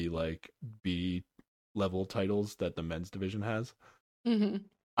one of the like B level titles that the men's division has. Mm-hmm.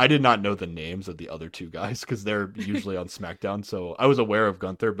 I did not know the names of the other two guys because they're usually on SmackDown. So I was aware of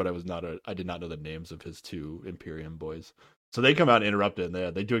Gunther, but I did not know the names of his two Imperium boys. So they come out and interrupt it,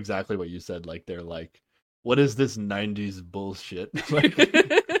 and they do exactly what you said. Like they're like, "What is this '90s bullshit?" Like,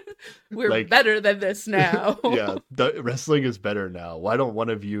 We're like, better than this now. Yeah, the wrestling is better now. Why don't one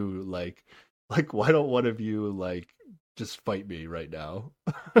of you why don't one of you like just fight me right now?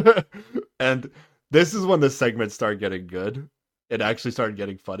 And this is when the segments start getting good. It actually started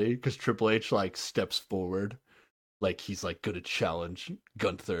getting funny because Triple H like steps forward, like he's like gonna challenge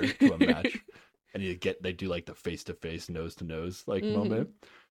Gunther to a match, and they do like the face to face, nose to nose like moment,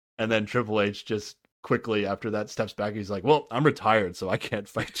 and then Triple H just quickly after that steps back. He's like, "Well, I'm retired, so I can't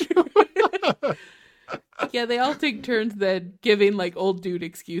fight you." Yeah, they all take turns then giving like old dude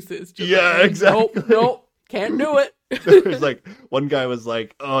excuses. Just Yeah, like, exactly. Nope, can't do it. There's like one guy was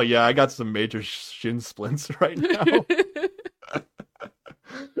like, "Oh yeah, I got some major shin splints right now."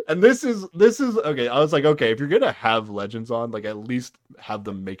 And this is okay. I was like, okay, if you're gonna have legends on, like at least have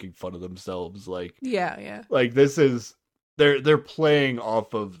them making fun of themselves. Like, yeah. like this is they're playing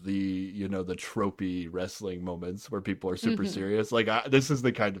off of the the tropey wrestling moments where people are super serious. Like this is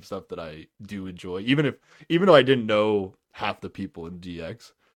the kind of stuff that I do enjoy, even though I didn't know half the people in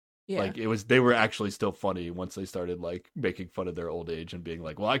DX. Yeah. Like they were actually still funny once they started like making fun of their old age and being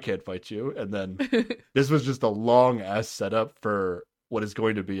like, well, I can't fight you. And then this was just a long ass setup for what is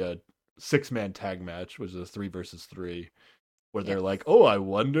going to be a 6-man tag match, which is a 3 versus 3, where they're like, oh, I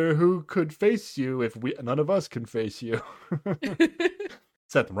wonder who could face you if none of us can face you.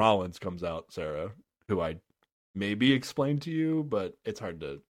 Seth Rollins comes out, Sarah, who I maybe explained to you, but it's hard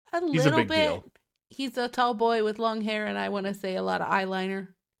to. He's a big deal. He's a tall boy with long hair, and I want to say a lot of eyeliner.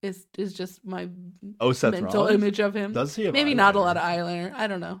 Is just my Seth mental Rollins? Image of him. Does he have maybe eyeliner? Not a lot of eyeliner? I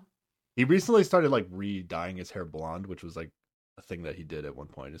don't know. He recently started like re-dyeing his hair blonde, which was like a thing that he did at one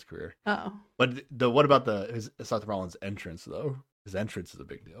point in his career. Oh, but what about his Seth Rollins entrance though? His entrance is a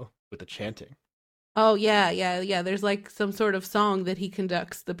big deal with the chanting. Oh yeah. There's like some sort of song that he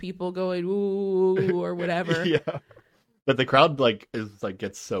conducts. The people going ooh or whatever. Yeah, but the crowd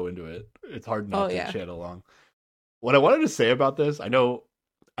gets so into it. It's hard not to chant along. What I wanted to say about this, I know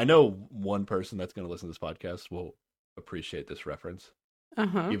one person that's going to listen to this podcast will appreciate this reference,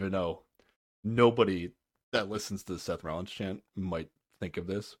 even though nobody that listens to the Seth Rollins chant might think of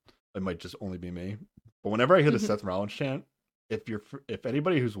this. It might just only be me. But whenever I hear the Seth Rollins chant, if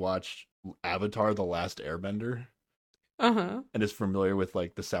anybody who's watched Avatar: The Last Airbender and is familiar with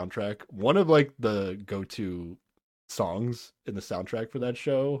like the soundtrack, one of like the go-to songs in the soundtrack for that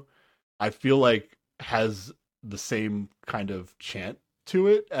show, I feel like has the same kind of chant to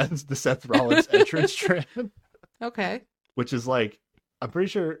it as the Seth Rollins entrance chant. Okay. Which is like, I'm pretty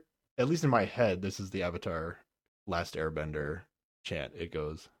sure, at least in my head, this is the Avatar Last Airbender chant. It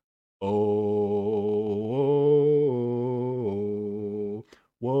goes, oh,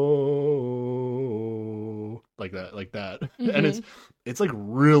 whoa, like that. And it's like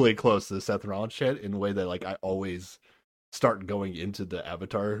really close to the Seth Rollins chant in a way that like I always start going into the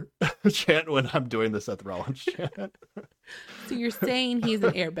Avatar chant when I'm doing the Seth Rollins chant. So you're saying he's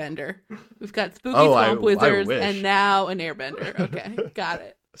an airbender. We've got spooky swamp wizards and now an airbender. Okay, got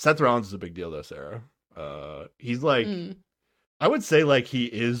it. Seth Rollins is a big deal though, Sarah. He's like, I would say like he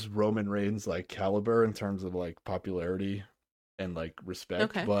is Roman Reigns like caliber in terms of like popularity and like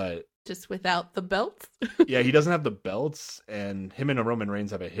respect, but just without the belts. Yeah, he doesn't have the belts, and him and Roman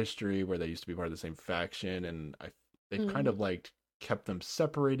Reigns have a history where they used to be part of the same faction, and they've kind of like kept them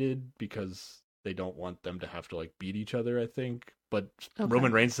separated because they don't want them to have to like beat each other, I think. But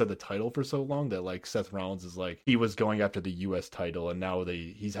Roman Reigns had the title for so long that like Seth Rollins is like, he was going after the US title, and now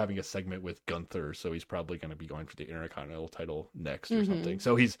he's having a segment with Gunther, so he's probably going to be going for the Intercontinental title next or something.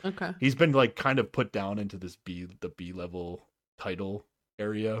 So he's been like kind of put down into this B level title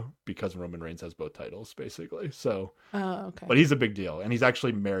area because Roman Reigns has both titles basically. So but he's a big deal, and he's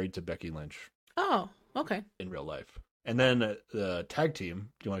actually married to Becky Lynch. Oh, okay. In real life. And then the tag team.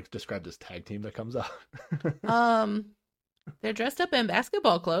 Do you want to describe this tag team that comes out? They're dressed up in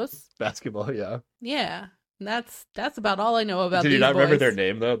basketball clothes. Basketball, yeah. Yeah, that's about all I know about. Did these you not boys. remember their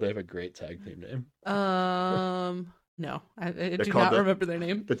name though? They have a great tag team name. No, I do not remember their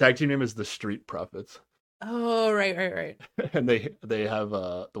name. The tag team name is the Street Profits. Oh, right. And they have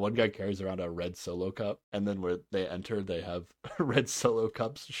the one guy carries around a red Solo cup, and then where they enter, they have red Solo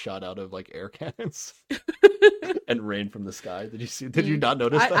cups shot out of like air cannons and rain from the sky. Did you see? Did you not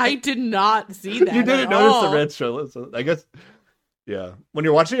notice that? I did not see that. You didn't at notice all. the red Solo. So I guess. Yeah. When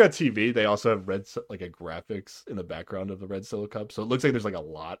you're watching on TV, they also have like a graphics in the background of the red Solo cups. So it looks like there's like a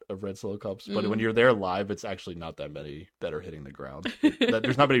lot of red Solo cups. But when you're there live, it's actually not that many that are hitting the ground.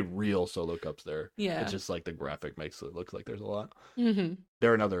 There's not many real Solo cups there. Yeah. It's just like the graphic makes it look like there's a lot. Mm-hmm.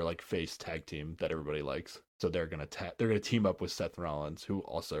 They're another like face tag team that everybody likes. So they're gonna team up with Seth Rollins, who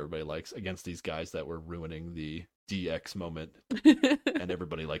also everybody likes, against these guys that were ruining the DX moment, and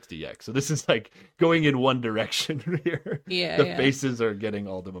everybody likes DX. So this is like going in one direction here. Yeah, the faces are getting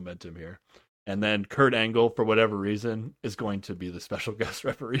all the momentum here. And then Kurt Angle, for whatever reason, is going to be the special guest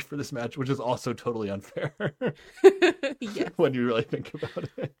referee for this match, which is also totally unfair. Yes. When you really think about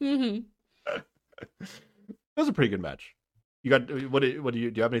it. Mm-hmm. That was a pretty good match. You got what do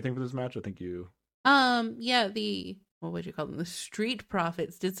you have anything for this match? I think you yeah, what would you call them? The Street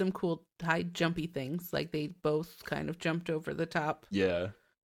Profits did some cool high jumpy things. Like they both kind of jumped over the top. Yeah.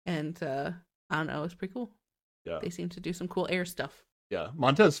 And I don't know, it was pretty cool. Yeah. They seem to do some cool air stuff. Yeah.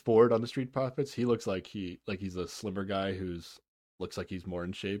 Montez Ford on the Street Profits, he looks like he's a slimmer guy looks like he's more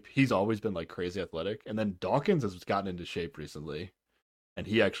in shape. He's always been like crazy athletic. And then Dawkins has gotten into shape recently. And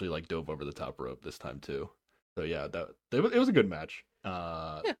he actually like dove over the top rope this time too. So yeah, it was a good match.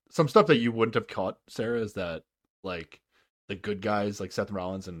 Some stuff that you wouldn't have caught, Sarah, is that like the good guys like Seth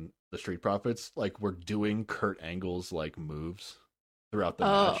Rollins and the Street Profits like were doing Kurt Angle's like moves throughout the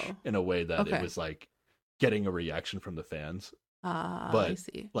match in a way that it was like getting a reaction from the fans. But I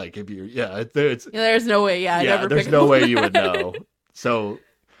see. Like if you there's no way. There's no way you would know. So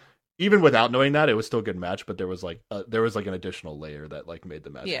even without knowing that, it was still a good match. But there was like an additional layer that like made the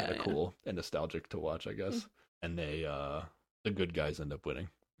match kind of cool and nostalgic to watch, I guess. And the good guys end up winning.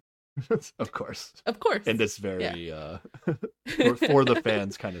 Of course. In this very for the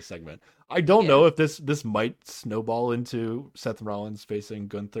fans kind of segment. I don't know if this might snowball into Seth Rollins facing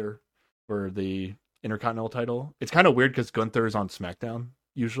Gunther for the Intercontinental title. It's kind of weird because Gunther is on SmackDown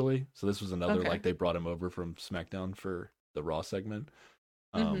usually, so this was another like they brought him over from SmackDown for the Raw segment.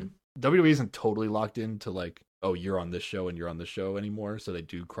 WWE isn't totally locked into like, oh, you're on this show and you're on this show anymore, so they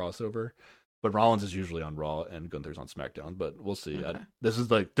do crossover. But Rollins is usually on Raw and Gunther's on SmackDown. But we'll see. Okay. This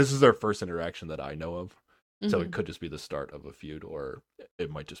is their first interaction that I know of, so it could just be the start of a feud, or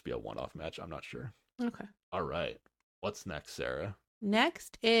it might just be a one-off match. I'm not sure. Okay. All right. What's next, Sarah?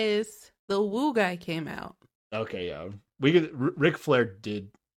 Next is the Woo guy came out. Okay, yeah. Ric Flair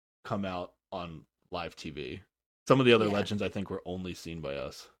did come out on live TV. Some of the other legends I think were only seen by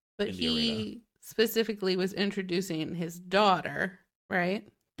us. But he specifically was introducing his daughter, right?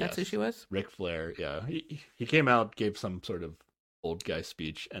 That's who she was? Ric Flair, yeah. He came out, gave some sort of old guy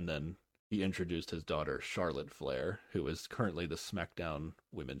speech, and then he introduced his daughter, Charlotte Flair, who is currently the SmackDown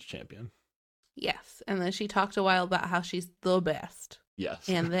Women's Champion. Yes, and then she talked a while about how she's the best. Yes.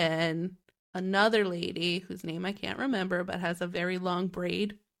 And then another lady, whose name I can't remember, but has a very long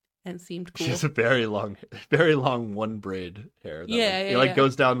braid and seemed cool. She has a very long one braid hair. That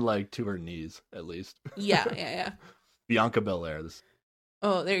goes down like to her knees, at least. Yeah. Bianca Belair.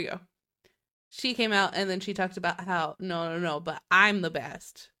 Oh, there you go. She came out and then she talked about how, no, but I'm the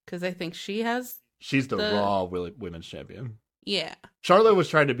best. Because I think she's the Raw Women's Champion. Yeah. Charlotte was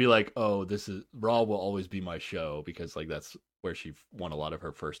trying to be like, oh, this is Raw will always be my show, because like that's where she won a lot of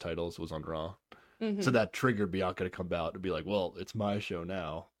her first titles was on Raw. Mm-hmm. So that triggered Bianca to come out and be like, well, it's my show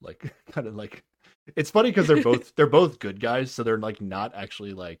now. Like, kind of like, it's funny because they're both good guys. So they're like not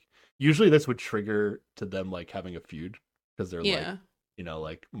actually like, usually this would trigger to them like having a feud because they're like,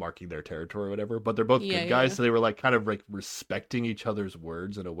 like marking their territory or whatever, but they're both good guys. So they were like kind of like respecting each other's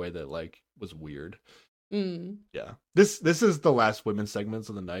words in a way that like was weird. Yeah. This is the last women's segments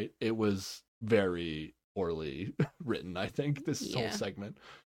of the night. It was very poorly written, I think, this whole segment.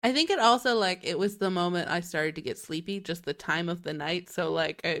 I think it also like it was the moment I started to get sleepy, just the time of the night. So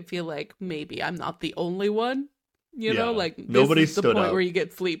like I feel like maybe I'm not the only one. You know, like nobody stood the point up where you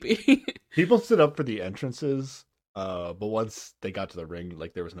get sleepy. People stood up for the entrances. But once they got to the ring,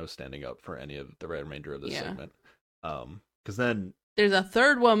 like there was no standing up for any of the remainder of this segment. Because then there's a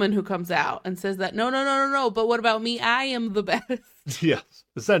third woman who comes out and says that no. But what about me? I am the best. Yes,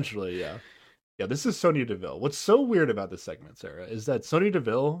 essentially, yeah. This is Sonya Deville. What's so weird about this segment, Sarah, is that Sonya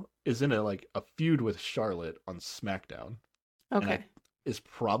Deville is in a feud with Charlotte on SmackDown. Okay, is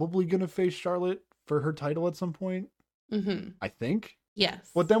probably gonna face Charlotte for her title at some point. Mm-hmm. I think.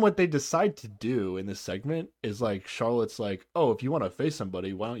 Yes. But then what they decide to do in this segment is like Charlotte's like, oh, if you want to face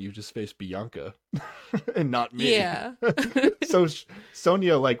somebody, why don't you just face Bianca and not me? Yeah. So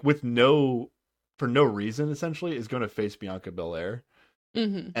Sonya, like for no reason, essentially, is going to face Bianca Belair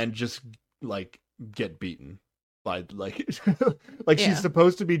and just like get beaten by like she's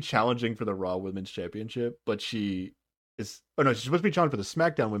supposed to be challenging for the Raw Women's Championship, but she's supposed to be challenging for the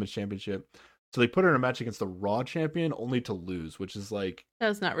SmackDown Women's Championship. So they put her in a match against the Raw champion only to lose, which is like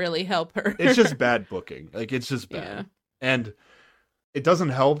does not really help her. It's just bad booking. Like it's just bad. Yeah. And it doesn't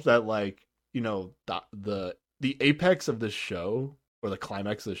help that like, you know, the apex of this show or the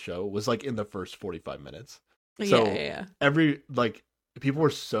climax of the show was like in the first 45 minutes. So every like people were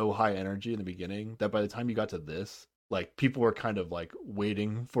so high energy in the beginning that by the time you got to this, like people were kind of like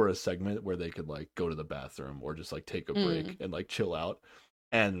waiting for a segment where they could like go to the bathroom or just like take a break and like chill out.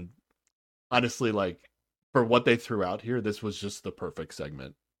 And honestly, like for what they threw out here, this was just the perfect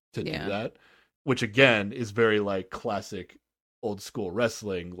segment to do that, which again is very like classic old school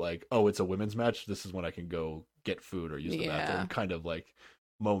wrestling. Like, oh, it's a women's match. This is when I can go get food or use the bathroom kind of like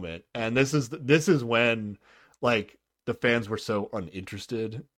moment. And this is when like the fans were so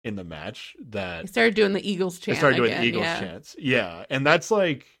uninterested in the match that they started doing the Eagles chant. They started doing Eagles chants. Yeah. And that's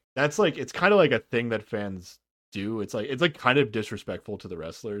like it's kind of like a thing that fans do. It's like kind of disrespectful to the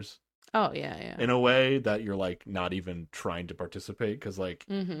wrestlers. Oh yeah. In a way that you're like not even trying to participate because like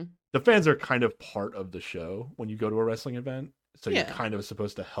the fans are kind of part of the show when you go to a wrestling event. So you're kind of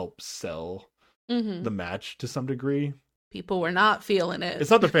supposed to help sell the match to some degree. People were not feeling it.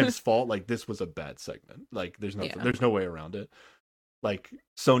 It's not the fans' fault. Like this was a bad segment. Like there's no way around it. Like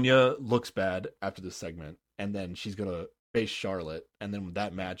Sonya looks bad after this segment, and then she's gonna face Charlotte, and then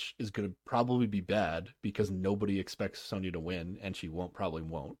that match is gonna probably be bad because nobody expects Sonya to win, and she probably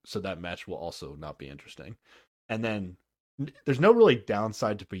won't. So that match will also not be interesting. And then there's no really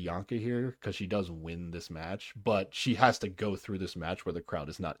downside to Bianca here because she does win this match, but she has to go through this match where the crowd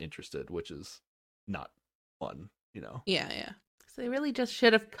is not interested, which is not fun. You know. Yeah. So they really just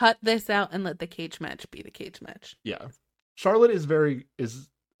should have cut this out and let the cage match be the cage match. Yeah. Charlotte is very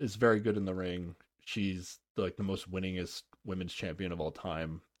good in the ring. She's like the most winningest women's champion of all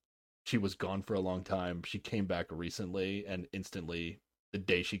time. She was gone for a long time. She came back recently, and instantly, the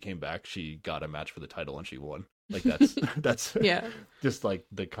day she came back, she got a match for the title and she won. Like that's just like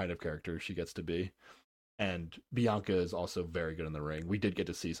the kind of character she gets to be. And Bianca is also very good in the ring. We did get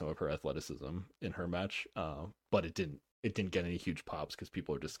to see some of her athleticism in her match, but it didn't get any huge pops because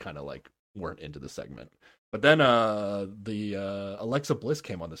people just kind of like weren't into the segment. But then the Alexa Bliss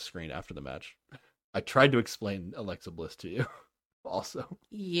came on the screen after the match. I tried to explain Alexa Bliss to you also.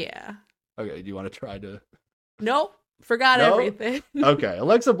 Yeah. Okay, do you want to try to? Nope. Forgot everything. Okay,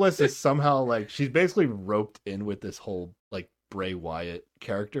 Alexa Bliss is somehow like she's basically roped in with this whole like Bray Wyatt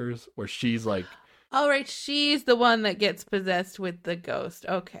characters where she's like. All right, she's the one that gets possessed with the ghost.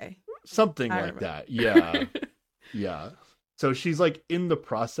 Okay. Something like that. Yeah. Yeah. So she's like in the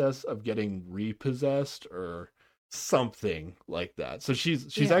process of getting repossessed or something like that. So she's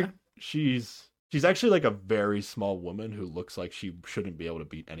actually like a very small woman who looks like she shouldn't be able to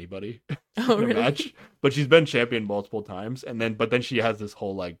beat anybody in a match. But she's been champion multiple times, but then she has this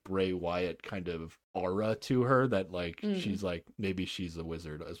whole like Bray Wyatt kind of aura to her that like she's like maybe she's a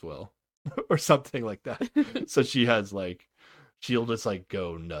wizard as well. Or something like that. So she has like she'll just like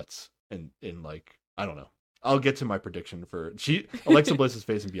go nuts and in like I don't know. I'll get to my prediction for Alexa Bliss is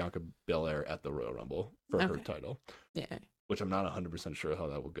facing Bianca Belair at the Royal Rumble for her title. Yeah. Which I'm not 100% sure how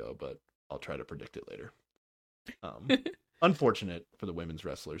that will go, but I'll try to predict it later. Unfortunate for the women's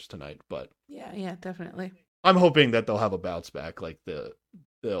wrestlers tonight, but yeah, definitely. I'm hoping that they'll have a bounce back. Like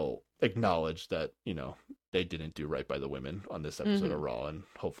they'll acknowledge that, you know, they didn't do right by the women on this episode of Raw, and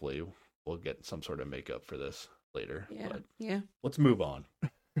hopefully we'll get some sort of makeup for this later. Yeah. Let's move on.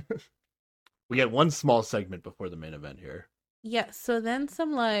 We get one small segment before the main event here. Yeah. So then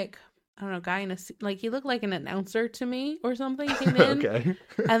some like I don't know guy in a like he looked like an announcer to me or something came in. Okay.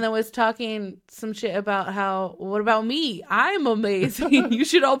 And then was talking some shit about how what about me? I'm amazing. You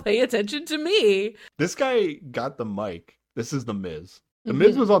should all pay attention to me. This guy got the mic. This is the Miz. The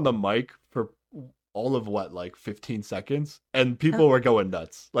Miz was on the mic for all of like 15 seconds and people were going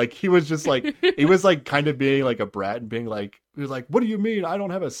nuts. Like he was just like he was like kind of being like a brat and being like he was like, what do you mean I don't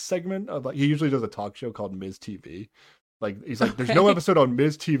have a segment of like he usually does a talk show called Miz TV. Like he's like there's no episode on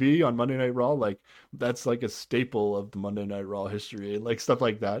Miz TV on Monday Night Raw. Like that's like a staple of the Monday Night Raw history and like stuff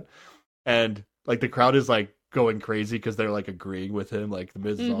like that. And like the crowd is like going crazy because they're like agreeing with him like the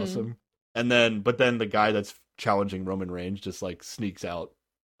Miz is awesome. And then but then the guy that's challenging Roman Reigns just like sneaks out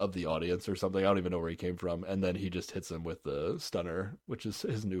of the audience or something. I don't even know where he came from. And then he just hits him with the stunner, which is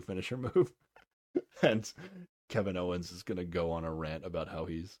his new finisher move. And Kevin Owens is going to go on a rant about how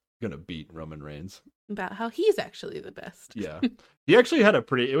he's going to beat Roman Reigns. About how he's actually the best. Yeah. He actually had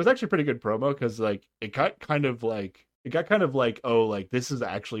it was actually a pretty good promo because like it got kind of like, oh, like this is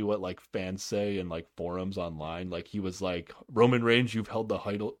actually what like fans say in like forums online. Like he was like, Roman Reigns, you've held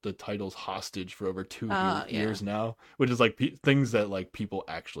the titles hostage for over 2 years now, which is like things that like people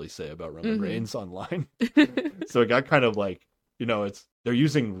actually say about Roman Reigns online. So it got kind of like, they're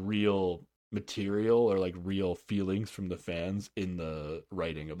using real material or like real feelings from the fans in the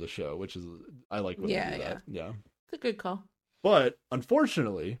writing of the show, which is I like when they do that. Yeah, it's a good call. But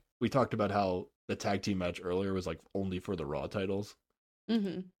unfortunately, we talked about how the tag team match earlier was like only for the Raw titles.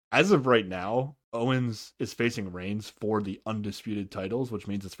 As of right now, Owens is facing Reigns for the undisputed titles, which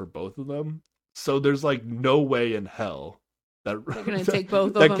means it's for both of them. So there's like no way in hell that they're gonna take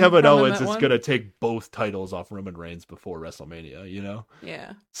both of that them Kevin Owens is gonna take both titles off Roman Reigns before WrestleMania.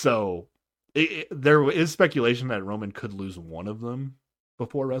 Yeah. So there is speculation that Roman could lose one of them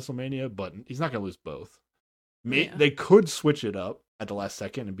before WrestleMania, but he's not going to lose both. They could switch it up at the last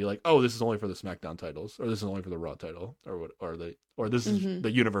second and be like, "Oh, this is only for the SmackDown titles, or this is only for the Raw title, or this is the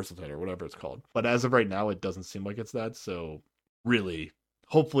Universal title, or whatever it's called." But as of right now, it doesn't seem like it's that. So, really,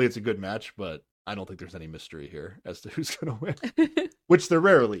 hopefully, it's a good match. But I don't think there's any mystery here as to who's going to win, which there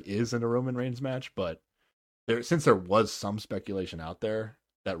rarely is in a Roman Reigns match. But since there was some speculation out there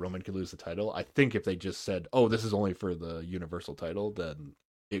that Roman could lose the title, I think if they just said, "Oh, this is only for the Universal title," then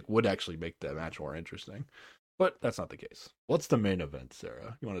it would actually make the match more interesting. But that's not the case. What's the main event,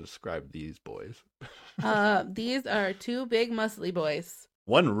 Sarah? You want to describe these boys? These are two big muscly boys.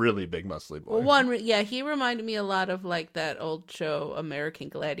 One really big muscly boy. Well, he reminded me a lot of like that old show American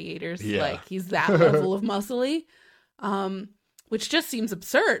Gladiators. Yeah. Like he's that level of muscly, which just seems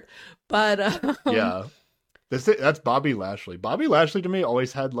absurd. But yeah. That's Bobby Lashley. Bobby Lashley to me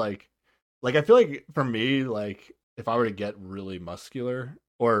always had like I feel like for me, like if I were to get really muscular,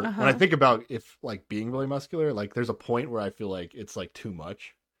 or when I think about if like being really muscular, like there's a point where I feel like it's like too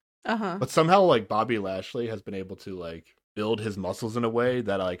much. But somehow like Bobby Lashley has been able to like build his muscles in a way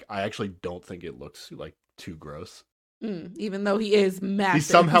that like I actually don't think it looks like too gross. Even though he is massive. He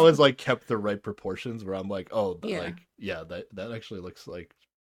somehow has like kept the right proportions where I'm like, oh, that actually looks like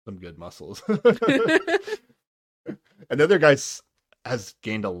some good muscles. Another guy has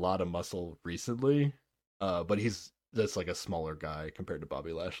gained a lot of muscle recently, but he's just like a smaller guy compared to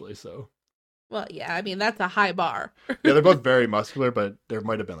Bobby Lashley. So, well, yeah, I mean that's a high bar. Yeah, they're both very muscular, but there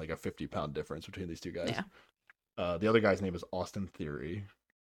might have been like a 50-pound difference between these two guys. Yeah. The other guy's name is Austin Theory,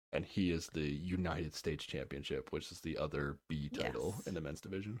 and he is the United States Championship, which is the other B title in the men's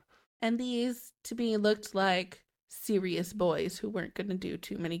division. And these to me looked like serious boys who weren't going to do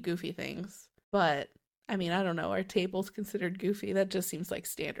too many goofy things, but. I mean, I don't know. Are tables considered goofy? That just seems like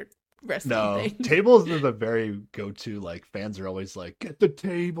standard wrestling thing. Tables is a very go-to. Like fans are always like, "Get the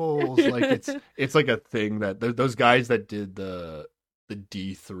tables!" Like it's like a thing that those guys that did the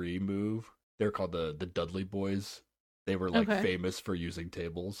D3 move. They're called the Dudley Boys. They were like famous for using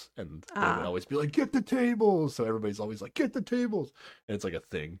tables, and they would always be like, "Get the tables!" So everybody's always like, "Get the tables!" And it's like a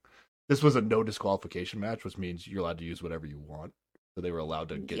thing. This was a no disqualification match, which means you're allowed to use whatever you want. So they were allowed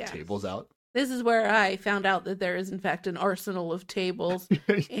to get tables out. This is where I found out that there is, in fact, an arsenal of tables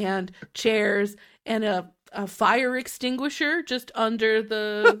and chairs and a fire extinguisher just under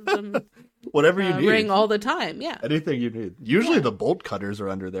the whatever you need ring all the time. Yeah, anything you need. Usually the bolt cutters are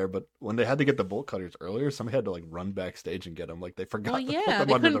under there, but when they had to get the bolt cutters earlier, somebody had to like run backstage and get them. Like they forgot to put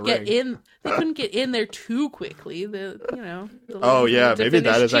them under the ring. They couldn't get in there too quickly. Maybe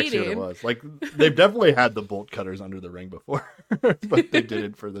that is actually what it was. Like they've definitely had the bolt cutters under the ring before, but they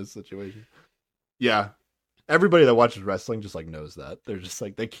didn't for this situation. Yeah. Everybody that watches wrestling just like knows that. They're just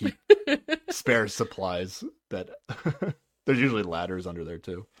like they keep spare supplies that there's usually ladders under there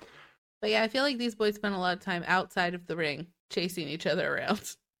too. But yeah, I feel like these boys spend a lot of time outside of the ring chasing each other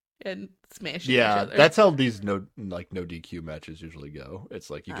around and smashing each other. Yeah, that's how these no DQ matches usually go.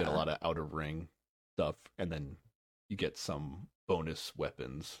 It's like you get a lot of out of ring stuff and then you get some bonus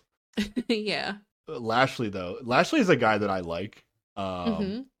weapons. Yeah. Lashley is a guy that I like.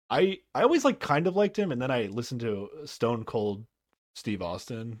 I always like kind of liked him, and then I listened to Stone Cold Steve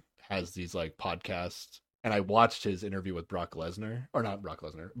Austin has these like podcasts, and I watched his interview with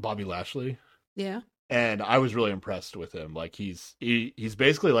Bobby Lashley. Yeah. And I was really impressed with him. Like he's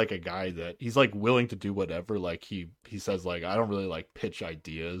basically like a guy that he's like willing to do whatever. Like he says like I don't really like pitch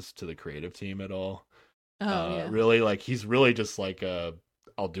ideas to the creative team at all. Really, like he's really just like a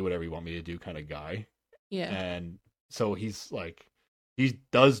I'll do whatever you want me to do kind of guy. Yeah. And so he's like he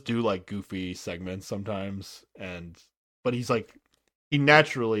does do like goofy segments sometimes, but he's like, he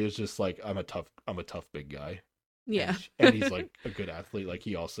naturally is just like, I'm a tough big guy. Yeah. And he's like a good athlete. Like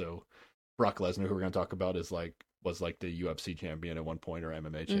he also, Brock Lesnar, who we're going to talk about, was like the UFC champion at one point, or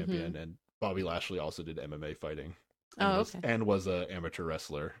MMA champion. And Bobby Lashley also did MMA fighting. And was an amateur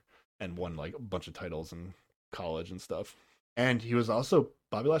wrestler and won like a bunch of titles in college and stuff. And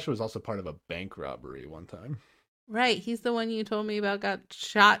Bobby Lashley was also part of a bank robbery one time. Right, he's the one you told me about got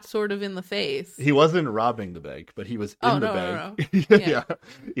shot sort of in the face. He wasn't robbing the bank, but he was in the bank. No. Yeah.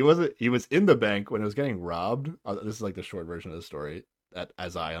 He was in the bank when it was getting robbed. This is like the short version of the story,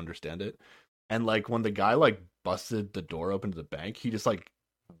 as I understand it. And like when the guy like busted the door open to the bank, he just like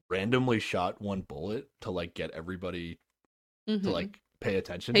randomly shot one bullet to like get everybody to like pay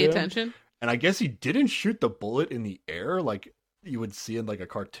attention to him. And I guess he didn't shoot the bullet in the air like you would see in like a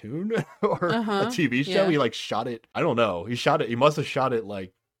cartoon or a TV show. He like shot it. I don't know. He must have shot it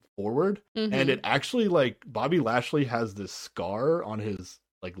like forward. And it actually like Bobby Lashley has this scar on his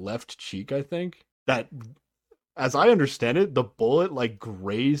like left cheek, I think, that as I understand it, the bullet like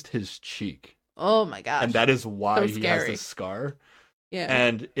grazed his cheek. Oh my gosh. And that is why he has this scar. Yeah.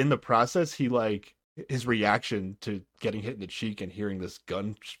 And in the process, he like his reaction to getting hit in the cheek and hearing this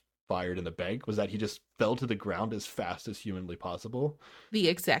gun fired in the bank was that he just fell to the ground as fast as humanly possible. The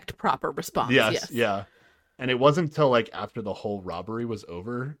exact proper response. Yes. Yeah. And it wasn't until like after the whole robbery was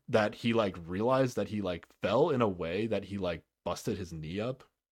over that he like realized that he like fell in a way that he like busted his knee up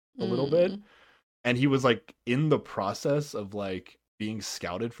a little bit. And he was like in the process of like being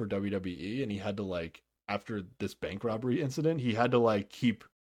scouted for WWE, and he had to like, after this bank robbery incident, he had to like keep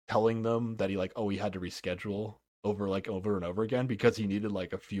telling them that he had to reschedule over and over again because he needed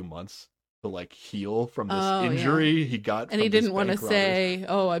like a few months to like heal from this injury he got. And he didn't want to say,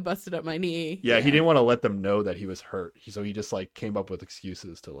 I busted up my knee. Yeah, he didn't want to let them know that he was hurt. So he just like came up with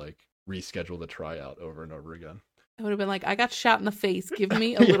excuses to like reschedule the tryout over and over again. I would have been like, I got shot in the face. Give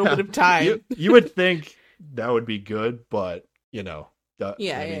me a little bit of time. You would think that would be good, but you know,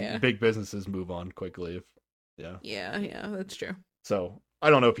 big businesses move on quickly. Yeah, that's true. So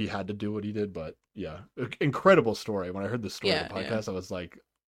I don't know if he had to do what he did, but yeah, incredible story. When I heard the story of the podcast, I was like,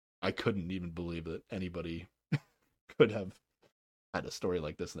 I couldn't even believe that anybody could have had a story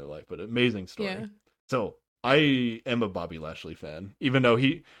like this in their life, but amazing story. Yeah. So I am a Bobby Lashley fan, even though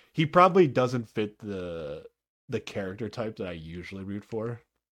he probably doesn't fit the character type that I usually root for,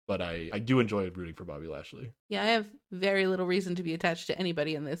 but I do enjoy rooting for Bobby Lashley. Yeah, I have very little reason to be attached to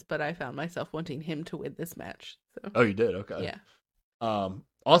anybody in this, but I found myself wanting him to win this match. So. Oh, you did? Okay. Yeah.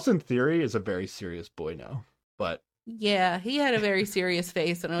 Austin Theory is a very serious boy now, but yeah, he had a very serious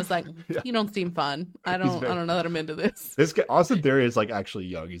face, and I was like, "You don't seem fun. I don't know that I'm into this." This guy, Austin Theory, is like actually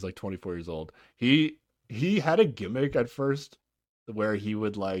young. He's like 24 years old. He had a gimmick at first where he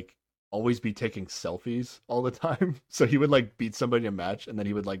would like always be taking selfies all the time. So he would like beat somebody in a match, and then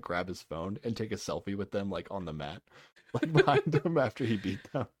he would like grab his phone and take a selfie with them like on the mat, like behind them after he beat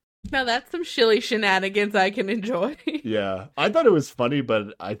them. Now that's some shilly shenanigans I can enjoy. Yeah, I thought it was funny,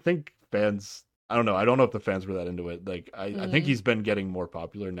 but I think fans, I don't know if the fans were that into it. Like I think he's been getting more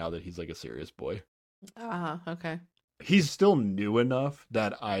popular now that he's like a serious boy. Okay. He's still new enough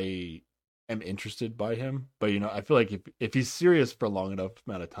that I am interested by him, but you know, I feel like if he's serious for a long enough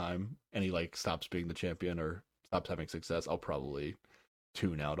amount of time and he like stops being the champion or stops having success, I'll probably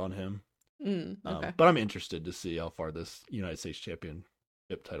tune out on him. Okay. But I'm interested to see how far this United States Championship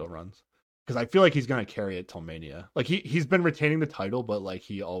title runs, because I feel like he's gonna carry it till Mania. Like he's been retaining the title, but like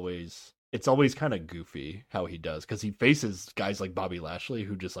it's always kind of goofy how he does, because he faces guys like Bobby Lashley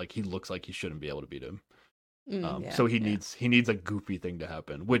who just like he looks like he shouldn't be able to beat him. So he needs a goofy thing to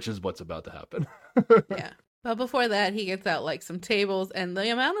happen, which is what's about to happen. Yeah. But before that, he gets out like some tables, and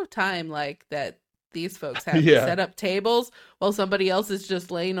the amount of time like that these folks have to set up tables while somebody else is just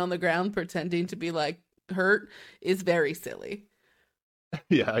laying on the ground pretending to be like hurt is very silly.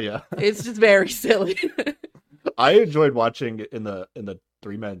 Yeah. It's just very silly. I enjoyed watching in the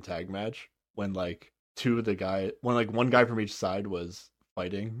 3-man tag match when like one guy from each side was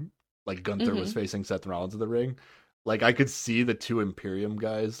fighting. Like Gunther was facing Seth Rollins in the ring. Like I could see the two Imperium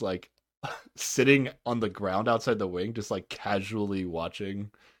guys like sitting on the ground outside the ring, just like casually watching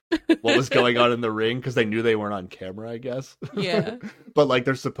what was going on in the ring, because they knew they weren't on camera, I guess. Yeah. But like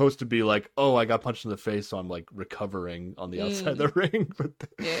they're supposed to be like, oh, I got punched in the face, so I'm like recovering on the outside of the ring. But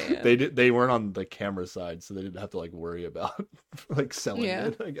they weren't on the camera side, so they didn't have to like worry about like selling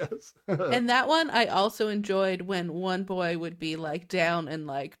it, I guess. And that one I also enjoyed, when one boy would be like down and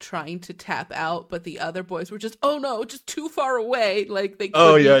like trying to tap out, but the other boys were just, oh no, just too far away. Like they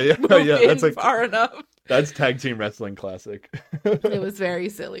couldn't move in that's like far enough. That's tag team wrestling classic. It was very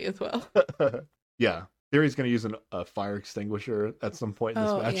silly as well. Yeah. Theory's going to use a fire extinguisher at some point in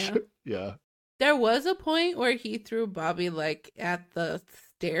this match. Yeah. Yeah. There was a point where he threw Bobby like at the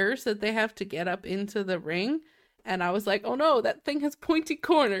stairs that they have to get up into the ring. And I was like, oh no, that thing has pointy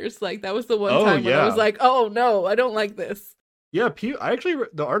corners. Like that was the one time when I was like, oh no, I don't like this. Yeah, I actually,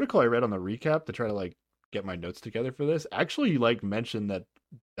 the article I read on the recap to try to like get my notes together for this actually like mentioned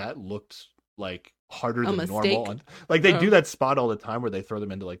that looked like harder than normal. Like they do that spot all the time where they throw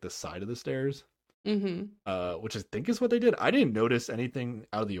them into like the side of the stairs. Which I think is what they did. I didn't notice anything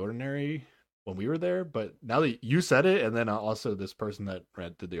out of the ordinary when we were there, but now that you said it, and then also this person that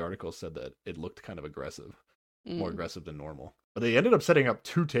did the article said that it looked kind of aggressive, more aggressive than normal. But they ended up setting up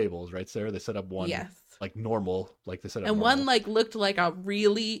 2 tables, right, Sarah? They set up one like normal, like they set up, and normal. One like looked like a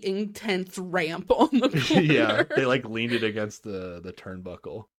really intense ramp on the corner. Yeah, they like leaned it against the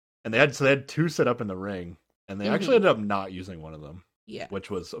turnbuckle, and they had 2 set up in the ring, and they actually ended up not using one of them. Yeah, which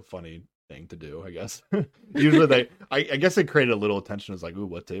was a funny thing to do, I guess. Usually I guess it created a little tension. It's like, ooh,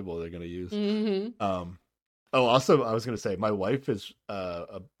 what table are they going to use? Also, I was going to say, my wife is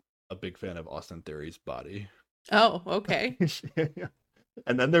a big fan of Austin Theory's body. Oh, okay.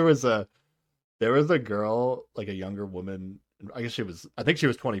 And then there was a girl, like a younger woman. I think she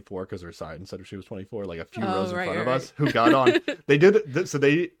was 24 because her sign said she was 24, like a few rows in front of us, who got on. They did so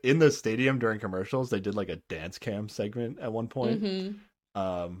they in the stadium during commercials, they did like a dance cam segment at one point.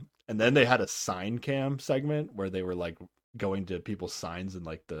 And then they had a sign cam segment where they were like going to people's signs and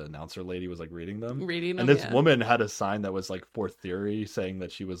like the announcer lady was like reading them. And this woman had a sign that was like for Theory, saying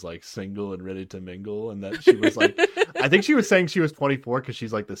that she was like single and ready to mingle, and that she was like, I think she was saying she was 24 because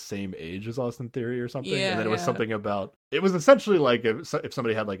she's like the same age as Austin Theory or something. And then it was something about, it was essentially like if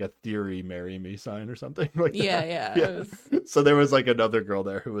somebody had like a Theory marry me sign or something like that. Yeah. So there was like another girl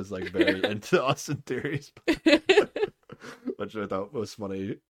there who was like very into Austin Theory's, which I thought was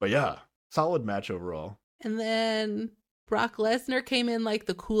funny. But yeah, solid match overall. And then Brock Lesnar came in like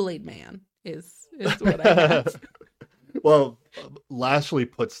the Kool-Aid man is what I have. Well, Lashley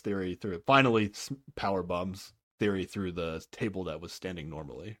puts Theory through, finally power bombs Theory through the table that was standing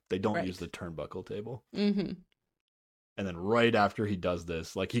normally. They don't use the turnbuckle table. And then right after he does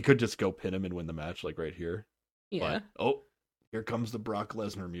this, like he could just go pin him and win the match, like right here. Yeah. But, here comes the Brock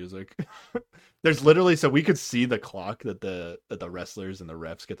Lesnar music. There's literally, so we could see the clock that the wrestlers and the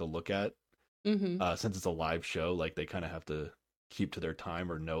refs get to look at. Since it's a live show, like they kind of have to keep to their time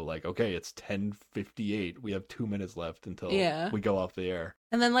or know, like, okay, it's 10:58. We have 2 minutes left until we go off the air.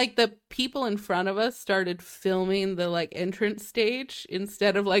 And then like the people in front of us started filming the like entrance stage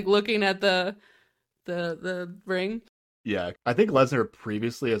instead of like looking at the ring. Yeah, I think Lesnar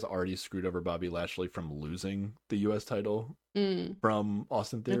previously has already screwed over Bobby Lashley from losing the U.S. title from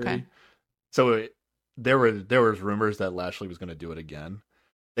Austin Theory. Okay. So there was rumors that Lashley was going to do it again.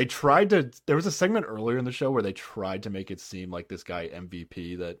 There was a segment earlier in the show where they tried to make it seem like this guy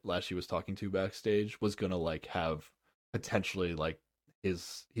MVP that Lashley was talking to backstage was going to like have potentially like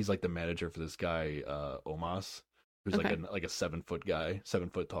he's like the manager for this guy, Omos, who's like a 7-foot guy,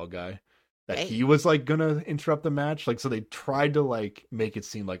 7-foot tall guy. That he was like gonna interrupt the match, like, so they tried to like make it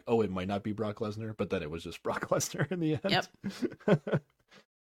seem like, oh, it might not be Brock Lesnar, but then it was just Brock Lesnar in the end. Yep.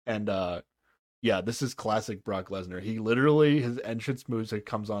 And yeah, this is classic Brock Lesnar. He literally, his entrance music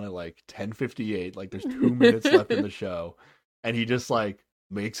comes on at like 10:58, like there's 2 minutes left in the show, and he just like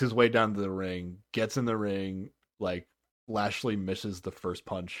makes his way down to the ring, gets in the ring, like Lashley misses the first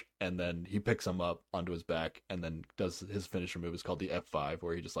punch, and then he picks him up onto his back and then does his finisher move. It's called the F5,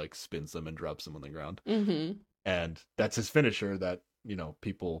 where he just like spins them and drops them on the ground. And that's his finisher that, you know,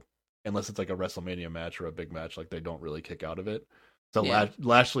 people, unless it's like a WrestleMania match or a big match, like they don't really kick out of it. So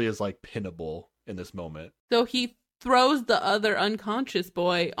Lashley is like pinnable in this moment. So he throws the other unconscious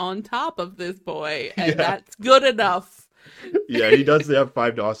boy on top of this boy, and that's good enough. Yeah, he does the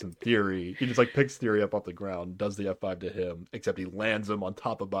F5 to Austin Theory. He just like picks Theory up off the ground, does the F5 to him, except he lands him on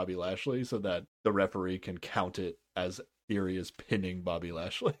top of Bobby Lashley so that the referee can count it as Theory is pinning Bobby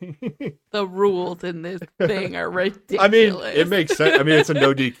Lashley. The rules in this thing are ridiculous. I mean, it makes sense. I mean, it's a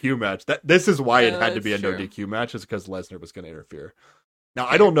no DQ match. This is why it had to be a no DQ match, is because Lesnar was going to interfere. Now,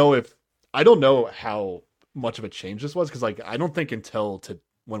 I don't know how much of a change this was, because like I don't think until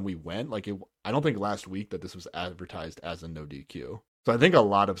when we went, I don't think last week that this was advertised as a no DQ. So I think a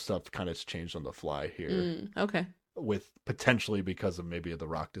lot of stuff kind of changed on the fly here. Okay. With potentially because of maybe the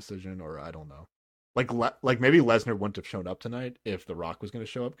Rock decision, or I don't know. Like maybe Lesnar wouldn't have shown up tonight if the Rock was going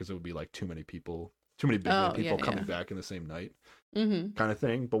to show up, because it would be like too many big name people coming back in the same night, kind of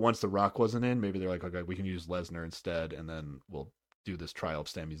thing. But once the Rock wasn't in, maybe they're like, okay, we can use Lesnar instead, and then we'll do this trial of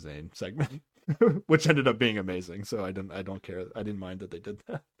Sami Zayn segment. which ended up being amazing. So I don't care. I didn't mind that they did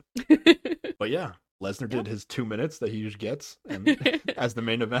that. But yeah, Lesnar did his 2 minutes that he usually gets and as the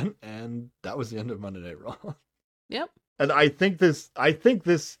main event, and that was the end of Monday Night Raw. Yep. And I think this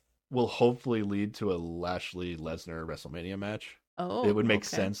will hopefully lead to a Lashley Lesnar WrestleMania match. Oh, it would make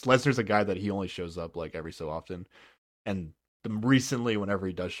sense. Lesnar's a guy that he only shows up like every so often, and recently, whenever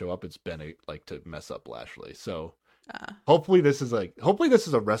he does show up, it's been like to mess up Lashley. So hopefully this is a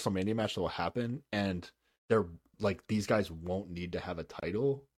WrestleMania match that will happen, and they're like these guys won't need to have a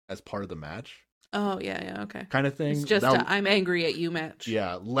title as part of the match. Oh yeah, okay. Kind of thing. It's just a I'm angry at you match.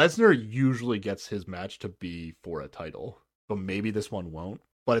 Yeah, Lesnar usually gets his match to be for a title, but maybe this one won't.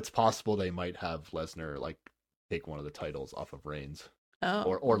 But it's possible they might have Lesnar like take one of the titles off of Reigns. Oh,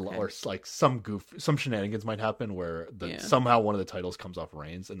 or like some shenanigans might happen where somehow one of the titles comes off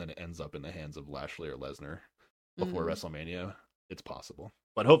Reigns and then it ends up in the hands of Lashley or Lesnar before WrestleMania. It's possible,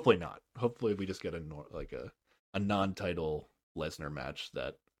 but hopefully not. Hopefully we just get a non-title Lesnar match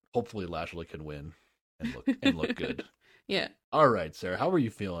that hopefully Lashley can win and look good. Yeah. All right, Sarah, how are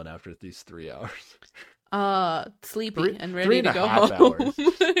you feeling after these 3 hours? Sleepy and ready to go home.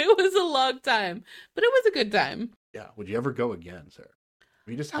 It was a long time, but it was a good time. Yeah. Would you ever go again, Sarah?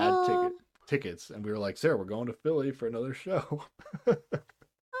 We just had tickets, and we were like, Sarah, we're going to Philly for another show.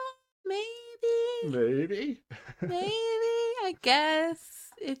 Maybe. I guess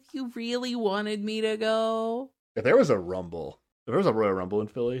if you really wanted me to go. If there was a Royal Rumble in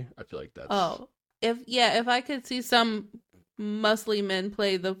Philly, I feel like that's. Oh, if I could see some muscly men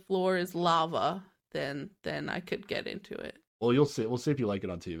play The Floor is Lava, then I could get into it. Well, you'll see. We'll see if you like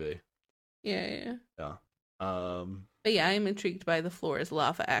it on TV. Yeah. But yeah, I am intrigued by the Floor is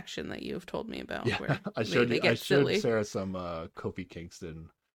Lava action that you've told me about. Yeah, where I showed Sarah some Kofi Kingston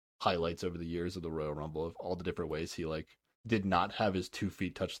highlights over the years of the Royal Rumble of all the different ways he like did not have his 2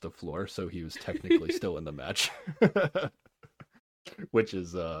 feet touch the floor, so he was technically still in the match, which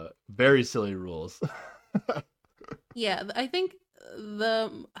is very silly rules. Yeah, I think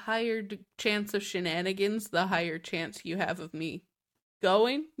the higher chance of shenanigans, the higher chance you have of me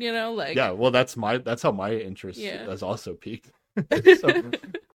going, like yeah, well that's how my interest has also peaked. So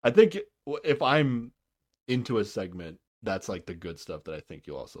I think if I'm into a segment, that's like the good stuff that I think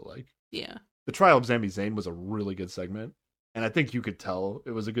you'll also like. Yeah, the trial of Sami Zayn was a really good segment, and I think you could tell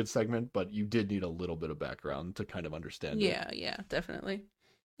it was a good segment, but you did need a little bit of background to kind of understand it. Yeah, definitely.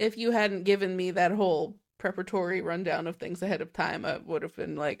 If you hadn't given me that whole preparatory rundown of things ahead of time, I would have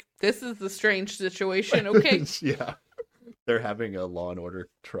been like, this is the strange situation, okay? Yeah. They're having a Law and Order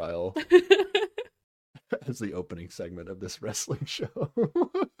trial as the opening segment of this wrestling show.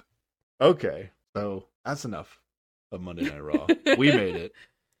 Okay, so that's enough of Monday Night Raw. We made it.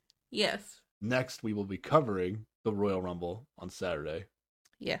 Yes. Next, we will be covering the Royal Rumble on Saturday.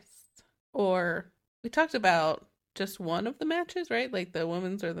 Yes. Or we talked about just one of the matches, right? Like the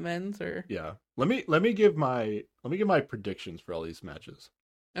women's or the men's, or yeah. Let me give my predictions for all these matches.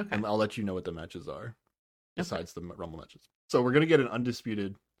 Okay. And I'll let you know what the matches are. Besides the Rumble matches. So we're going to get an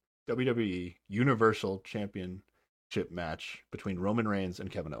undisputed WWE Universal Championship match between Roman Reigns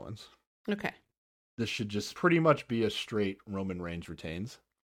and Kevin Owens. Okay. This should just pretty much be a straight Roman Reigns retains.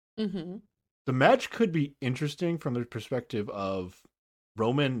 Mm-hmm. The match could be interesting from the perspective of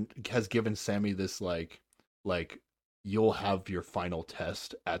Roman has given Sami this like you'll have your final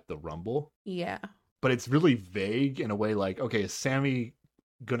test at the Rumble. Yeah. But it's really vague in a way like, okay, is Sami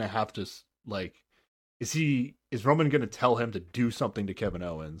going to have to like is Roman going to tell him to do something to Kevin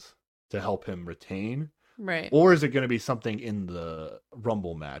Owens to help him retain? Right. Or is it going to be something in the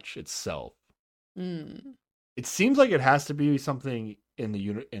Rumble match itself? Mm. It seems like it has to be something in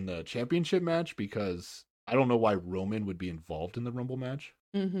the championship match, because I don't know why Roman would be involved in the Rumble match.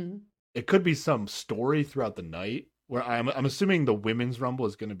 Mm-hmm. It could be some story throughout the night where I'm assuming the women's Rumble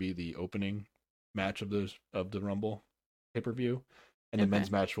is going to be the opening match of the Rumble pay-per-view, and the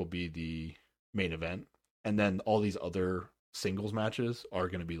men's match will be the main event, and then all these other singles matches are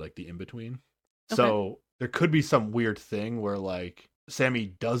going to be like the in-between. Okay. So there could be some weird thing where like Sami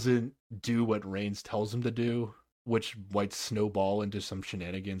doesn't do what Reigns tells him to do, which might snowball into some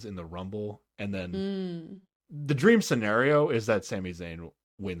shenanigans in the Rumble, and then the dream scenario is that Sami Zayn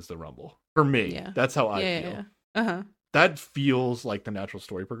wins the Rumble. For me, that's how I feel. Yeah. Uh-huh. That feels like the natural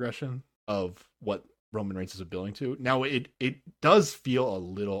story progression of what Roman Reigns is building to. Now, it does feel a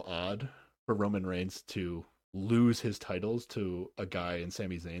little odd for Roman Reigns to lose his titles to a guy in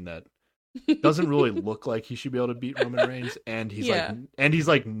Sami Zayn that doesn't really look like he should be able to beat Roman Reigns, and he's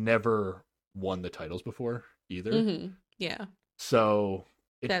like never won the titles before either. Mm-hmm. Yeah. So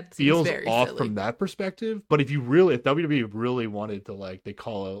That seems feels very off silly. from that perspective. But if WWE really wanted to, like, they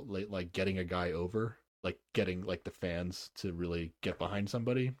call out like getting a guy over, like getting like the fans to really get behind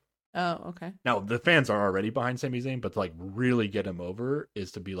somebody. Oh, okay. Now the fans are already behind Sami Zayn, but to, like, really get him over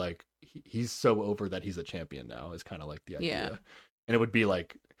is to be like he's so over that he's a champion now. Is kind of like the idea. Yeah. And it would be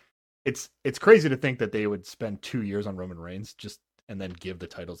like it's crazy to think that they would spend 2 years on Roman Reigns just and then give the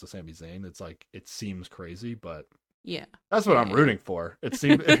titles to Sami Zayn. It's like it seems crazy, but yeah, that's what I'm rooting for. It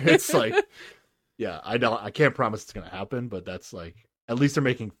seems it's like yeah, I can't promise it's gonna happen, but that's like at least they're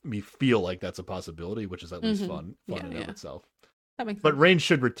making me feel like that's a possibility, which is at least fun in and of itself. That makes sense. But Reigns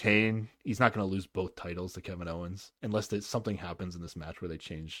should retain. He's not going to lose both titles to Kevin Owens unless something happens in this match where they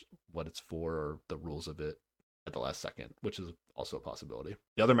change what it's for or the rules of it at the last second, which is also a possibility.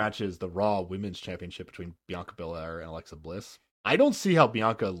 The other match is the Raw Women's Championship between Bianca Belair and Alexa Bliss. I don't see how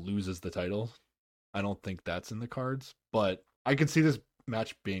Bianca loses the title. I don't think that's in the cards, but I could see this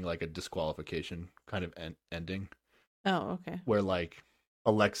match being like a disqualification kind of ending. Oh, okay. Where like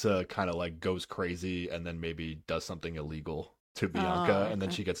Alexa kind of like goes crazy and then maybe does something illegal to Bianca, and then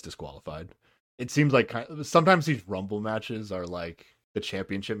she gets disqualified. It seems like sometimes these Rumble matches are like the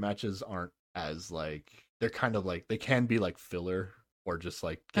championship matches aren't as like they're kind of like they can be like filler or just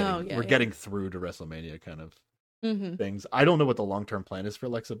like getting through to WrestleMania kind of things. I don't know what the long-term plan is for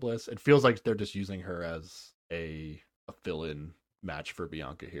Alexa Bliss. It feels like they're just using her as a fill-in match for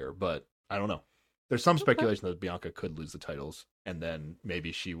Bianca here, but I don't know. There's some speculation that Bianca could lose the titles and then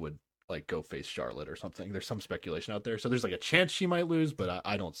maybe she would like go face Charlotte or something. There's some speculation out there. So there's like a chance she might lose, but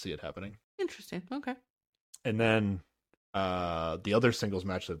I don't see it happening. Interesting. Okay. And then the other singles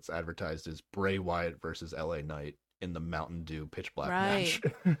match that's advertised is Bray Wyatt versus LA Knight in the Mountain Dew Pitch Black match.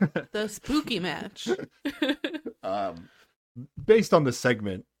 The spooky match. Based on the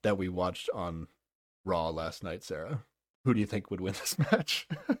segment that we watched on Raw last night, Sarah, who do you think would win this match?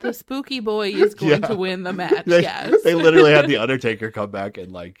 The spooky boy is going to win the match, They literally had The Undertaker come back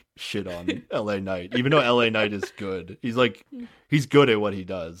and like shit on LA Knight. Even though LA Knight is good. He's good at what he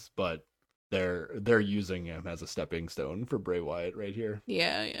does, but they're using him as a stepping stone for Bray Wyatt right here.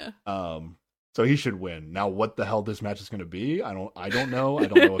 Yeah. So he should win. Now what the hell this match is gonna be, I don't know. I don't know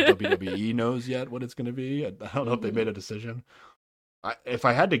if WWE knows yet what it's gonna be. I don't know if they made a decision. If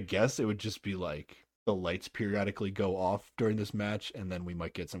I had to guess, it would just be like the lights periodically go off during this match, and then we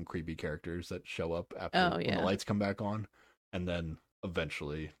might get some creepy characters that show up after when the lights come back on, and then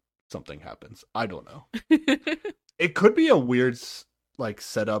eventually something happens. I don't know. It could be a weird like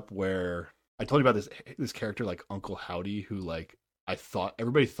setup where I told you about this character like Uncle Howdy, who like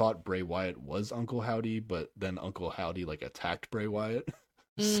everybody thought Bray Wyatt was Uncle Howdy, but then Uncle Howdy like attacked Bray Wyatt.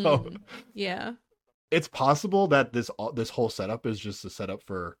 So yeah, it's possible that this whole setup is just a setup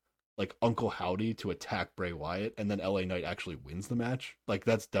for like Uncle Howdy to attack Bray Wyatt, and then LA Knight actually wins the match. Like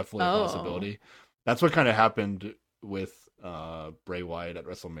that's definitely a possibility. That's what kind of happened with Bray Wyatt at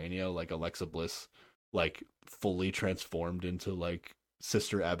WrestleMania. Like Alexa Bliss, like fully transformed into like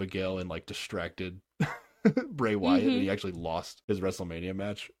Sister Abigail and like distracted Bray Wyatt, and he actually lost his WrestleMania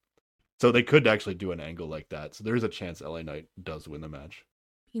match. So they could actually do an angle like that. So there's a chance LA Knight does win the match.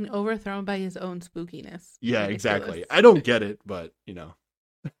 Being overthrown by his own spookiness. Yeah, exactly. I don't get it, but you know.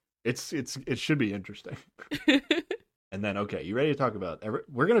 It should be interesting. And then, okay, you ready to talk about?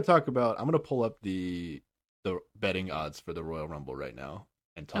 We're going to talk about. I'm going to pull up the betting odds for the Royal Rumble right now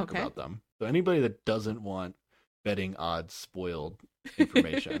and talk about them. So anybody that doesn't want betting odds spoiled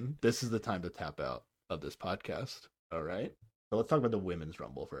information, this is the time to tap out of this podcast. All right. So let's talk about the Women's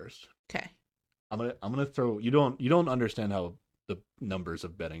Rumble first. Okay. I'm gonna throw. You don't understand how the numbers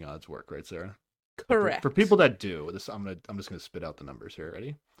of betting odds work, right, Sarah? Correct. For people that do, I'm just gonna spit out the numbers here.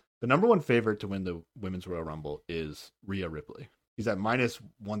 Ready? The number one favorite to win the Women's Royal Rumble is Rhea Ripley. He's at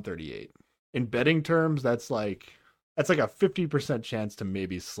 -138. In betting terms, that's like a 50% chance to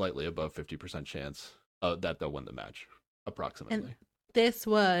maybe slightly above 50% chance that they'll win the match, approximately. And this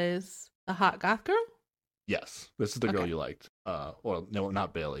was a hot goth girl? Yes. This is the girl you liked. Well, no,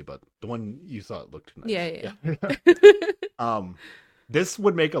 not Bailey, but the one you thought looked nice. Yeah. This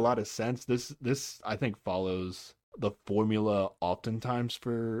would make a lot of sense. This I think follows the formula oftentimes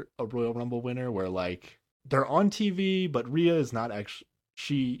for a Royal Rumble winner, where like they're on TV, but Rhea is not actually.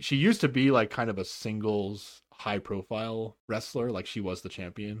 She used to be like kind of a singles high profile wrestler, like she was the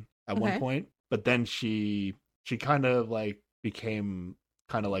champion at one point, but then she kind of like became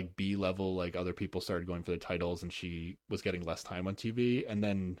kind of like B level, like other people started going for the titles and she was getting less time on TV, and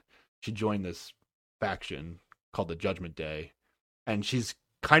then she joined this faction called the Judgment Day, and she's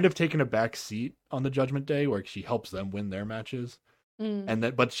kind of taken a back seat on the Judgment Day where she helps them win their matches.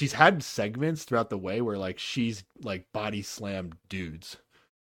 But she's had segments throughout the way where like she's like body slammed dudes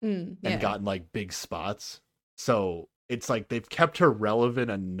Yeah. and gotten like big spots. So it's like they've kept her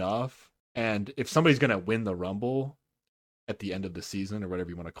relevant enough. And if somebody's going to win the Rumble at the end of the season or whatever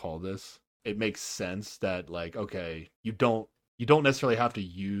you want to call this, it makes sense that like, okay, you don't necessarily have to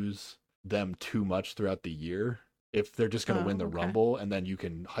use them too much throughout the year if they're just going to win the Rumble, and then you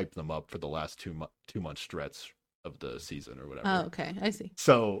can hype them up for the last 2 month stretch of the season or whatever. Oh, okay. I see.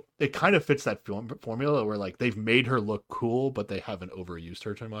 So it kind of fits that formula where like they've made her look cool, but they haven't overused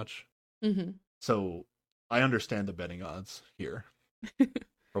her too much. Mm-hmm. So I understand the betting odds here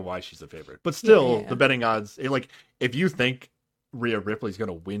for why she's the favorite. But still, the betting odds, like if you think Rhea Ripley's going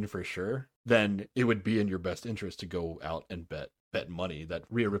to win for sure, then it would be in your best interest to go out and bet money that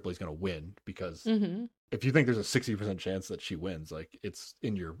Rhea Ripley's going to win, because if you think there's a 60% chance that she wins, like it's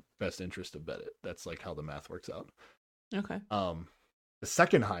in your best interest to bet it. That's like how the math works out. Okay. The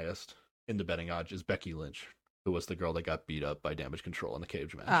second highest in the betting odds is Becky Lynch, who was the girl that got beat up by Damage Control in the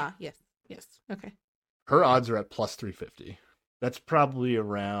cage match. Ah, yes. Okay. Her odds are at plus 350. That's probably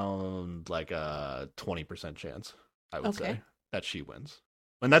around like a 20% chance, I would say, that she wins.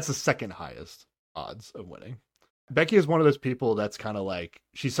 And that's the second highest odds of winning. Becky is one of those people that's kind of like,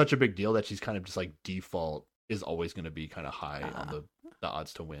 she's such a big deal that she's kind of just like default is always going to be kind of high on the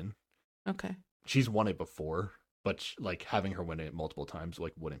odds to win. Okay. She's won it before, but like having her win it multiple times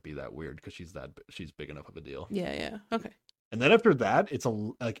like wouldn't be that weird because she's big enough of a deal. Yeah. Okay. And then after that, it's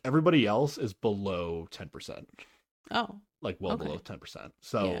like everybody else is below 10%. Oh. Like below 10%.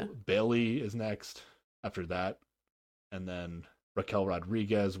 So Bailey is next after that. And then Raquel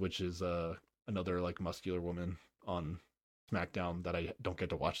Rodriguez, which is another like muscular woman on SmackDown that I don't get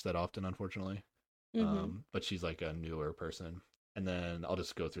to watch that often, unfortunately. But she's like a newer person. And then I'll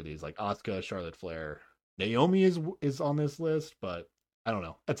just go through these, like Asuka, Charlotte Flair. Naomi is on this list, but I don't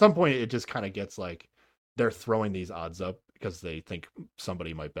know. At some point, it just kind of gets like they're throwing these odds up because they think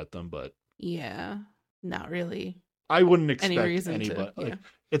somebody might bet them, but yeah, not really. I wouldn't expect any reason anybody. To, like,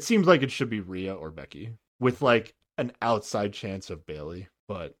 it seems like it should be Rhea or Becky with like an outside chance of Bailey,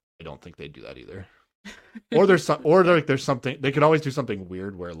 but I don't think they'd do that either. There's something they could always do something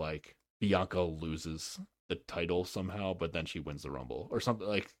weird where like Bianca loses the title somehow, but then she wins the Rumble or something.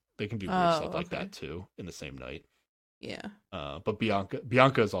 Like they can do weird stuff like that too in the same night. Yeah. But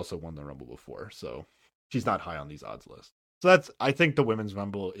Bianca has also won the Rumble before, so she's not high on these odds lists. So I think the women's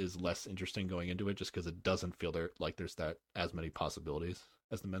Rumble is less interesting going into it just because it doesn't feel there's as many possibilities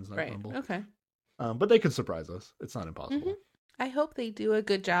as the men's Rumble. Okay. But they could surprise us. It's not impossible. I hope they do a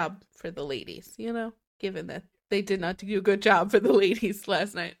good job for the ladies, given that they did not do a good job for the ladies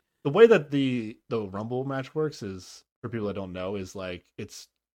last night. The way that the Rumble match works is, for people that don't know, is like it's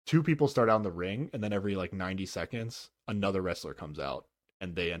two people start out in the ring, and then every like 90 seconds, another wrestler comes out,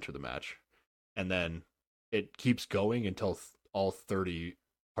 and they enter the match. And then it keeps going until all 30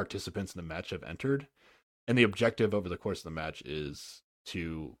 participants in the match have entered. And the objective over the course of the match is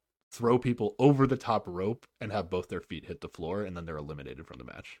to throw people over the top rope and have both their feet hit the floor, and then they're eliminated from the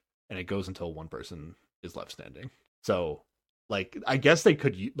match. And it goes until one person is left standing. So, like, I guess they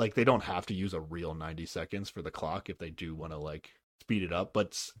could, like, they don't have to use a real 90 seconds for the clock if they do want to, like, speed it up.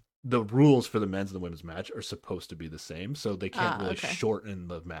 But the rules for the men's and the women's match are supposed to be the same, so they can't really shorten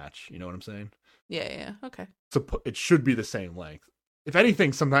the match. You know what I'm saying? Yeah. Okay. So it should be the same length. If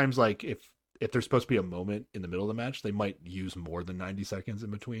anything, sometimes, like, if there's supposed to be a moment in the middle of the match, they might use more than 90 seconds in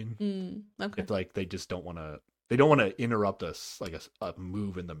between. Okay. If like they just don't want to interrupt us like a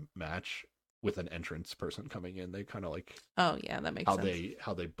move in the match with an entrance person coming in. They kind of like that makes sense.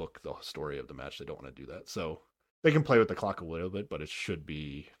 How they book the story of the match. They don't want to do that. So they can play with the clock a little bit, but it should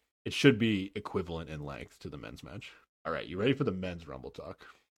be equivalent in length to the men's match. All right, you ready for the men's Rumble talk?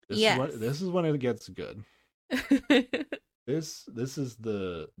 This is when it gets good. This is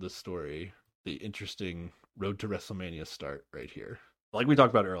the story. The interesting road to WrestleMania start right here. Like we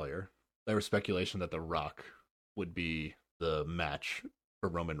talked about earlier, there was speculation that The Rock would be the match for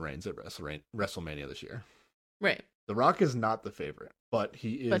Roman Reigns at WrestleMania this year. Right. The Rock is not the favorite, but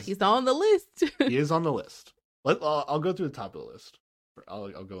he is. But he's on the list. He is on the list. I'll go through the top of the list. I'll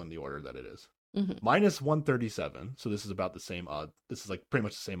go in the order that it is. Minus 137. So this is about the same odd. This is like pretty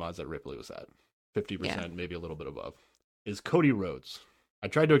much the same odds that Ripley was at. 50%, maybe a little bit above. Is Cody Rhodes. I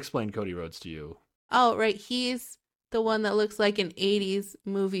tried to explain Cody Rhodes to you. Oh, right. He's the one that looks like an 80s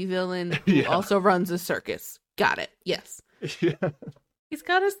movie villain who also runs a circus. Got it. Yes. Yeah. He's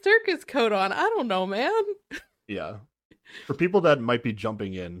got a circus coat on. I don't know, man. Yeah. For people that might be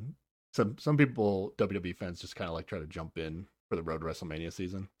jumping in, some people, WWE fans, just kind of like try to jump in for the road to WrestleMania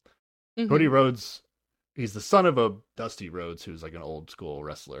season. Cody Rhodes, he's the son of a Dusty Rhodes, who's like an old school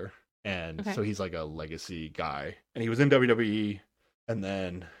wrestler. And so he's like a legacy guy. And he was in WWE and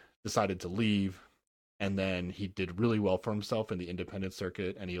then decided to leave. And then he did really well for himself in the independent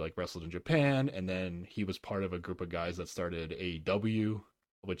circuit, and he like wrestled in Japan. And then he was part of a group of guys that started AEW,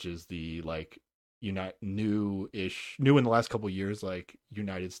 which is the like new in the last couple of years, like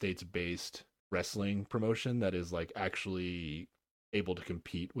United States based wrestling promotion that is like actually able to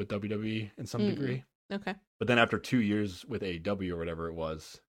compete with WWE in some degree. Okay. But then after 2 years with AEW or whatever it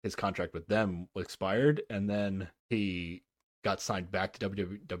was, his contract with them expired, and then he got signed back to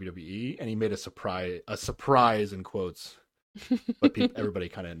WWE, and he made a surprise in quotes, but everybody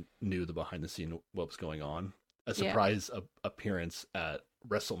kind of knew the behind the scene what was going on. A surprise appearance at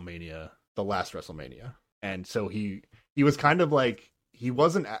WrestleMania, the last WrestleMania, and so he was kind of like, he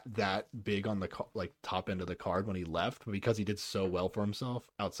wasn't that big on the like top end of the card when he left, but because he did so well for himself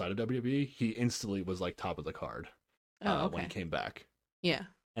outside of WWE, he instantly was like top of the card when he came back. Yeah.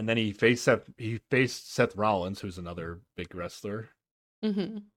 And then he faced Seth Rollins, who's another big wrestler,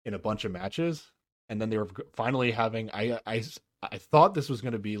 in a bunch of matches. And then they were finally having, I thought this was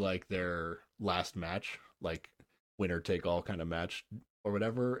going to be like their last match, like winner take all kind of match or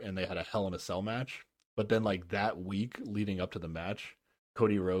whatever. And they had a Hell in a Cell match. But then like that week leading up to the match,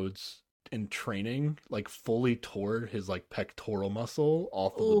 Cody Rhodes in training like fully tore his like pectoral muscle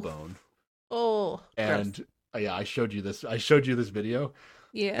off of the bone. Oh, and yeah, I showed you this video.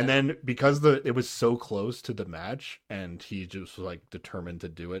 Yeah. And then because it was so close to the match, and he just was like determined to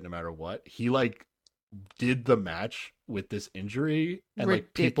do it no matter what, he like did the match with this injury, and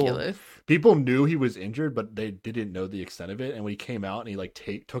ridiculous. Like people knew he was injured, but they didn't know the extent of it. And when he came out and he like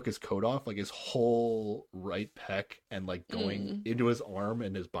took his coat off, like his whole right pec and like going into his arm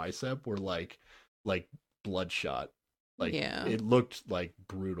and his bicep were like bloodshot. Like it looked like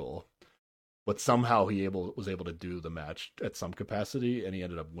brutal. But somehow he was able to do the match at some capacity, and he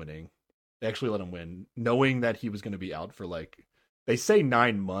ended up winning. They actually let him win, knowing that he was going to be out for like, they say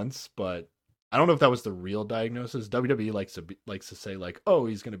 9 months, but I don't know if that was the real diagnosis. WWE likes to say like, oh,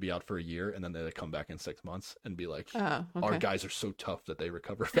 he's going to be out for a year, and then they come back in 6 months and be like, our guys are so tough that they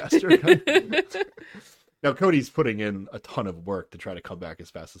recover faster. Now Cody's putting in a ton of work to try to come back as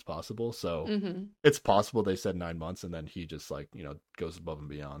fast as possible, so it's possible they said 9 months, and then he just like goes above and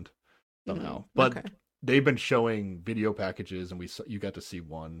beyond somehow. But they've been showing video packages, and you got to see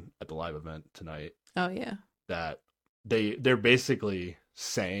one at the live event tonight. Oh yeah. That they're basically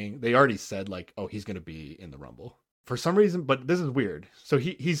saying, they already said like, oh, he's going to be in the Rumble for some reason. But this is weird. So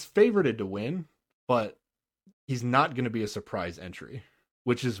he's favorited to win, but he's not going to be a surprise entry,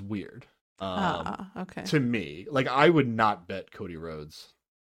 which is weird. Okay. To me, like I would not bet Cody Rhodes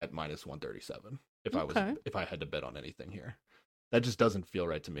at -137 if I had to bet on anything here. That just doesn't feel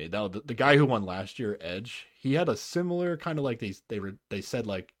right to me. Now, the guy who won last year, Edge, he had a similar kind of like they said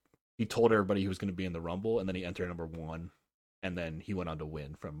like he told everybody he was going to be in the Rumble, and then he entered number 1, and then he went on to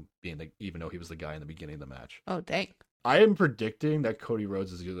win from being even though he was the guy in the beginning of the match. Oh dang! I am predicting that Cody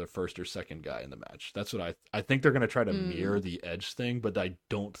Rhodes is either the first or second guy in the match. That's what I think they're going to try to mirror the Edge thing, but I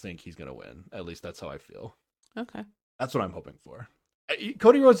don't think he's going to win. At least that's how I feel. Okay, that's what I'm hoping for.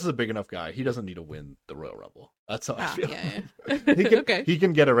 Cody Rhodes is a big enough guy. He doesn't need to win the Royal Rumble. That's how I feel. Yeah. He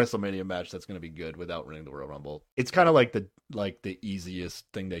can get a WrestleMania match that's going to be good without winning the Royal Rumble. It's kind of like the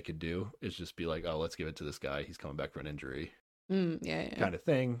easiest thing they could do is just be like, oh, let's give it to this guy. He's coming back for an injury. Kind of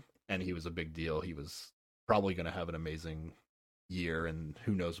thing. And he was a big deal. He was probably going to have an amazing year, and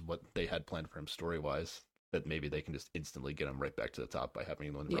who knows what they had planned for him story-wise, that maybe they can just instantly get him right back to the top by having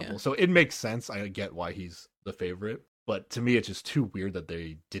him win the Rumble. So it makes sense. I get why he's the favorite. But to me, it's just too weird that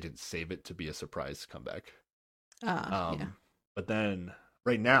they didn't save it to be a surprise comeback. But then,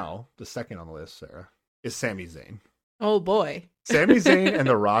 right now, the second on the list, Sarah, is Sami Zayn. Oh, boy. Sami Zayn and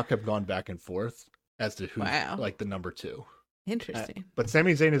The Rock have gone back and forth as to who's like the number 2. Interesting. But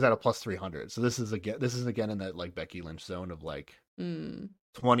Sami Zayn is at a +300. So this is again in that like Becky Lynch zone of like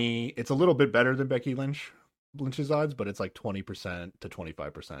 20. It's a little bit better than Becky Lynch's odds, but it's like 20% to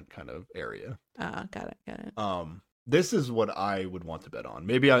 25% kind of area. Got it. This is what I would want to bet on.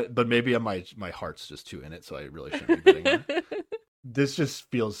 Maybe my heart's just too in it, so I really shouldn't be betting on it. This just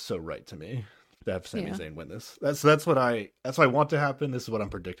feels so right to me to have Sami Zayn win this. That's what I want to happen. This is what I'm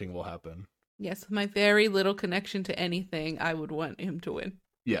predicting will happen. Yes, my very little connection to anything, I would want him to win.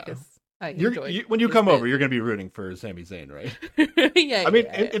 Yeah. When you come over, you're going to be rooting for Sami Zayn, right? Yeah. I mean,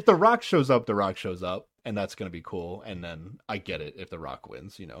 if The Rock shows up, The Rock shows up, and that's going to be cool. And then I get it if The Rock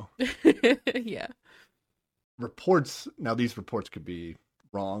wins, Yeah. Reports, now these reports could be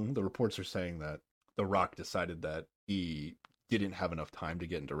wrong. The reports are saying that The Rock decided that he didn't have enough time to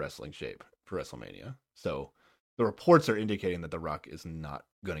get into wrestling shape for WrestleMania. So the reports are indicating that The Rock is not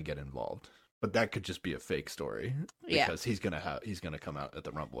going to get involved. But that could just be a fake story because he's gonna come out at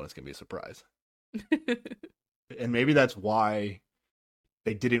the Rumble and it's gonna be a surprise. And maybe that's why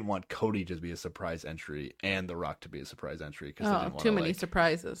they didn't want Cody to be a surprise entry and The Rock to be a surprise entry because they didn't want too many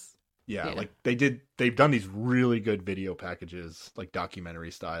surprises. Yeah, like they've done these really good video packages, like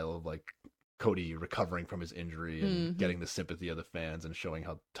documentary style of like Cody recovering from his injury and getting the sympathy of the fans and showing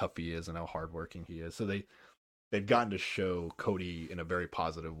how tough he is and how hardworking he is. So they've gotten to show Cody in a very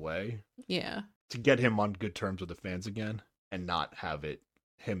positive way. Yeah. To get him on good terms with the fans again and not have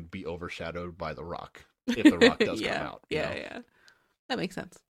him be overshadowed by The Rock if The Rock does come out. Yeah. That makes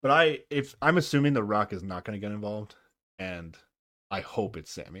sense. But I'm assuming The Rock is not going to get involved, and I hope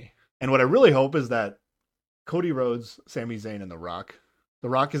it's Sammy. And what I really hope is that Cody Rhodes, Sami Zayn, and The Rock. The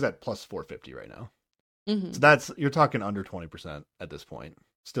Rock is at plus 450 right now. So you're talking under 20% at this point.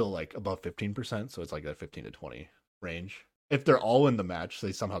 Still like above 15%, so it's like that 15 to 20 range. If they're all in the match,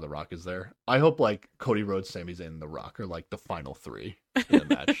 say somehow The Rock is there, I hope like Cody Rhodes, Sami Zayn, and The Rock are like the final three in the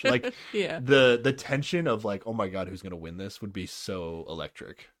match. Like the tension of like, oh my god, who's gonna win this would be so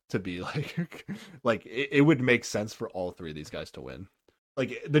electric to be like it would make sense for all three of these guys to win.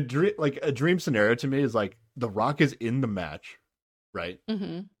 Like a dream scenario to me is like The Rock is in the match, right?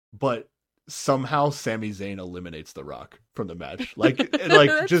 But somehow Sami Zayn eliminates The Rock from the match. Like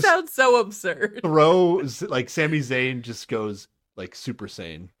that just sounds so absurd. Throws like Sami Zayn just goes like Super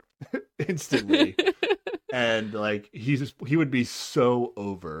Saiyan instantly. And like he would be so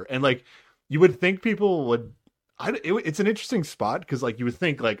over. And like you would think people would it's an interesting spot because like you would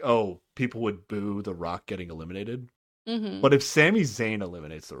think like, oh, people would boo The Rock getting eliminated. But if Sami Zayn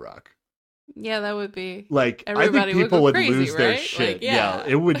eliminates The Rock, that would be like everybody I think people would crazy, lose their right? shit. Like, yeah,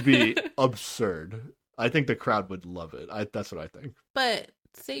 it would be absurd. I think the crowd would love it. That's what I think. But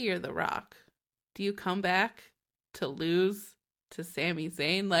say you're The Rock, do you come back to lose to Sami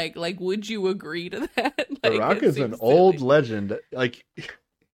Zayn? Like would you agree to that? Like, The Rock is an old legend. Like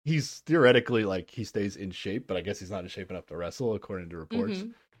he's theoretically like he stays in shape, but I guess he's not in shape enough to wrestle, according to reports.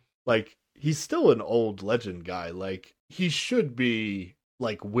 Like he's still an old legend guy. Like he should be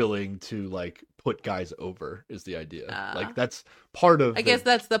like willing to like put guys over is the idea. Like that's part of I guess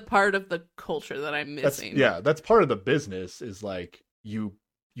that's the part of the culture that I'm missing. That's part of the business is like you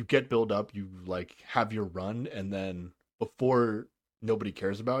get built up, you like have your run, and then before nobody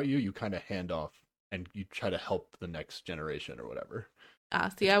cares about you, you kind of hand off and you try to help the next generation or whatever. I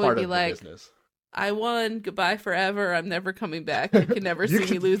would be like, I won, goodbye forever, I'm never coming back. You can never see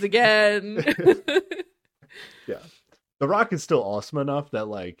me lose again. Yeah. The Rock is still awesome enough that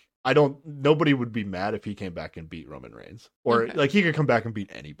like nobody would be mad if he came back and beat Roman Reigns. Or like he could come back and beat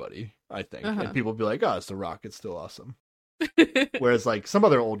anybody, I think. And people would be like, oh, it's The Rock, it's still awesome. Whereas like some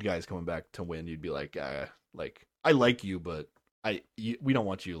other old guys coming back to win, you'd be like, like I like you, but we don't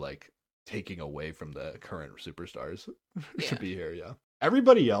want you like taking away from the current superstars to be here. Yeah.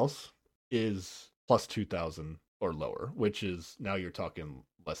 Everybody else is plus 2,000 or lower, which is now you're talking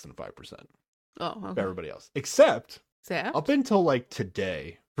less than 5%. Oh, okay. Everybody else. Except up until like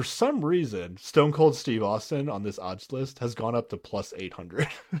today, for some reason, Stone Cold Steve Austin on this odds list has gone up to plus 800.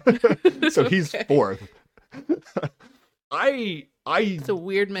 So he's fourth. It's a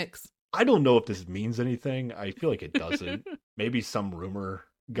weird mix. I don't know if this means anything. I feel like it doesn't. Maybe some rumor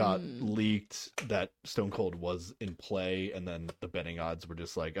got leaked that Stone Cold was in play, and then the betting odds were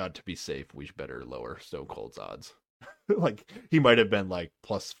just like, to be safe, we should better lower Stone Cold's odds. Like he might have been like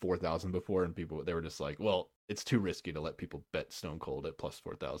plus 4,000 before, and they were just like, well, it's too risky to let people bet Stone Cold at plus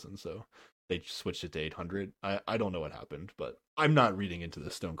 4,000, so they switched it to 800. I don't know what happened, but I'm not reading into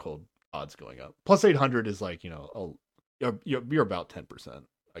the Stone Cold odds going up. Plus 800 is like, you're about 10%,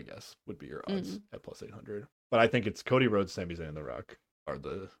 I guess, would be your odds at plus 800. But I think it's Cody Rhodes, Sami Zayn, and The Rock are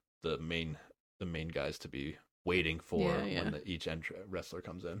the main guys to be waiting for when each wrestler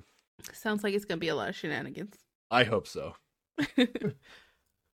comes in. Sounds like it's gonna be a lot of shenanigans. I hope so.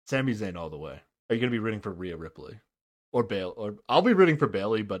 Sami Zayn all the way. Are you gonna be rooting for Rhea Ripley or Bayley? Or I'll be rooting for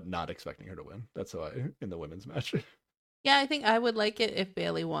Bayley, but not expecting her to win. That's how in the women's match. Yeah, I think I would like it if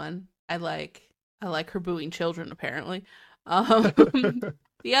Bayley won. I like her booing children. Apparently,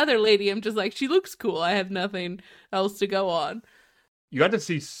 the other lady, I'm just like, she looks cool. I have nothing else to go on. You got to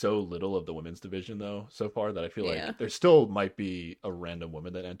see so little of the women's division, though, so far that I feel like there still might be a random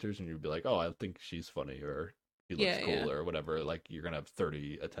woman that enters and you'd be like, oh, I think she's funny or he looks cool or whatever. Like, you're going to have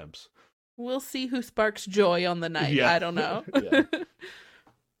 30 attempts. We'll see who sparks joy on the night. I don't know.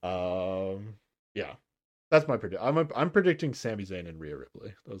 Yeah. That's my prediction. I'm predicting Sami Zayn and Rhea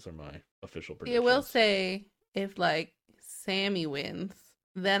Ripley. Those are my official predictions. Yeah, we'll say if, like, Sammy wins,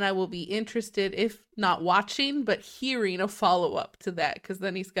 then I will be interested, if not watching, but hearing a follow-up to that, because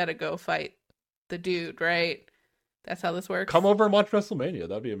then he's got to go fight the dude, right? That's how this works. Come over and watch WrestleMania.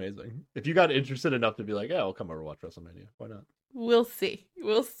 That'd be amazing. If you got interested enough to be like, yeah, I'll come over and watch WrestleMania. Why not? We'll see.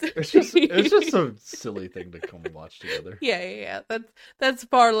 It's just a silly thing to come and watch together. Yeah. That's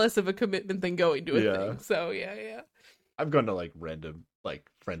far less of a commitment than going to a thing. So yeah. I've gone to like random like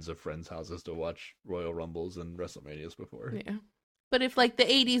friends of friends' houses to watch Royal Rumbles and WrestleManias before. Yeah. But if like the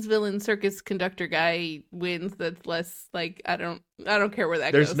 80s villain circus conductor guy wins, that's less like I don't care where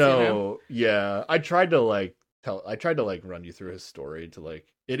that goes. There's no I tried to run you through his story to like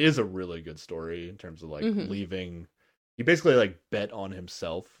it is a really good story in terms of like leaving. He basically like bet on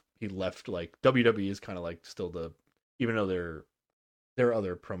himself. He left like WWE is kind of like still even though there are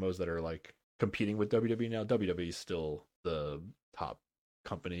other promos that are like competing with WWE now, WWE is still the top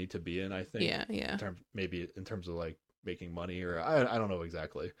company to be in, I think. Yeah. In terms of like making money, or I don't know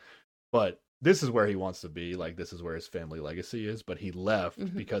exactly, but this is where he wants to be. Like this is where his family legacy is. But he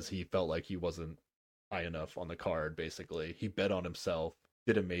left because he felt like he wasn't high enough on the card. Basically, he bet on himself,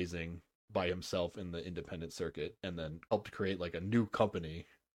 did amazing by himself in the independent circuit, and then helped create like a new company,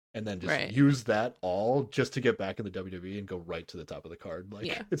 and then just use that all just to get back in the WWE and go right to the top of the card.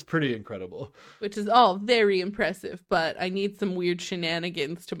 Like it's pretty incredible. Which is all very impressive, but I need some weird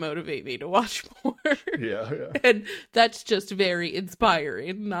shenanigans to motivate me to watch more. Yeah. And that's just very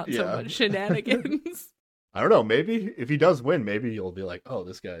inspiring, not so much shenanigans. I don't know, maybe if he does win, maybe you'll be like, oh,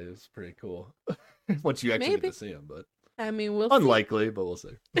 this guy is pretty cool. Once you actually get to see him, but I mean, we'll unlikely, see. But we'll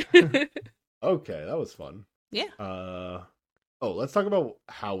see. Okay, that was fun. Yeah. Let's talk about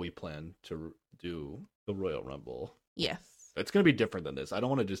how we plan to do the Royal Rumble. Yes. It's going to be different than this. I don't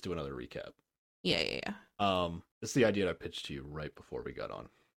want to just do another recap. Yeah. It's the idea that I pitched to you right before we got on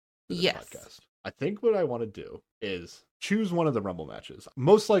this podcast. I think what I want to do is choose one of the Rumble matches.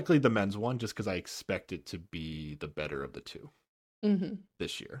 Most likely the men's one, just because I expect it to be the better of the two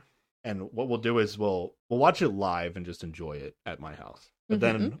this year. And what we'll do is we'll watch it live and just enjoy it at my house. But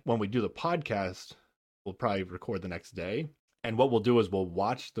then when we do the podcast, we'll probably record the next day. And what we'll do is we'll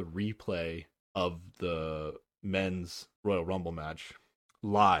watch the replay of the men's Royal Rumble match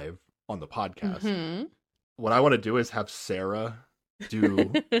live on the podcast. What I want to do is have Sarah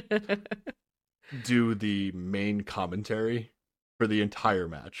do the main commentary for the entire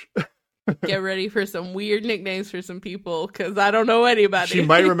match. Get ready for some weird nicknames for some people, because I don't know anybody. She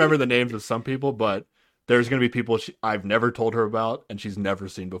might remember the names of some people, but there's going to be people I've never told her about and she's never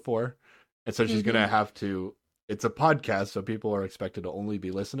seen before. And so she's going to have to... It's a podcast, so people are expected to only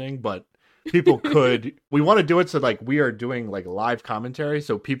be listening, but people could... We want to do it so like we are doing like live commentary,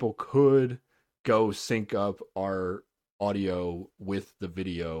 so people could go sync up our audio with the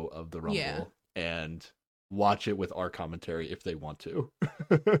video of the Rumble and watch it with our commentary if they want to.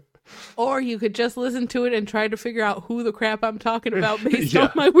 Or you could just listen to it and try to figure out who the crap I'm talking about based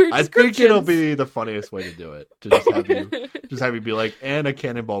on my weird descriptions. I think it'll be the funniest way to do it. To just have you be like, and a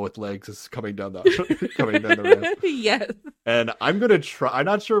cannonball with legs is coming down the ramp. Yes. And I'm gonna try. I'm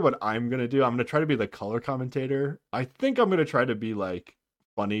not sure what I'm gonna do. I'm gonna try to be the color commentator. I think I'm gonna try to be like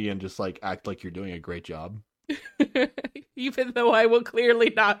funny and just like act like you're doing a great job. Even though I will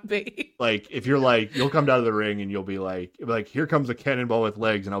clearly not be. Like, if you're like, you'll come down to the ring and you'll be like, here comes a cannonball with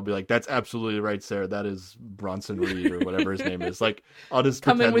legs, and I'll be like, that's absolutely right, Sarah. That is Bronson Reed or whatever his name is. Like, I'll just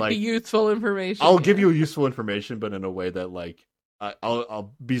come pretend in with like the useful information. I'll give you useful information, but in a way that like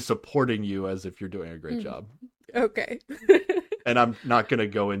I'll be supporting you as if you're doing a great job. Okay. And I'm not gonna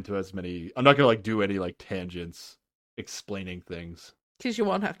go into I'm not gonna like do any like tangents explaining things because you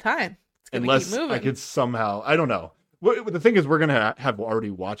won't have time. Unless I could somehow, I don't know. The thing is, we're going to have already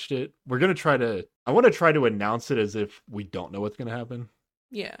watched it. I want to try to announce it as if we don't know what's going to happen.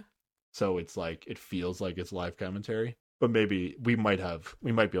 Yeah. So it's like, it feels like it's live commentary, but maybe we might be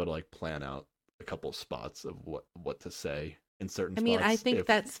able to like plan out a couple spots of what to say in certain spots. I mean, I think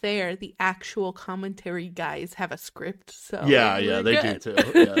that's fair. The actual commentary guys have a script. So yeah, they do too.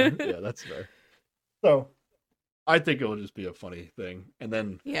 Yeah, that's fair. So I think it will just be a funny thing. And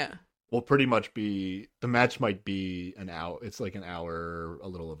then will pretty much be, the match might be an hour. It's like an hour, a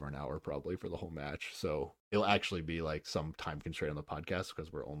little over an hour probably for the whole match. So it'll actually be like some time constraint on the podcast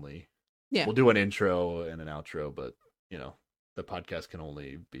because we'll do an intro and an outro, but you know, the podcast can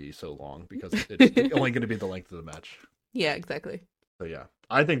only be so long because it's only going to be the length of the match. Yeah, exactly. So yeah,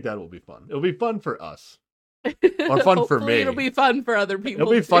 I think that will be fun. It'll be fun for us. Or fun for me. It'll be fun for other people.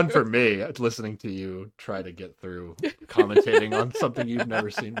 It'll be fun for me listening to you try to get through commentating on something you've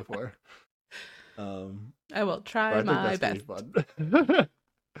never seen before. I will try my best. Fun.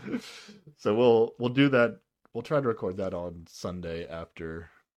 So we'll do that. We'll try to record that on Sunday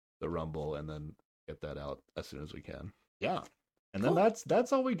after the Rumble and then get that out as soon as we can. Yeah. And then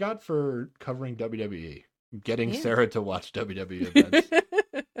that's all we got for covering WWE. Getting Sarah to watch WWE events.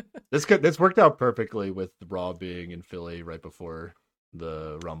 This worked out perfectly with Raw being in Philly right before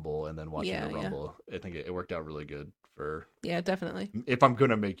the Rumble, and then watching the Rumble. I think it worked out really good for. Yeah, definitely. If I'm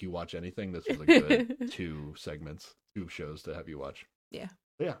gonna make you watch anything, this was a good two shows to have you watch. Yeah.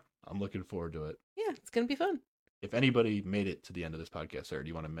 But yeah, I'm looking forward to it. Yeah, it's gonna be fun. If anybody made it to the end of this podcast, Sarah, do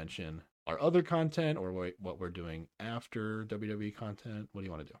you want to mention our other content or what we're doing after WWE content? What do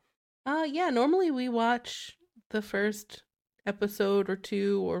you want to do? Yeah, normally we watch the first episode or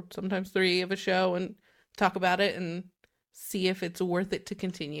 2 or sometimes 3 of a show and talk about it and see if it's worth it to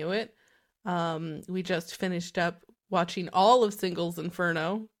continue it. We just finished up watching all of Singles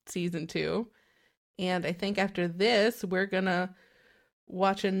Inferno season 2, and I think after this we're gonna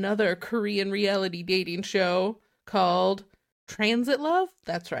watch another Korean reality dating show called Transit Love.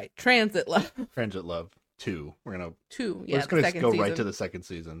 That's right, Transit Love. Transit Love 2. We're gonna yeah, just gonna go right to the second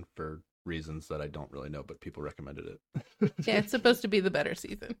season for reasons that I don't really know, but people recommended it. Yeah, it's supposed to be the better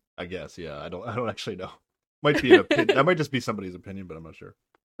season. I guess. Yeah, I don't actually know. Might be an opinion. That might just be somebody's opinion, but I'm not sure.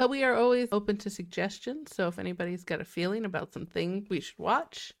 But we are always open to suggestions. So if anybody's got a feeling about something we should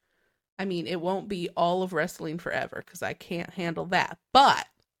watch, I mean, it won't be all of wrestling forever because I can't handle that. But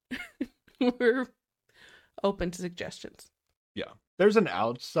we're open to suggestions. Yeah. There's an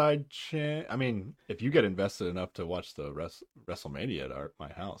outside chance. I mean, if you get invested enough to watch the WrestleMania at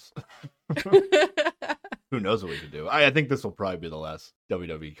my house, who knows what we can do? I think this will probably be the last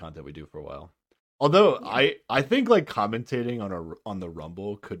WWE content we do for a while. Although I think like commentating on the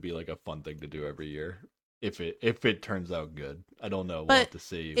Rumble could be like a fun thing to do every year if it turns out good. I don't know. We'll have to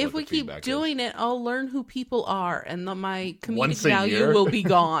see. If we keep doing it, I'll learn who people are, and my comedic value will be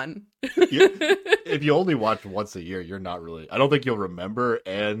gone. If you only watch once a year, you're not really. I don't think you'll remember,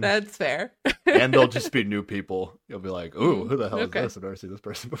 and that's fair. And they'll just be new people. You'll be like, "Ooh, who the hell is this? I've never seen this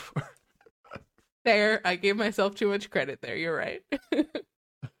person before." Fair. I gave myself too much credit there. You're right.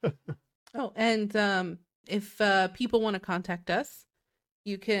 Oh, and if people want to contact us,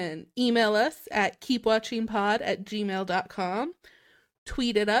 you can email us at keepwatchingpod@gmail.com,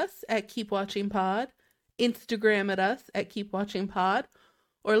 tweet at us at keepwatchingpod, Instagram at us at keepwatchingpod,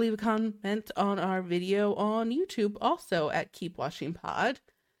 or leave a comment on our video on YouTube also at keepwatchingpod.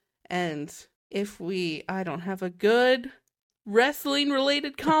 And if I don't have a good wrestling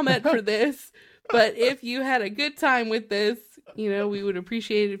related comment for this, but if you had a good time with this, we would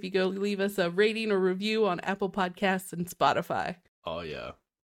appreciate it if you go leave us a rating or review on Apple Podcasts and Spotify. Oh, yeah.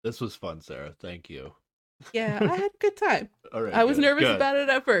 This was fun, Sarah. Thank you. Yeah, I had a good time. All right. I was nervous about it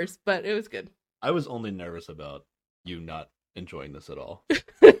at first, but it was good. I was only nervous about you not enjoying this at all.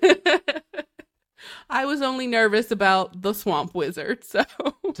 I was only nervous about the Swamp Wizard, so.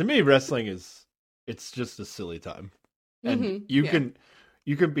 To me, wrestling it's just a silly time. And you can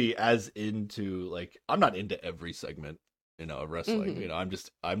be as into, like, I'm not into every segment, of wrestling.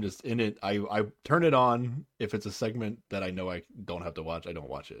 I'm just in it. I turn it on if it's a segment that I know I don't have to watch. I don't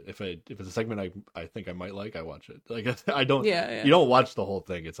watch it. If it's a segment I think I might like, I watch it. Like, I don't. Yeah. You don't watch the whole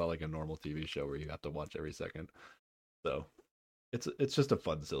thing. It's not like a normal TV show where you have to watch every second. So it's just a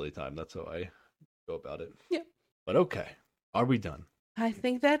fun, silly time. That's how I go about it. Yeah. But okay, are we done? I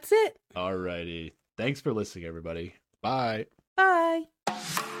think that's it. Alrighty. Thanks for listening, everybody. Bye. Bye.